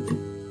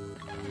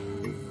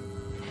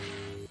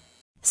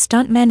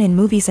 Stuntmen in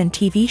movies and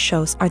TV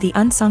shows are the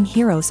unsung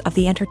heroes of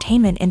the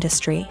entertainment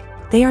industry.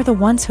 They are the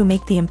ones who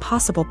make the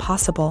impossible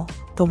possible,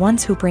 the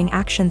ones who bring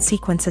action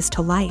sequences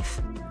to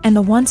life, and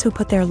the ones who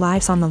put their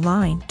lives on the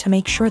line to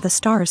make sure the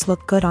stars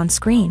look good on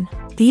screen.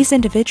 These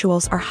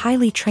individuals are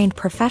highly trained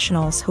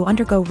professionals who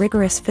undergo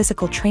rigorous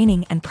physical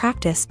training and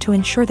practice to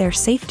ensure their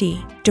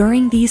safety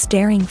during these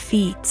daring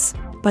feats.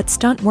 But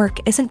stunt work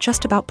isn't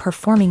just about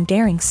performing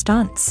daring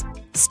stunts.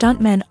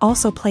 Stuntmen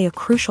also play a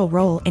crucial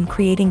role in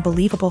creating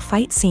believable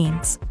fight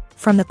scenes.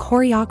 From the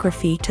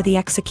choreography to the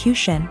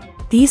execution,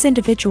 these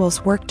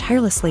individuals work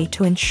tirelessly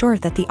to ensure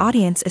that the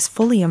audience is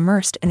fully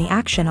immersed in the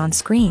action on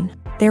screen.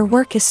 Their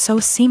work is so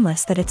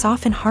seamless that it's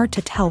often hard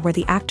to tell where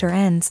the actor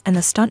ends and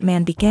the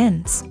stuntman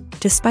begins.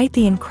 Despite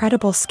the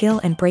incredible skill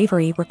and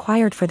bravery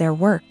required for their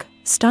work,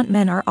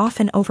 stuntmen are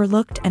often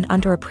overlooked and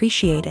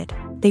underappreciated.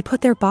 They put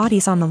their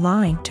bodies on the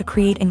line to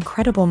create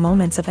incredible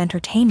moments of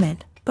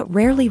entertainment, but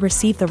rarely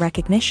receive the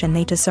recognition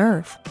they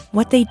deserve.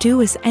 What they do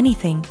is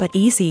anything but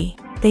easy.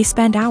 They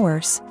spend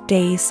hours,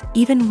 days,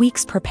 even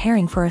weeks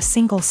preparing for a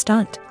single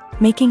stunt,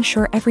 making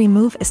sure every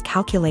move is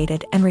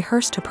calculated and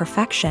rehearsed to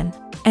perfection.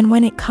 And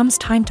when it comes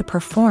time to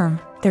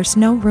perform, there's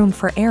no room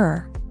for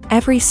error.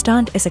 Every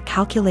stunt is a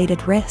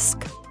calculated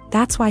risk.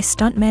 That's why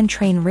stuntmen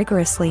train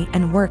rigorously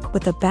and work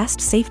with the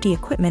best safety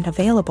equipment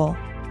available,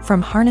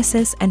 from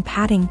harnesses and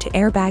padding to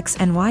airbags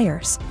and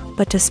wires.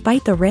 But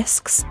despite the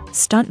risks,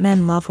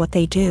 stuntmen love what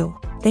they do.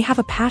 They have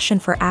a passion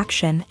for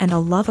action and a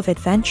love of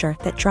adventure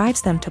that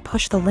drives them to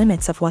push the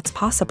limits of what's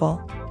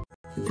possible.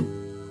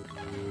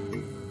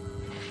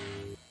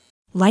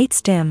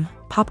 Lights dim,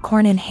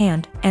 popcorn in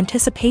hand,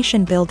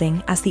 anticipation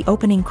building as the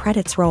opening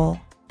credits roll.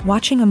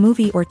 Watching a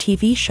movie or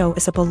TV show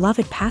is a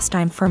beloved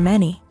pastime for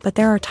many, but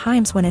there are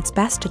times when it's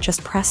best to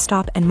just press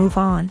stop and move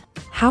on.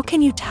 How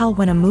can you tell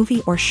when a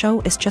movie or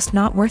show is just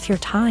not worth your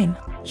time?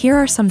 Here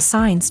are some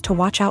signs to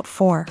watch out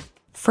for.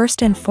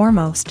 First and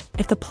foremost,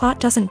 if the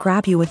plot doesn't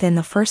grab you within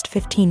the first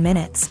 15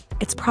 minutes,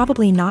 it's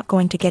probably not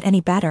going to get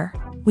any better.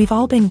 We've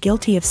all been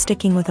guilty of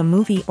sticking with a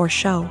movie or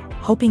show,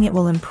 hoping it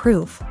will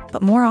improve,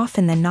 but more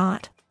often than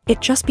not,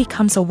 it just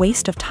becomes a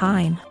waste of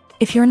time.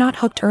 If you're not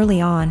hooked early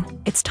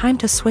on, it's time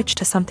to switch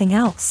to something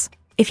else.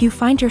 If you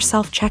find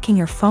yourself checking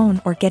your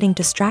phone or getting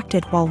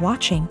distracted while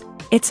watching,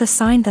 it's a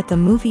sign that the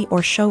movie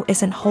or show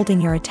isn't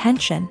holding your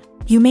attention.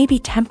 You may be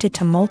tempted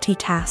to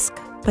multitask,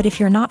 but if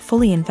you're not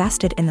fully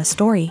invested in the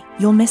story,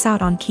 you'll miss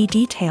out on key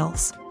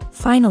details.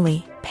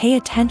 Finally, pay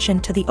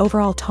attention to the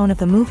overall tone of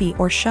the movie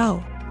or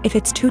show. If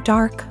it's too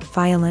dark,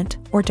 violent,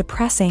 or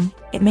depressing,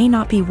 it may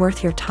not be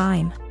worth your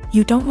time.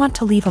 You don't want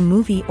to leave a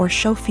movie or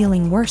show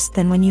feeling worse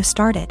than when you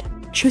started.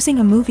 Choosing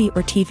a movie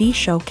or TV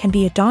show can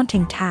be a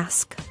daunting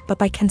task, but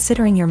by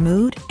considering your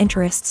mood,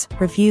 interests,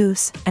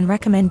 reviews, and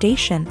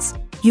recommendations,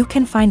 you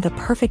can find the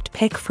perfect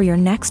pick for your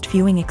next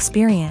viewing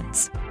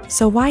experience.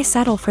 So why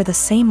settle for the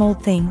same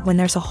old thing when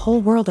there's a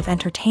whole world of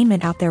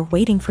entertainment out there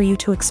waiting for you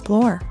to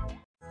explore?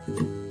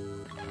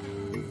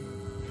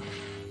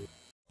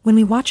 When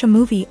we watch a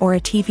movie or a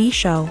TV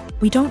show,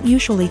 we don't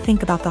usually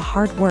think about the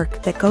hard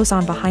work that goes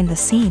on behind the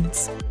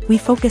scenes. We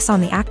focus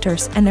on the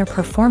actors and their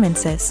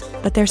performances,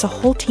 but there's a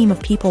whole team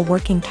of people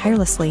working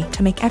tirelessly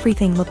to make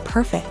everything look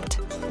perfect.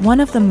 One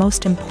of the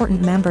most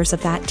important members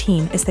of that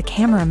team is the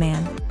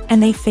cameraman,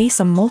 and they face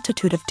a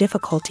multitude of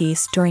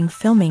difficulties during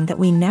filming that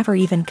we never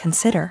even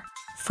consider.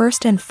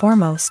 First and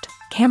foremost,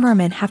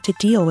 cameramen have to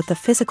deal with the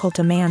physical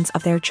demands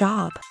of their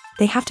job.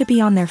 They have to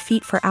be on their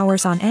feet for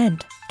hours on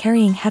end,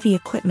 carrying heavy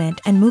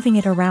equipment and moving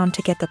it around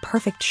to get the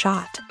perfect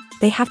shot.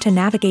 They have to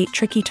navigate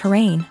tricky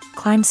terrain,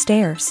 climb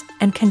stairs,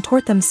 and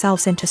contort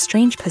themselves into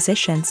strange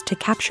positions to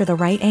capture the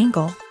right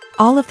angle.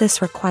 All of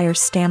this requires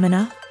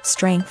stamina,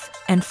 strength,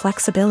 and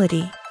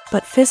flexibility.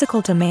 But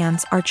physical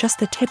demands are just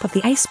the tip of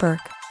the iceberg.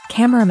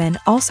 Cameramen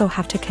also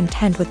have to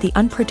contend with the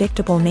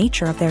unpredictable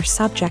nature of their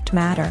subject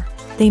matter.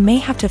 They may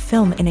have to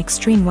film in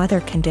extreme weather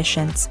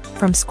conditions,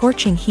 from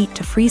scorching heat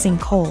to freezing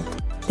cold.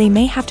 They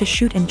may have to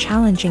shoot in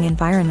challenging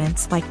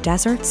environments like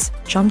deserts,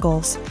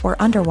 jungles, or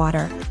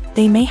underwater.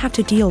 They may have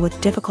to deal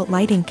with difficult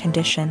lighting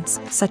conditions,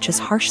 such as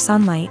harsh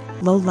sunlight,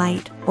 low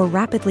light, or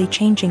rapidly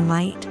changing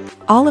light.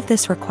 All of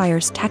this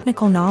requires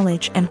technical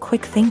knowledge and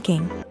quick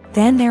thinking.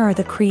 Then there are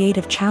the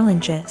creative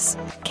challenges.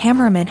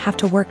 Cameramen have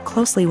to work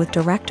closely with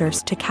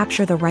directors to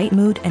capture the right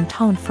mood and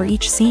tone for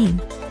each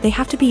scene. They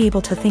have to be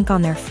able to think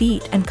on their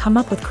feet and come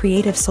up with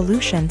creative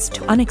solutions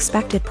to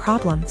unexpected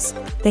problems.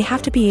 They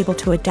have to be able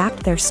to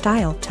adapt their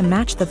style to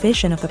match the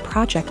vision of the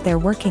project they're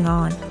working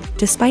on.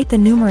 Despite the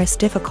numerous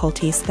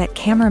difficulties that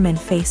cameramen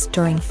face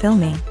during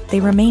filming, they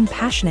remain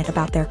passionate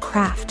about their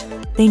craft.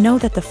 They know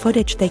that the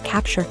footage they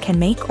capture can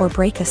make or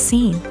break a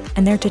scene,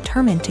 and they're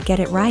determined to get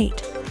it right.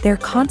 They're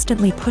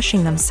constantly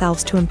pushing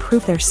themselves to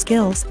improve their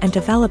skills and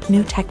develop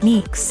new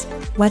techniques.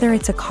 Whether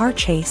it's a car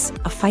chase,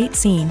 a fight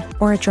scene,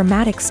 or a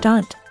dramatic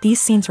stunt,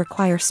 these scenes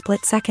require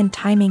split-second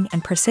timing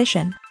and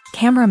precision.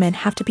 Cameramen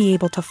have to be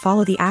able to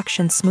follow the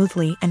action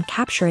smoothly and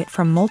capture it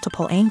from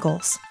multiple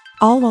angles,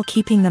 all while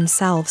keeping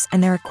themselves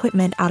and their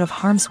equipment out of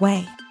harm's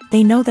way.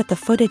 They know that the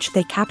footage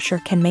they capture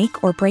can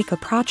make or break a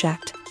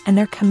project, and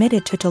they're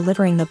committed to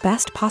delivering the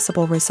best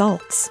possible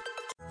results.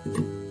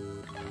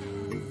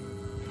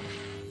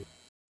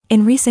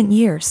 In recent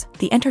years,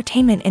 the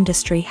entertainment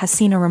industry has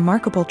seen a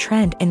remarkable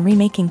trend in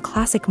remaking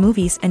classic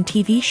movies and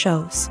TV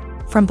shows.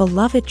 From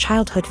beloved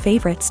childhood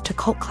favorites to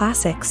cult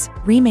classics,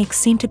 remakes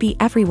seem to be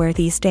everywhere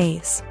these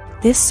days.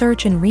 This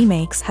surge in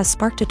remakes has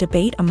sparked a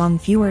debate among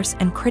viewers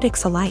and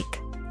critics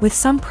alike, with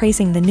some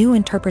praising the new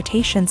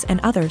interpretations and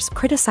others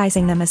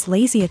criticizing them as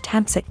lazy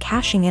attempts at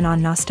cashing in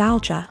on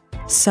nostalgia.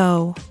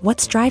 So,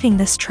 what's driving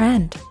this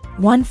trend?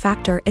 One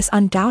factor is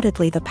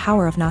undoubtedly the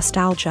power of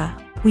nostalgia.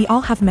 We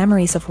all have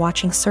memories of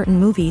watching certain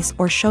movies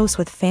or shows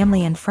with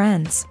family and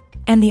friends,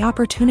 and the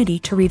opportunity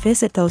to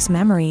revisit those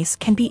memories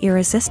can be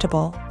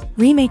irresistible.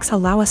 Remakes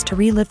allow us to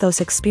relive those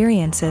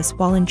experiences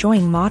while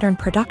enjoying modern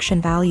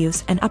production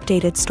values and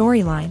updated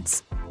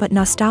storylines. But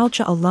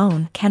nostalgia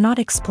alone cannot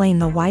explain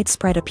the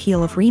widespread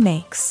appeal of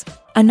remakes.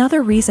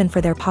 Another reason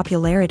for their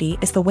popularity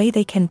is the way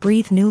they can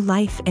breathe new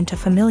life into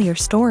familiar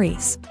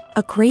stories.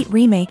 A great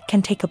remake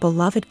can take a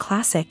beloved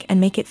classic and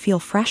make it feel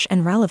fresh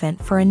and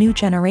relevant for a new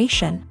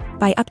generation.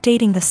 By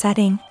updating the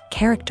setting,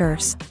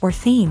 characters, or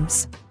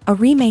themes, a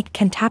remake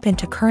can tap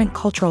into current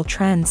cultural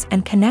trends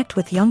and connect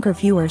with younger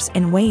viewers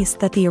in ways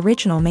that the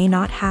original may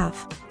not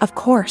have. Of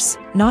course,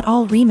 not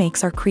all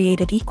remakes are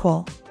created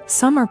equal.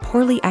 Some are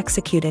poorly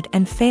executed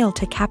and fail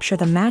to capture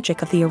the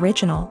magic of the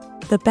original.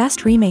 The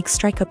best remakes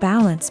strike a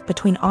balance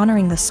between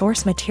honoring the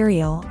source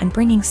material and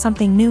bringing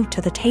something new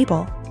to the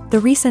table. The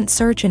recent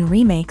surge in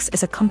remakes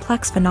is a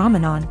complex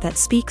phenomenon that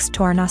speaks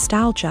to our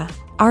nostalgia,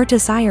 our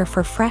desire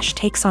for fresh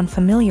takes on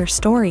familiar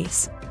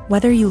stories.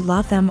 Whether you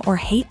love them or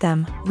hate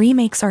them,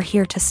 remakes are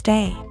here to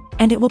stay,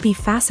 and it will be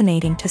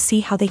fascinating to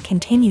see how they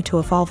continue to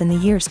evolve in the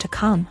years to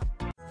come.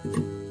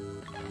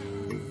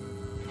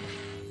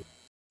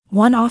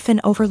 One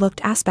often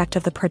overlooked aspect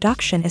of the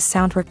production is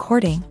sound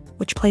recording,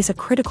 which plays a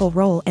critical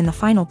role in the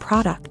final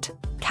product.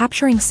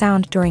 Capturing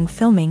sound during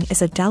filming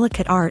is a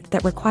delicate art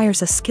that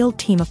requires a skilled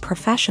team of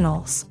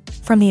professionals,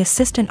 from the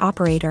assistant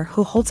operator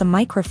who holds a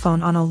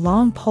microphone on a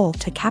long pole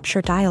to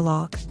capture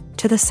dialogue,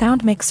 to the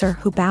sound mixer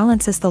who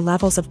balances the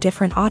levels of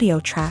different audio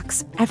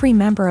tracks. Every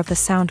member of the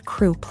sound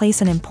crew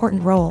plays an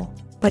important role.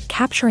 But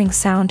capturing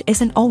sound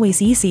isn't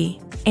always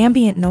easy.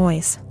 Ambient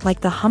noise, like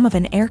the hum of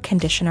an air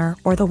conditioner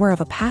or the whir of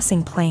a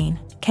passing plane,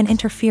 can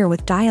interfere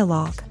with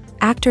dialogue.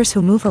 Actors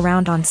who move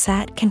around on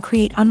set can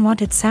create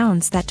unwanted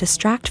sounds that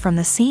distract from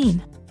the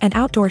scene. And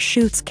outdoor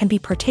shoots can be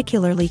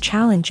particularly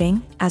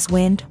challenging, as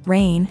wind,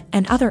 rain,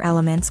 and other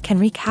elements can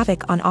wreak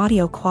havoc on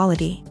audio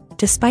quality.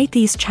 Despite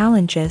these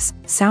challenges,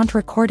 sound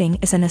recording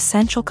is an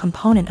essential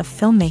component of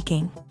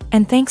filmmaking.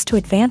 And thanks to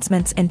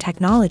advancements in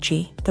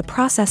technology, the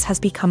process has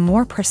become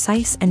more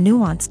precise and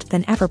nuanced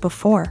than ever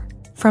before.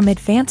 From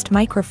advanced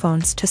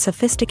microphones to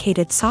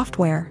sophisticated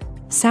software,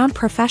 sound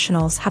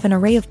professionals have an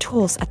array of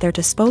tools at their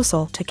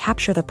disposal to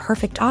capture the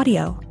perfect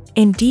audio.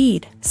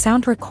 Indeed,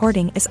 sound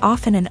recording is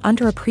often an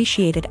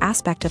underappreciated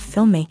aspect of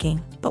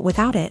filmmaking, but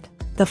without it,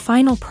 the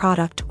final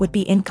product would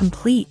be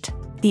incomplete.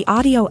 The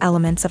audio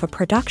elements of a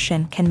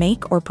production can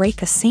make or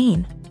break a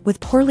scene, with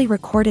poorly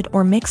recorded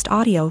or mixed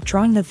audio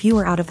drawing the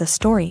viewer out of the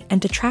story and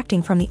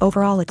detracting from the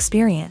overall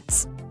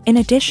experience. In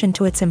addition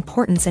to its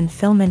importance in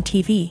film and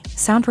TV,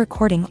 sound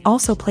recording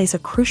also plays a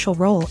crucial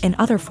role in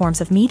other forms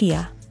of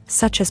media,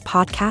 such as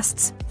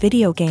podcasts,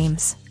 video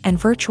games, and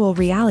virtual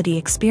reality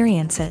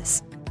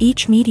experiences.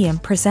 Each medium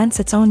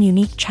presents its own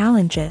unique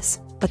challenges,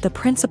 but the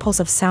principles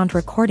of sound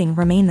recording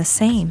remain the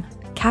same: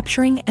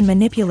 capturing and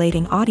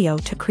manipulating audio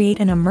to create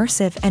an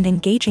immersive and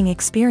engaging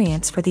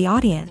experience for the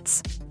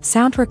audience.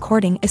 Sound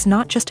recording is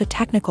not just a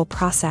technical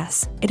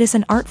process, it is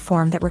an art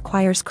form that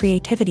requires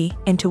creativity,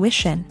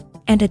 intuition,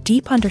 and a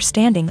deep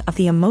understanding of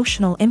the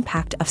emotional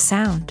impact of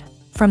sound.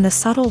 From the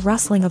subtle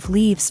rustling of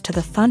leaves to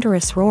the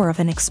thunderous roar of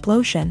an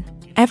explosion,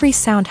 every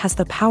sound has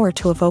the power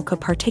to evoke a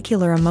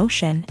particular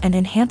emotion and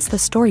enhance the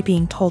story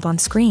being told on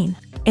screen.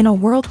 In a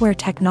world where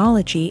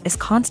technology is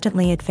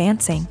constantly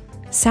advancing,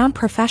 sound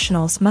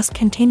professionals must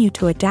continue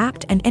to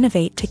adapt and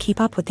innovate to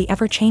keep up with the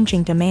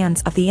ever-changing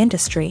demands of the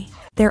industry.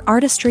 Their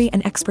artistry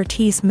and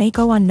expertise may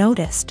go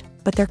unnoticed,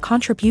 but their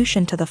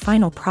contribution to the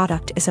final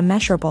product is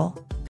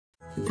immeasurable.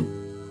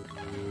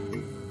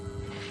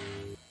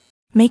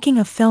 Making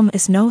a film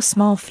is no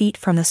small feat.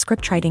 From the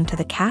scriptwriting to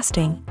the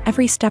casting,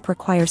 every step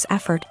requires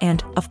effort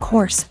and, of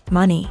course,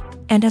 money.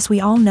 And as we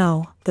all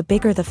know, the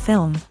bigger the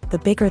film, the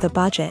bigger the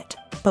budget.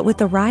 But with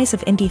the rise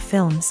of indie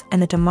films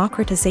and the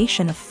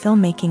democratization of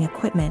filmmaking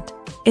equipment,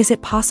 is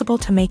it possible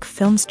to make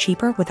films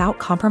cheaper without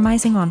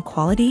compromising on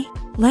quality?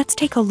 Let's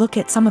take a look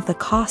at some of the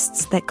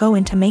costs that go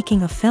into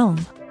making a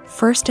film.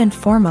 First and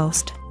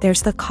foremost,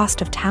 there's the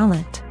cost of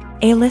talent.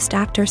 A-list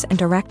actors and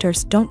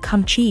directors don't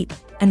come cheap,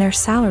 and their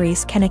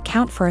salaries can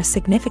account for a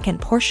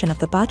significant portion of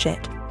the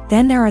budget.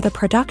 Then there are the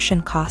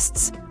production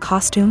costs,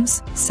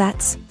 costumes,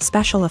 sets,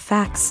 special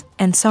effects,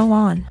 and so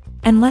on.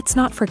 And let's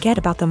not forget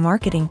about the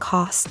marketing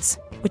costs,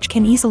 which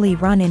can easily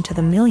run into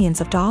the millions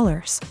of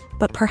dollars.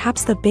 But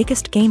perhaps the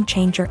biggest game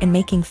changer in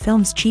making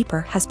films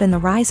cheaper has been the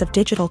rise of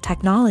digital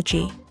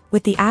technology.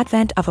 With the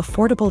advent of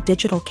affordable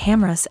digital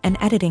cameras and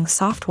editing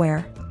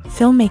software,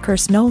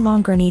 filmmakers no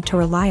longer need to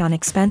rely on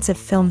expensive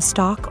film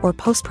stock or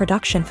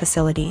post-production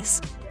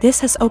facilities. This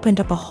has opened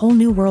up a whole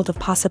new world of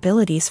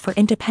possibilities for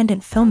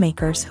independent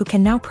filmmakers who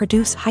can now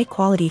produce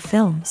high-quality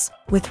films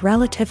with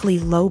relatively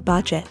low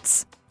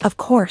budgets. Of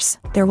course,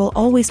 there will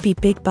always be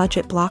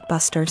big-budget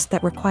blockbusters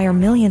that require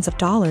millions of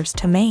dollars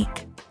to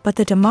make. But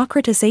the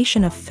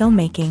democratization of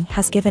filmmaking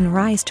has given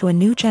rise to a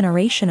new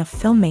generation of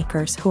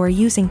filmmakers who are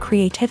using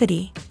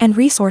creativity and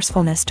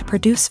resourcefulness to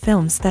produce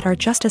films that are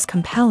just as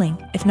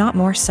compelling, if not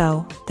more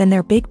so, than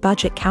their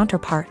big-budget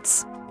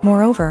counterparts.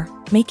 Moreover,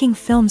 making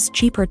films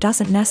cheaper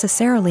doesn't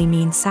necessarily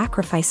mean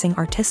sacrificing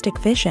artistic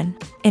vision.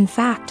 In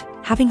fact,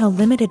 having a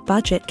limited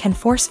budget can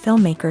force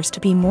filmmakers to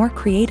be more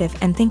creative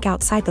and think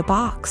outside the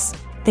box.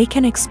 They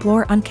can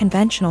explore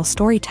unconventional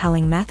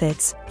storytelling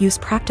methods, use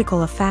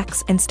practical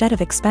effects instead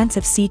of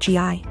expensive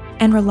CGI,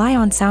 and rely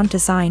on sound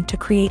design to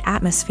create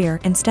atmosphere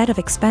instead of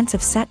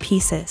expensive set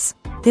pieces.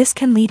 This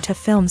can lead to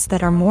films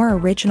that are more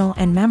original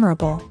and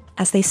memorable,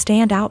 as they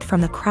stand out from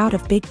the crowd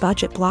of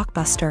big-budget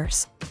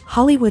blockbusters.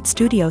 Hollywood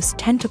studios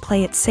tend to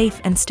play it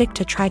safe and stick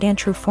to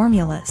tried-and-true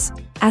formulas,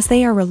 as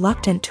they are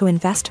reluctant to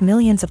invest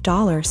millions of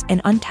dollars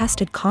in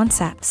untested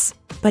concepts.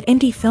 But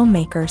indie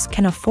filmmakers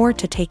can afford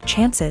to take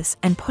chances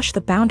and push the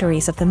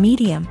boundaries of the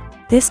medium.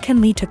 This can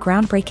lead to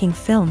groundbreaking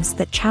films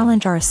that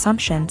challenge our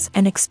assumptions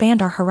and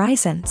expand our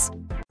horizons.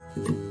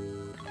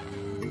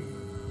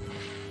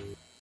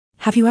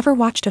 Have you ever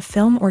watched a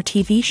film or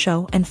TV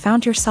show and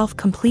found yourself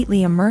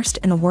completely immersed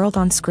in the world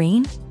on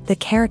screen? The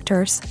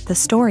characters, the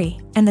story,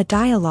 and the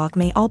dialogue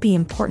may all be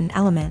important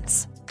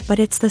elements, but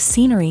it's the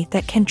scenery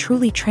that can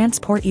truly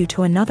transport you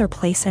to another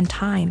place and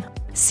time.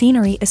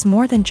 Scenery is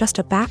more than just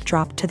a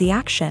backdrop to the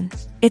action.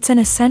 It's an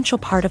essential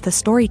part of the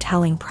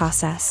storytelling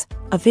process,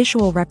 a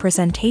visual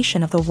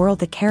representation of the world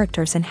the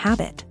characters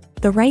inhabit.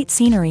 The right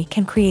scenery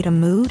can create a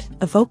mood,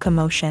 evoke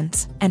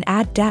emotions, and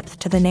add depth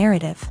to the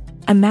narrative.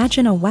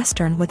 Imagine a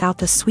Western without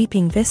the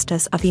sweeping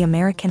vistas of the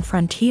American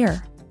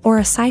frontier, or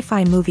a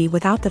sci-fi movie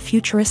without the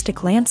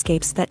futuristic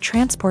landscapes that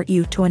transport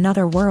you to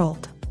another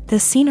world. The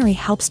scenery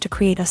helps to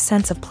create a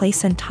sense of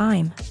place and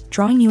time,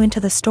 drawing you into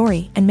the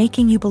story and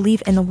making you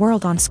believe in the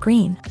world on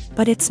screen.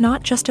 But it's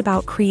not just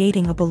about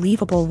creating a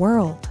believable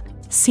world.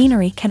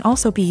 Scenery can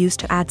also be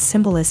used to add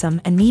symbolism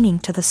and meaning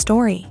to the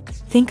story.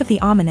 Think of the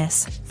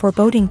ominous,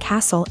 foreboding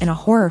castle in a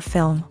horror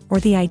film, or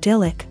the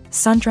idyllic,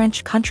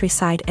 sun-drenched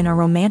countryside in a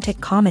romantic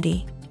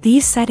comedy.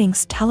 These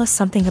settings tell us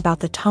something about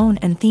the tone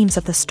and themes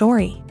of the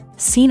story.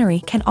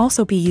 Scenery can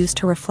also be used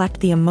to reflect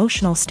the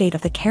emotional state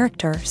of the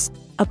characters.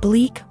 A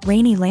bleak,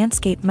 rainy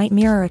landscape might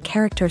mirror a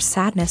character's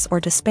sadness or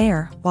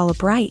despair, while a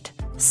bright,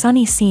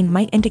 sunny scene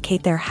might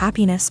indicate their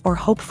happiness or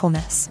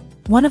hopefulness.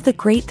 One of the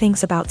great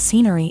things about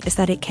scenery is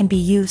that it can be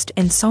used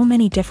in so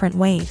many different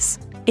ways.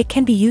 It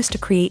can be used to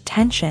create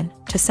tension,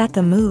 to set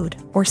the mood,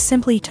 or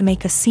simply to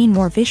make a scene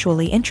more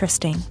visually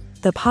interesting.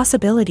 The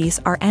possibilities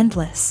are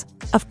endless.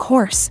 Of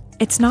course,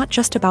 it's not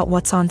just about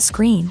what's on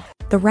screen.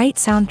 The right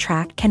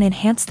soundtrack can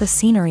enhance the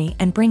scenery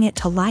and bring it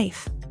to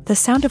life. The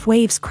sound of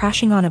waves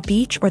crashing on a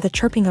beach or the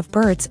chirping of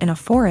birds in a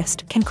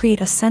forest can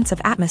create a sense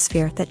of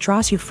atmosphere that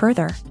draws you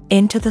further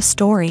into the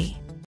story.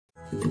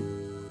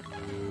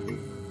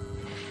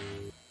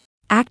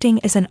 Acting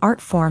is an art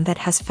form that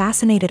has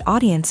fascinated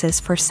audiences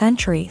for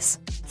centuries.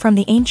 From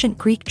the ancient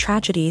Greek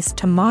tragedies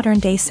to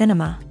modern-day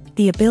cinema,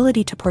 the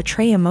ability to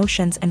portray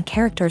emotions and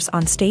characters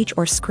on stage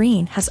or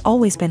screen has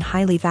always been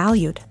highly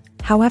valued.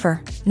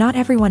 However, not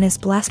everyone is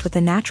blessed with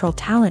the natural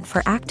talent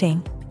for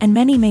acting, and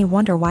many may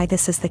wonder why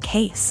this is the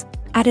case.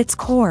 At its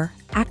core,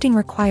 acting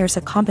requires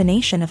a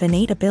combination of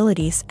innate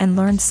abilities and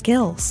learned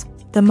skills.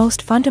 The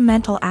most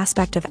fundamental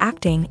aspect of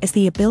acting is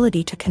the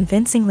ability to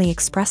convincingly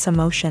express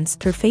emotions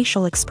through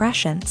facial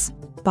expressions,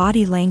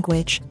 body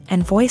language,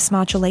 and voice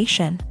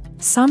modulation.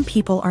 Some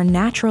people are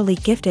naturally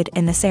gifted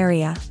in this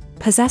area,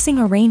 possessing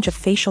a range of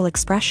facial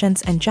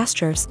expressions and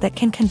gestures that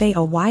can convey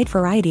a wide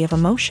variety of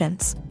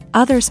emotions.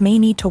 Others may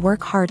need to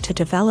work hard to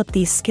develop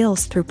these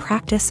skills through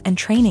practice and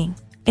training.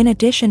 In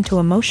addition to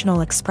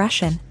emotional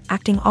expression,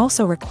 acting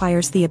also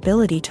requires the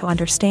ability to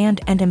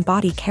understand and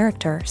embody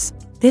characters.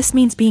 This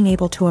means being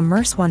able to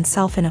immerse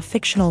oneself in a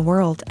fictional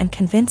world and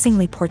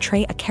convincingly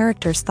portray a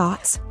character's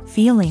thoughts,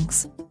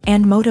 feelings,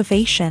 and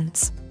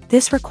motivations.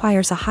 This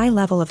requires a high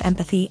level of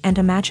empathy and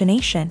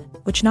imagination,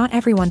 which not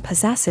everyone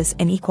possesses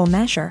in equal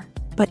measure.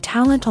 But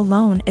talent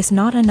alone is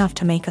not enough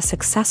to make a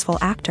successful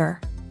actor.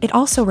 It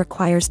also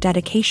requires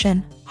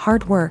dedication,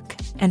 hard work,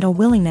 and a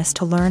willingness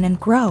to learn and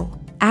grow.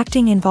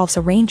 Acting involves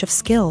a range of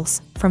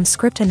skills, from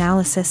script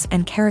analysis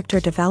and character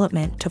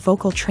development to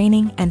vocal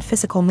training and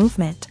physical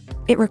movement.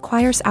 It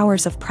requires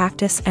hours of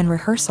practice and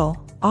rehearsal,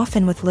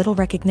 often with little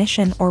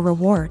recognition or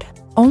reward.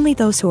 Only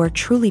those who are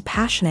truly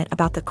passionate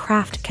about the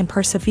craft can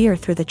persevere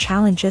through the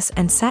challenges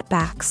and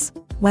setbacks.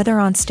 Whether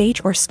on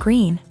stage or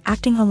screen,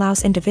 acting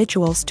allows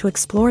individuals to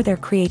explore their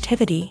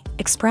creativity,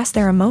 express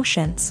their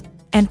emotions,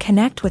 and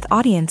connect with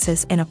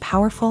audiences in a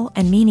powerful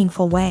and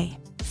meaningful way.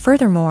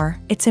 Furthermore,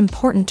 it's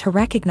important to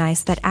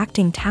recognize that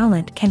acting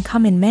talent can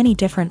come in many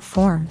different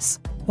forms.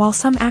 While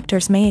some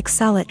actors may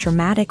excel at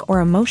dramatic or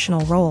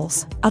emotional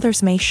roles,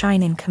 others may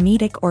shine in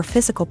comedic or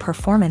physical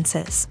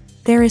performances.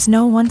 There is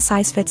no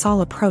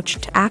one-size-fits-all approach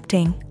to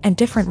acting, and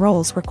different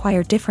roles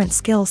require different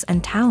skills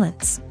and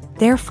talents.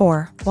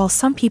 Therefore, while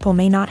some people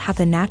may not have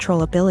the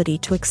natural ability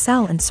to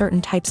excel in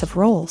certain types of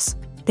roles,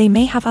 they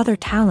may have other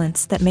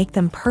talents that make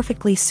them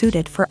perfectly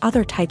suited for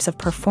other types of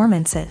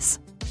performances.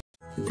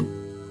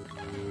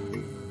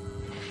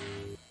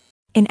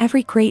 In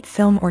every great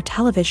film or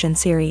television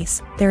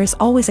series, there is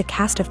always a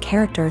cast of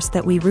characters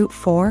that we root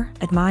for,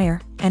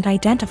 admire, and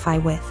identify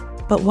with.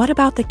 But what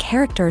about the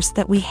characters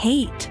that we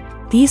hate?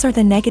 These are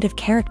the negative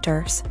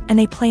characters, and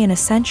they play an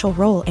essential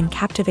role in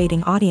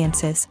captivating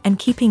audiences and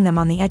keeping them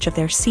on the edge of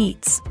their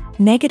seats.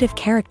 Negative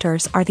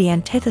characters are the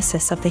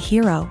antithesis of the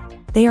hero.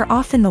 They are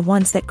often the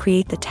ones that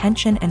create the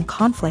tension and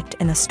conflict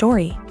in the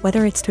story,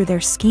 whether it's through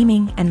their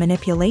scheming and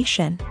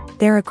manipulation,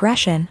 their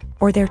aggression,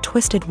 or their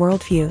twisted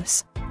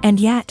worldviews. And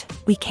yet,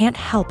 we can't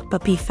help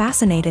but be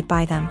fascinated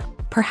by them.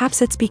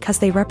 Perhaps it's because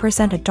they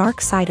represent a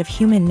dark side of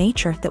human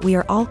nature that we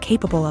are all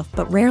capable of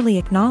but rarely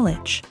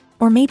acknowledge.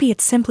 Or maybe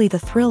it's simply the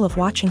thrill of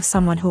watching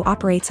someone who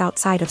operates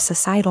outside of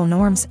societal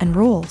norms and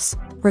rules.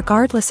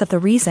 Regardless of the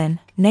reason,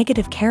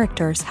 negative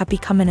characters have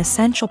become an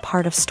essential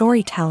part of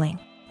storytelling.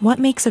 What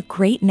makes a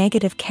great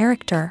negative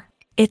character?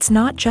 It's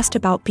not just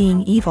about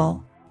being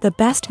evil. The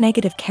best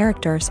negative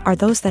characters are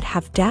those that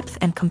have depth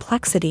and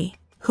complexity,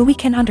 who we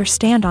can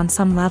understand on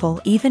some level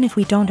even if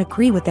we don't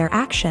agree with their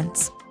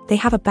actions. They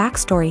have a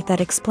backstory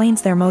that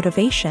explains their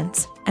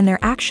motivations, and their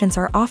actions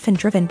are often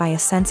driven by a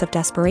sense of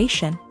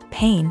desperation,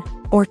 pain,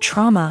 or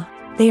trauma.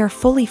 They are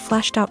fully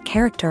fleshed out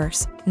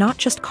characters, not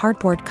just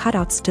cardboard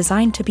cutouts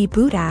designed to be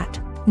booed at.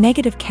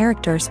 Negative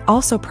characters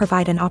also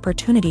provide an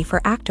opportunity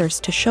for actors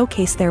to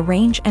showcase their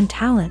range and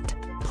talent.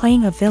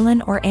 Playing a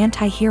villain or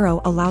anti-hero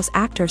allows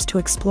actors to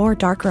explore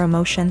darker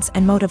emotions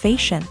and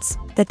motivations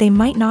that they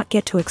might not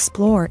get to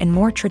explore in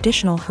more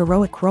traditional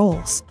heroic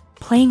roles.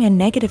 Playing a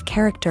negative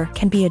character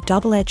can be a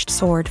double-edged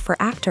sword for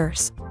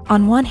actors.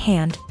 On one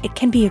hand, it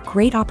can be a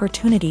great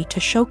opportunity to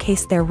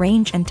showcase their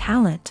range and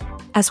talent,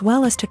 as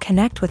well as to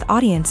connect with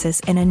audiences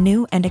in a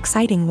new and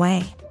exciting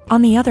way.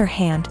 On the other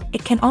hand,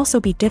 it can also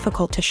be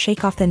difficult to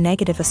shake off the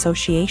negative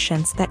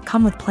associations that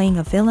come with playing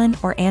a villain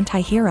or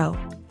anti-hero.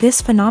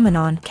 This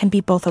phenomenon can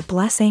be both a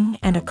blessing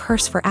and a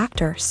curse for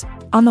actors.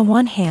 On the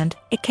one hand,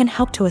 it can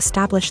help to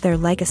establish their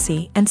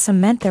legacy and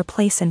cement their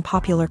place in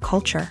popular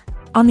culture.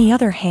 On the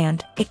other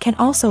hand, it can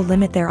also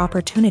limit their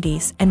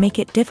opportunities and make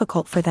it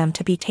difficult for them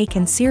to be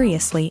taken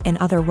seriously in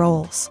other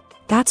roles.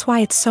 That's why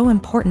it's so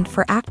important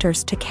for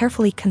actors to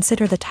carefully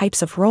consider the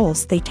types of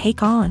roles they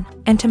take on,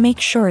 and to make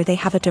sure they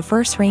have a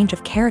diverse range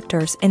of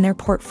characters in their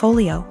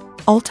portfolio.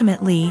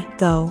 Ultimately,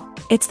 though,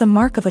 it's the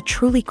mark of a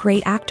truly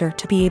great actor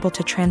to be able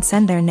to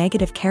transcend their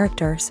negative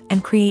characters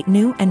and create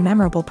new and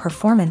memorable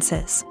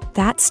performances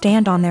that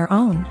stand on their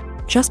own.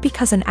 Just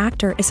because an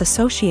actor is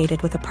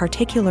associated with a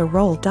particular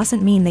role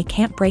doesn't mean they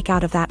can't break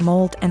out of that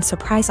mold and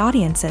surprise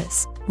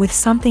audiences with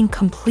something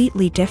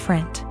completely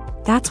different.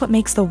 That's what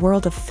makes the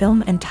world of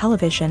film and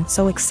television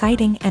so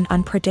exciting and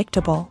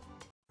unpredictable.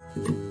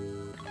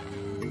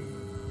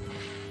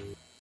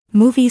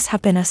 Movies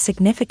have been a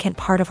significant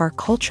part of our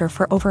culture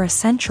for over a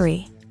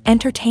century,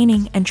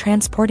 entertaining and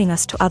transporting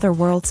us to other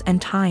worlds and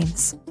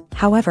times.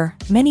 However,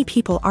 many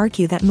people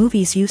argue that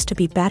movies used to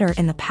be better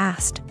in the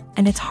past,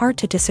 and it's hard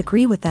to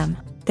disagree with them.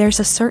 There's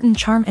a certain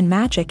charm and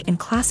magic in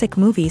classic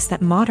movies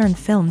that modern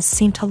films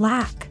seem to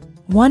lack.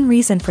 One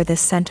reason for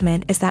this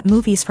sentiment is that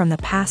movies from the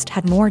past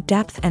had more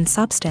depth and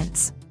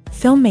substance.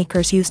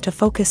 Filmmakers used to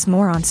focus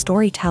more on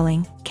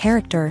storytelling,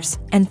 characters,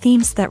 and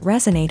themes that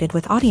resonated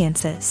with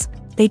audiences.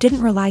 They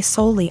didn't rely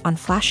solely on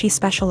flashy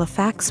special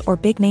effects or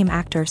big-name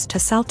actors to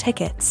sell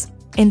tickets.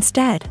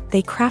 Instead,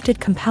 they crafted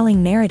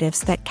compelling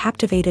narratives that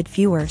captivated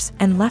viewers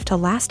and left a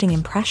lasting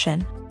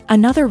impression.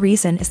 Another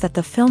reason is that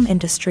the film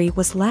industry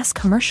was less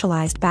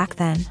commercialized back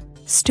then.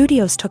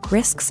 Studios took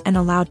risks and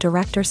allowed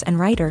directors and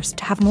writers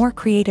to have more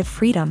creative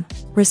freedom,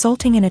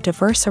 resulting in a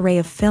diverse array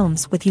of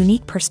films with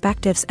unique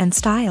perspectives and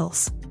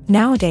styles.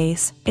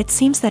 Nowadays, it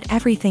seems that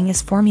everything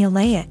is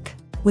formulaic,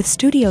 with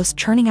studios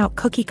churning out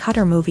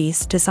cookie-cutter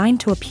movies designed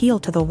to appeal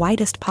to the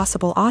widest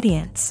possible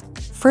audience.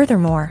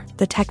 Furthermore,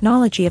 the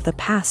technology of the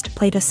past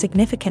played a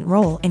significant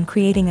role in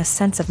creating a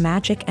sense of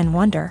magic and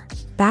wonder.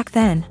 Back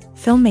then,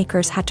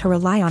 filmmakers had to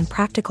rely on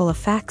practical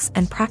effects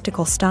and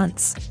practical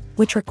stunts,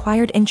 which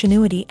required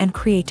ingenuity and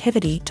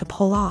creativity to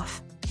pull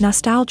off.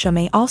 Nostalgia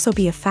may also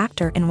be a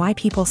factor in why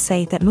people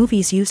say that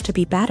movies used to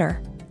be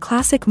better.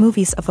 Classic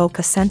movies evoke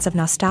a sense of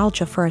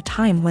nostalgia for a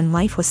time when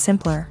life was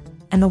simpler,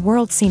 and the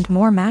world seemed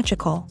more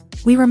magical.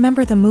 We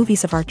remember the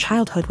movies of our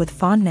childhood with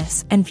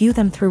fondness and view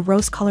them through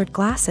rose-colored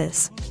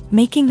glasses,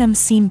 making them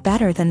seem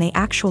better than they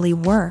actually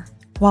were.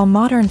 While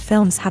modern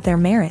films have their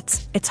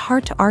merits, it's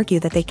hard to argue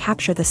that they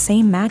capture the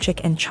same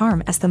magic and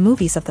charm as the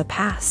movies of the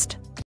past.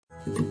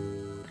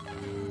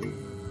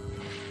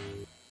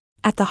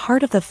 At the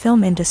heart of the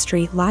film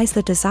industry lies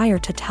the desire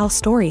to tell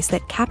stories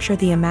that capture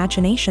the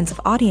imaginations of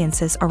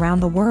audiences around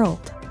the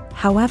world.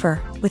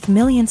 However, with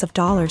millions of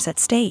dollars at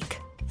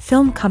stake,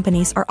 film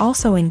companies are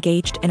also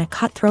engaged in a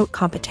cutthroat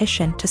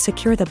competition to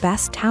secure the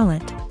best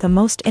talent, the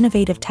most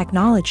innovative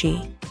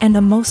technology, and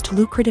the most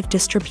lucrative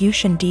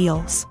distribution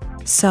deals.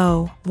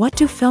 So, what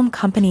do film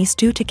companies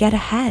do to get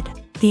ahead?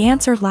 The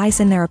answer lies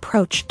in their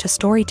approach to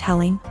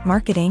storytelling,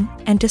 marketing,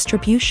 and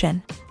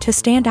distribution. To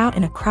stand out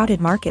in a crowded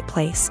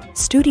marketplace,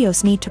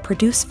 studios need to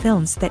produce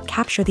films that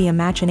capture the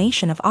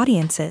imagination of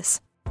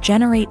audiences,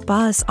 generate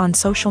buzz on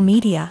social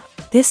media.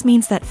 This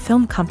means that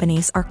film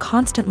companies are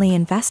constantly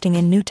investing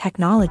in new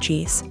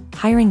technologies,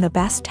 hiring the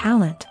best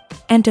talent,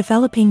 and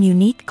developing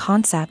unique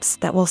concepts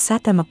that will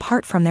set them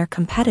apart from their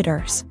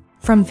competitors.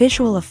 From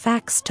visual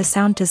effects to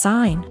sound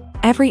design,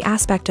 every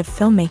aspect of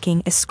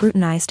filmmaking is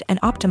scrutinized and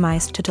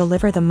optimized to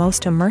deliver the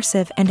most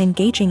immersive and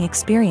engaging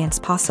experience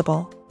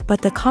possible.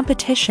 But the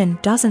competition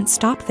doesn't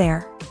stop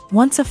there.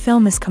 Once a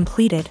film is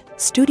completed,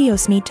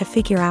 studios need to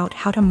figure out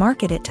how to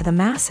market it to the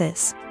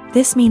masses.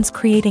 This means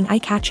creating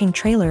eye-catching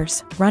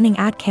trailers, running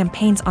ad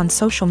campaigns on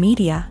social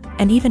media,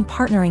 and even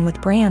partnering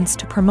with brands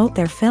to promote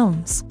their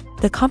films.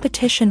 The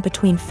competition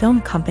between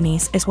film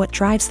companies is what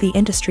drives the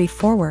industry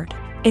forward.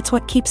 It's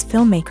what keeps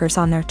filmmakers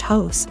on their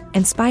toes,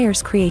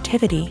 inspires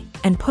creativity,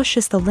 and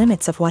pushes the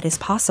limits of what is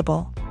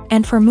possible.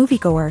 And for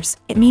moviegoers,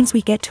 it means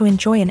we get to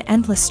enjoy an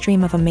endless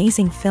stream of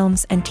amazing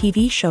films and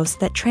TV shows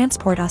that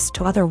transport us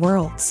to other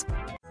worlds.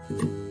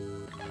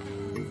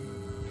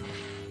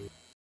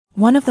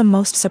 One of the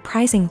most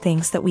surprising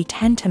things that we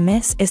tend to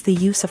miss is the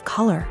use of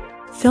color.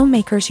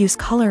 Filmmakers use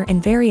color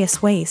in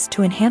various ways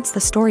to enhance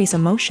the story's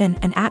emotion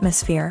and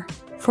atmosphere.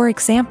 For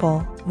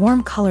example,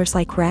 warm colors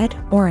like red,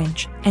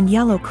 orange, and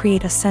yellow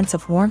create a sense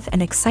of warmth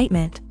and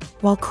excitement,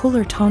 while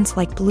cooler tones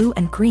like blue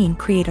and green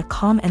create a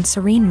calm and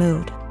serene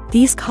mood.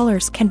 These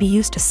colors can be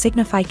used to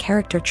signify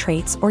character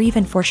traits or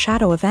even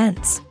foreshadow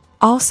events.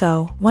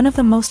 Also, one of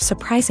the most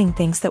surprising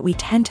things that we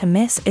tend to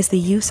miss is the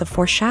use of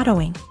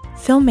foreshadowing.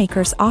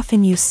 Filmmakers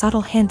often use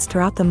subtle hints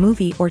throughout the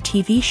movie or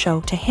TV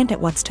show to hint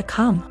at what's to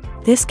come.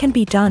 This can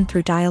be done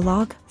through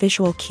dialogue,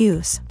 visual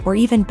cues, or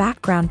even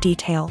background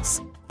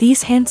details.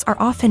 These hints are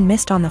often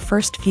missed on the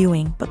first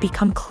viewing but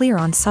become clear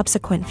on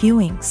subsequent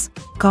viewings.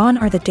 Gone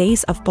are the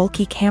days of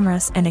bulky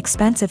cameras and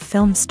expensive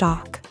film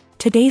stock.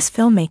 Today's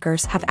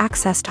filmmakers have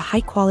access to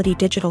high-quality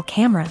digital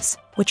cameras,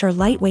 which are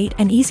lightweight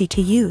and easy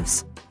to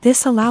use.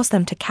 This allows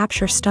them to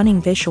capture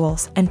stunning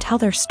visuals and tell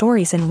their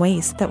stories in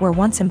ways that were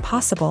once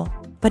impossible.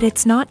 But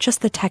it's not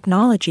just the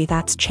technology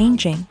that's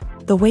changing.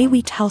 The way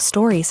we tell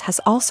stories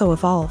has also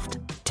evolved.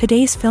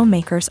 Today's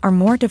filmmakers are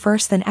more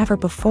diverse than ever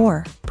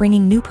before,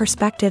 bringing new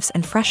perspectives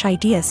and fresh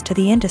ideas to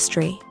the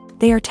industry.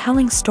 They are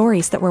telling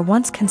stories that were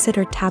once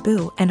considered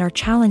taboo and are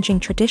challenging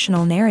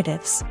traditional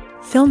narratives.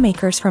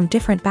 Filmmakers from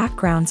different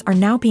backgrounds are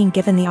now being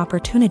given the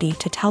opportunity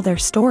to tell their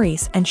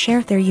stories and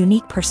share their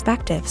unique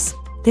perspectives.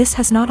 This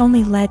has not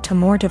only led to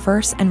more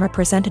diverse and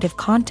representative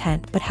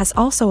content but has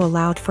also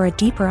allowed for a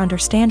deeper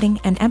understanding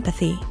and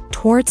empathy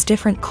towards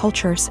different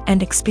cultures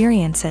and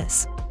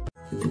experiences.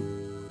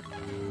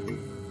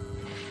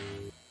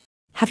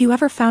 Have you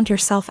ever found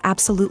yourself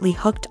absolutely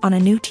hooked on a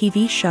new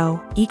TV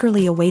show,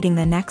 eagerly awaiting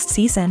the next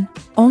season,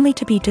 only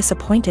to be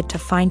disappointed to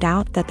find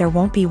out that there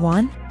won't be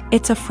one?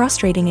 It's a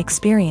frustrating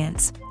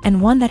experience,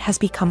 and one that has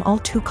become all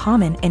too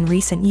common in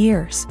recent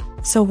years.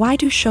 So why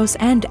do shows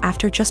end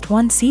after just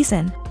one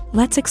season?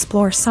 Let's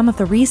explore some of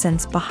the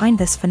reasons behind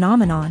this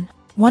phenomenon.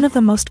 One of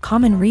the most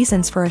common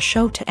reasons for a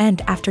show to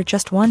end after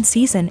just one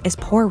season is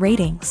poor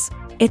ratings.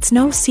 It's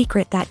no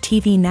secret that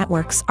TV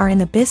networks are in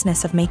the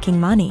business of making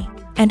money,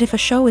 and if a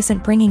show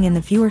isn't bringing in the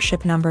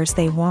viewership numbers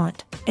they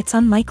want, it's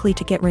unlikely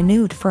to get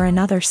renewed for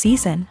another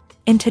season.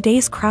 In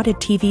today's crowded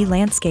TV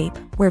landscape,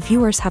 where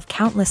viewers have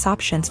countless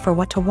options for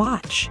what to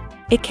watch,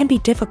 it can be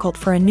difficult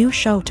for a new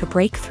show to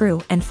break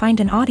through and find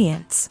an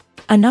audience.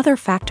 Another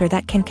factor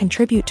that can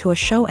contribute to a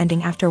show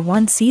ending after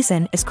one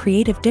season is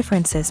creative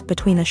differences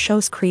between the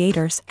show's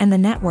creators and the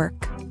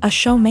network. A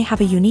show may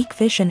have a unique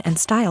vision and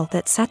style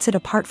that sets it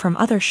apart from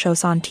other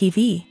shows on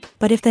TV,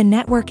 but if the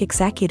network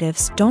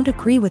executives don't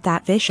agree with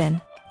that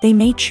vision, they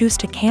may choose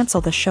to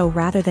cancel the show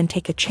rather than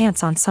take a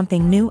chance on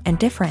something new and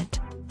different.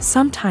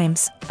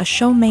 Sometimes, a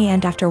show may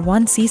end after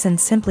one season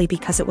simply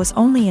because it was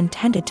only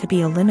intended to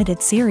be a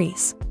limited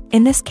series.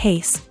 In this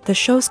case, the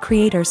show's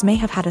creators may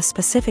have had a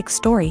specific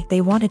story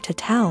they wanted to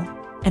tell,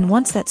 and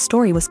once that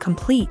story was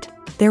complete,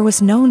 there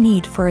was no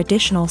need for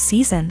additional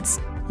seasons.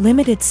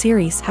 Limited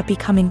series have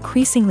become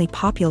increasingly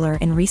popular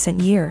in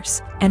recent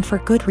years, and for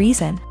good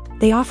reason.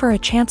 They offer a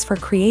chance for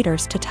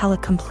creators to tell a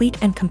complete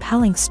and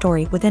compelling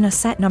story within a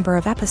set number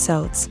of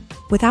episodes,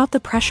 without the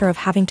pressure of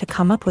having to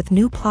come up with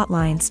new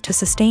plotlines to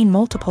sustain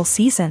multiple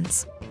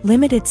seasons.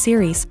 Limited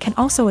series can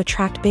also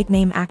attract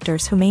big-name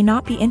actors who may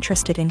not be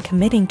interested in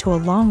committing to a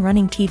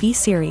long-running TV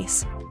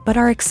series, but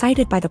are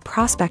excited by the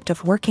prospect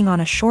of working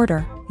on a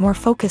shorter, more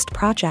focused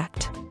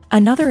project.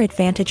 Another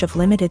advantage of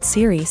limited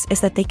series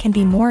is that they can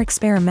be more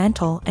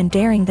experimental and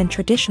daring than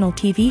traditional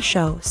TV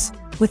shows.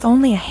 With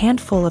only a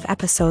handful of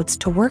episodes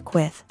to work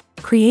with,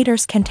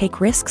 creators can take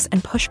risks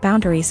and push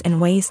boundaries in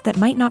ways that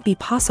might not be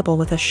possible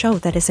with a show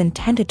that is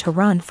intended to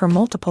run for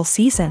multiple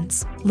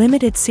seasons.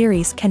 Limited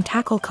series can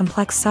tackle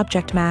complex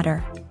subject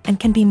matter, and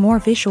can be more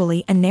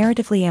visually and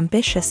narratively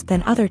ambitious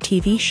than other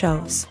TV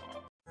shows.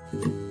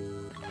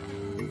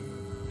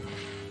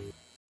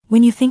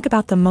 When you think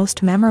about the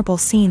most memorable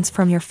scenes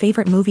from your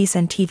favorite movies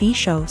and TV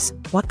shows,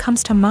 what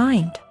comes to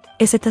mind?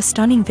 Is it the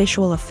stunning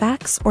visual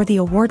effects or the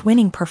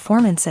award-winning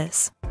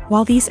performances?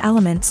 While these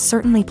elements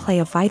certainly play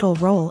a vital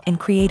role in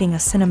creating a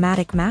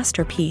cinematic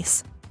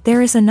masterpiece,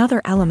 there is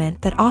another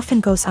element that often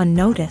goes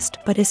unnoticed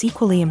but is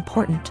equally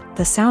important: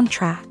 the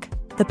soundtrack.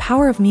 The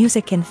power of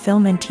music in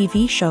film and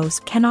TV shows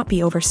cannot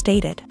be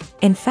overstated.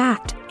 In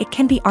fact, it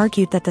can be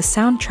argued that the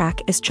soundtrack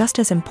is just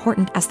as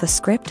important as the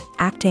script,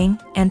 acting,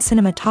 and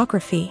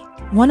cinematography.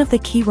 One of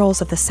the key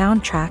roles of the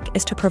soundtrack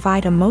is to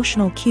provide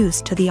emotional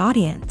cues to the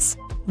audience.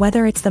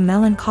 Whether it's the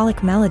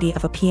melancholic melody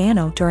of a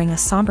piano during a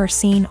somber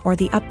scene or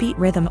the upbeat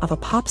rhythm of a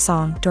pop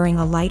song during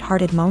a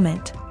light-hearted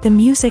moment, the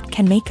music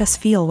can make us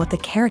feel what the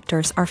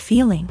characters are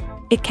feeling.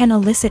 It can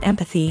elicit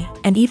empathy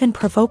and even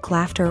provoke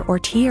laughter or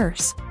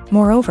tears.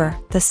 Moreover,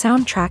 the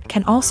soundtrack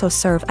can also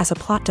serve as a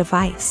plot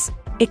device.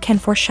 It can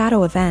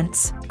foreshadow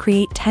events,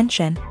 create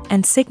tension,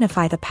 and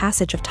signify the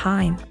passage of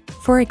time.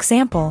 For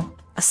example,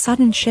 a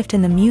sudden shift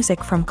in the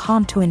music from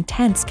calm to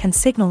intense can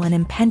signal an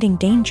impending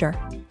danger,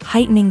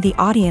 heightening the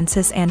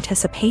audience's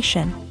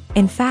anticipation.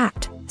 In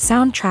fact,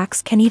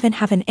 soundtracks can even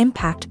have an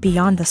impact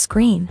beyond the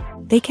screen.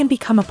 They can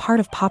become a part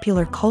of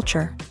popular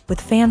culture,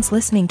 with fans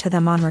listening to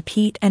them on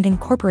repeat and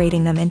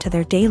incorporating them into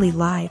their daily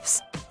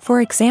lives. For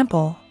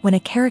example, when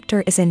a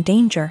character is in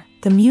danger,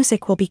 the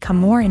music will become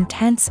more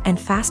intense and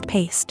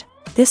fast-paced.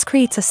 This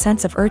creates a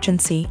sense of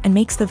urgency and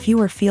makes the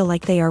viewer feel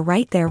like they are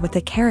right there with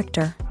the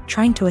character,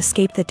 trying to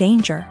escape the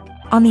danger.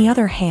 On the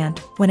other hand,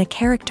 when a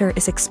character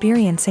is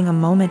experiencing a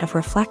moment of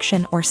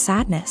reflection or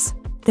sadness,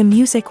 the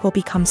music will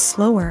become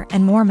slower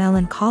and more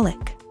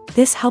melancholic.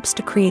 This helps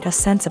to create a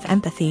sense of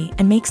empathy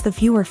and makes the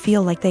viewer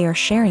feel like they are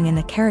sharing in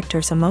the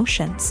character's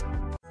emotions.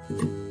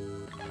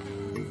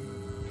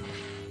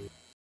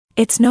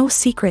 It's no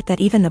secret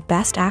that even the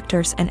best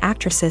actors and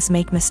actresses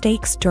make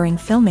mistakes during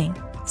filming.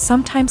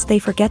 Sometimes they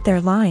forget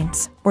their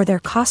lines, or their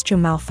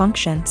costume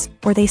malfunctions,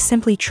 or they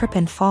simply trip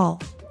and fall.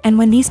 And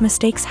when these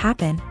mistakes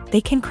happen, they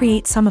can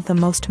create some of the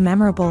most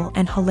memorable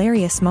and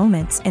hilarious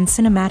moments in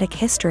cinematic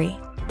history.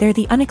 They're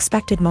the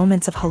unexpected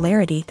moments of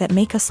hilarity that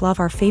make us love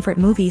our favorite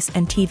movies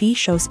and TV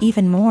shows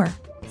even more.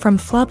 From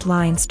flubbed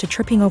lines to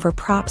tripping over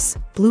props,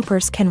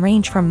 bloopers can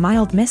range from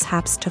mild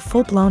mishaps to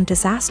full-blown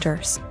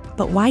disasters.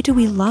 But why do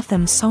we love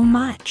them so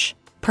much?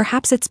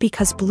 Perhaps it's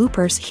because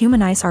bloopers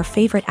humanize our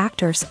favorite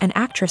actors and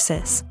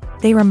actresses.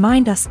 They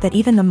remind us that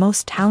even the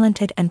most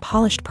talented and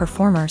polished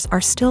performers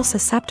are still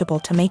susceptible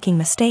to making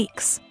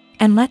mistakes.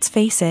 And let's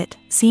face it,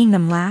 seeing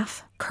them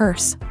laugh,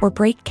 curse, or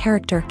break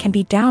character can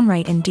be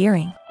downright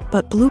endearing.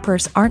 But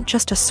bloopers aren't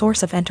just a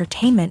source of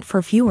entertainment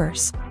for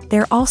viewers.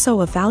 They're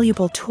also a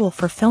valuable tool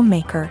for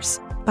filmmakers.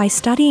 By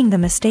studying the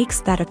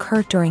mistakes that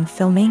occur during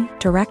filming,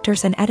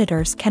 directors and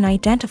editors can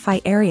identify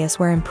areas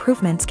where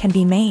improvements can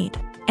be made.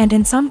 And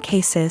in some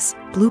cases,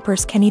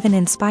 bloopers can even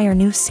inspire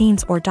new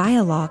scenes or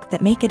dialogue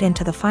that make it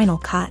into the final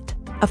cut.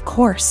 Of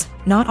course,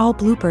 not all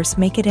bloopers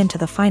make it into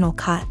the final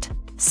cut.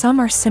 Some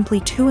are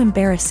simply too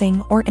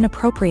embarrassing or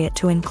inappropriate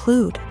to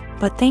include.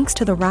 But thanks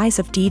to the rise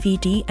of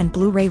DVD and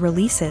Blu-ray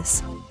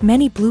releases,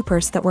 many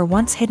bloopers that were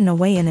once hidden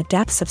away in the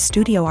depths of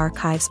studio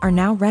archives are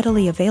now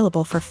readily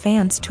available for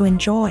fans to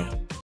enjoy.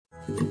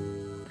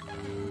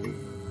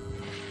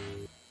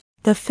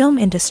 The film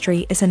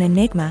industry is an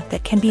enigma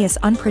that can be as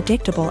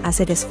unpredictable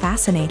as it is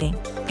fascinating.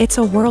 It's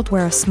a world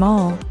where a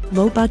small,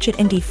 low-budget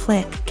indie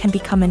flick can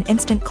become an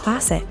instant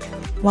classic,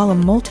 while a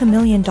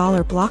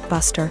multi-million-dollar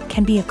blockbuster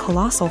can be a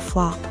colossal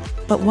flop.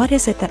 But what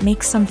is it that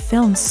makes some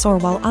films soar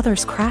while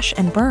others crash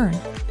and burn?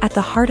 At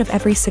the heart of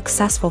every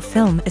successful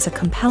film is a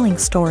compelling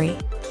story.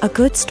 A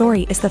good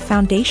story is the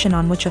foundation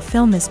on which a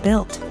film is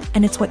built,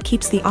 and it's what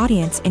keeps the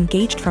audience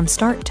engaged from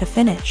start to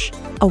finish.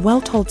 A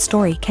well-told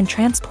story can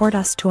transport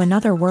us to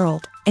another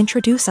world,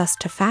 introduce us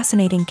to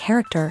fascinating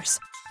characters,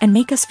 and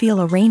make us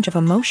feel a range of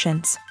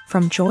emotions,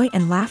 from joy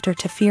and laughter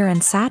to fear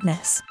and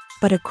sadness.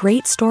 But a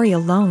great story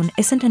alone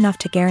isn't enough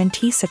to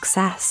guarantee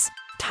success.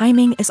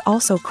 Timing is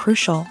also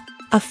crucial.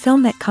 A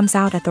film that comes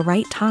out at the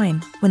right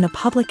time, when the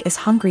public is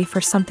hungry for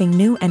something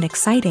new and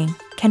exciting,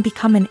 can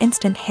become an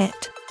instant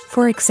hit.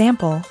 For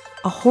example,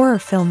 a horror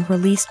film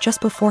released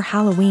just before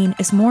Halloween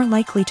is more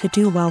likely to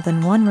do well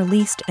than one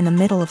released in the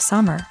middle of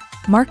summer.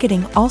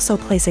 Marketing also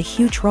plays a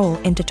huge role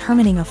in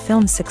determining a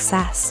film's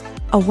success.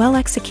 A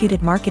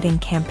well-executed marketing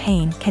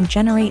campaign can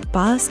generate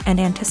buzz and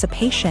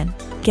anticipation,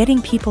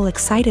 getting people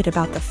excited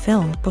about the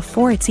film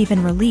before it's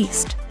even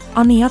released.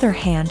 On the other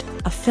hand,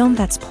 a film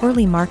that's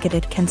poorly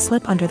marketed can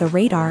slip under the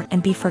radar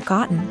and be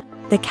forgotten.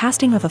 The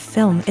casting of a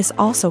film is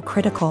also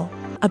critical.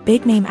 A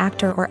big-name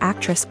actor or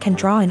actress can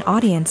draw in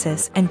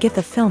audiences and give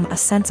the film a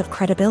sense of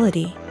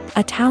credibility.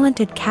 A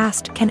talented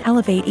cast can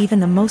elevate even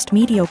the most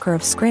mediocre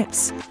of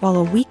scripts, while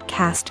a weak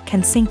cast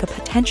can sink a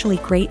potentially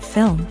great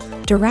film.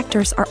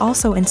 Directors are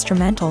also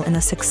instrumental in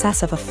the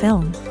success of a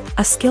film.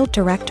 A skilled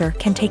director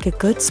can take a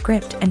good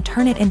script and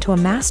turn it into a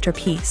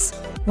masterpiece,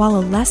 while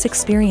a less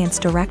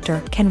experienced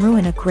director can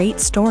ruin a great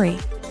story.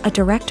 A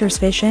director's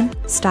vision,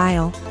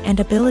 style, and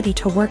ability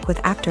to work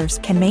with actors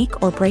can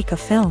make or break a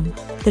film.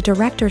 The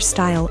director's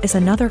style is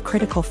another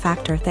critical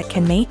factor that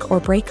can make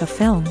or break a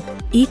film.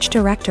 Each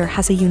director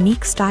has a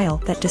unique style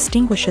that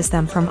distinguishes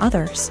them from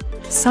others.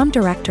 Some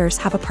directors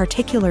have a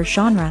particular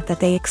genre that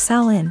they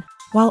excel in,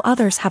 while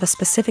others have a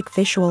specific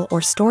visual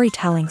or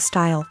storytelling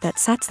style that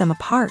sets them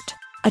apart.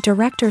 A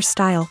director's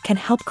style can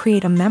help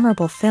create a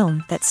memorable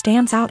film that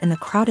stands out in the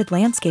crowded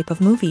landscape of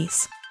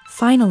movies.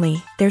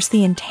 Finally, there's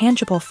the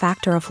intangible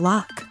factor of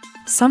luck.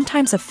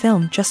 Sometimes a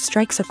film just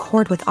strikes a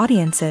chord with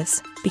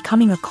audiences,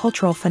 becoming a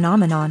cultural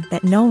phenomenon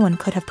that no one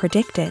could have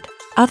predicted.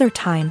 Other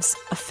times,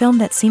 a film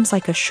that seems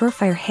like a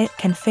surefire hit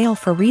can fail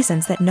for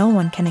reasons that no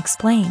one can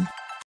explain.